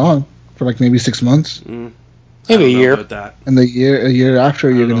 Not for long. For like maybe 6 months. Maybe I a don't know year. about that. And a year after,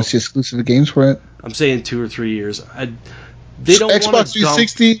 you're going know. to see exclusive games for it. I'm saying 2 or 3 years. They don't Xbox want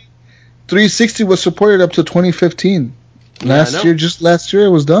to 360 was supported up to 2015. Last year,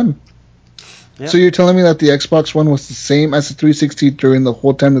 it was done. Yeah. So you're telling me that the Xbox One was the same as the 360 during the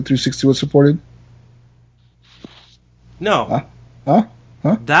whole time the 360 was supported? No. Huh?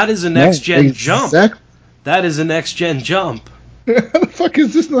 That is a next-gen jump. That is a next-gen jump. How the fuck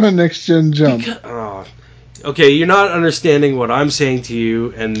is this not a next-gen jump? Okay, you're not understanding what I'm saying to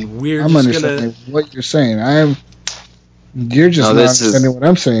you, and we're I'm just understanding what you're saying. You're just not understanding what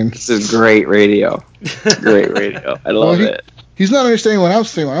I'm saying. This is great radio. Great radio. I love it. He's not understanding what I'm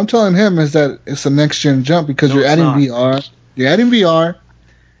saying. What I'm telling him is that it's a next-gen jump because you're adding VR. You're adding VR.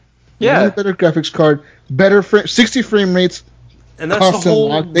 You're adding a better graphics card, better 60 frame rates. And that's the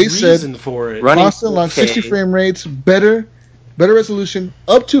whole reason for it. Constant lock, 60 frame rates, better resolution,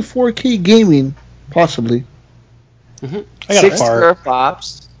 up to 4K gaming, possibly. I got 6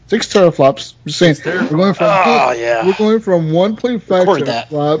 teraflops. 6 teraflops. Just saying, we're going from 1.5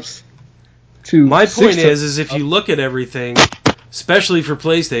 teraflops to. My point is if you look at everything, especially for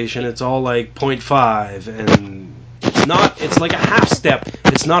PlayStation, it's all like 0.5, and it's like a half step.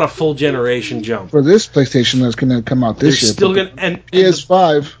 It's not a full generation jump. For this PlayStation that's going to come out this year, still going and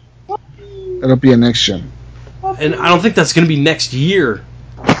PS5, it'll be a next gen. And I don't think that's going to be next year.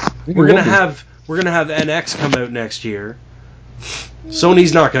 We're gonna have NX come out next year.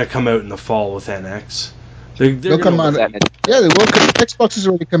 Sony's not going to come out in the fall with NX. They'll come out. Yeah, they will. Xbox is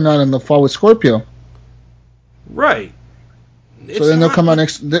already coming out in the fall with Scorpio. Right. So then they'll come out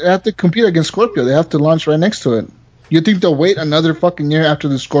next. They have to compete against Scorpio. They have to launch right next to it. You think they'll wait another fucking year after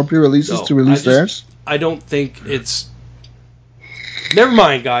the Scorpio releases to release theirs? I don't think it's. Never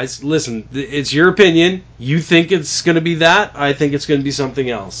mind, guys. Listen, it's your opinion. You think it's going to be that. I think it's going to be something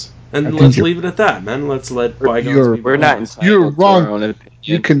else. And let's leave it at that, man. Let's let bygones be. We're not entitled. You're wrong.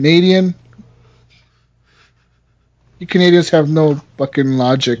 You Canadian. You Canadians have no fucking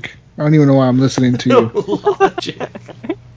logic. I don't even know why I'm listening to you. Logic.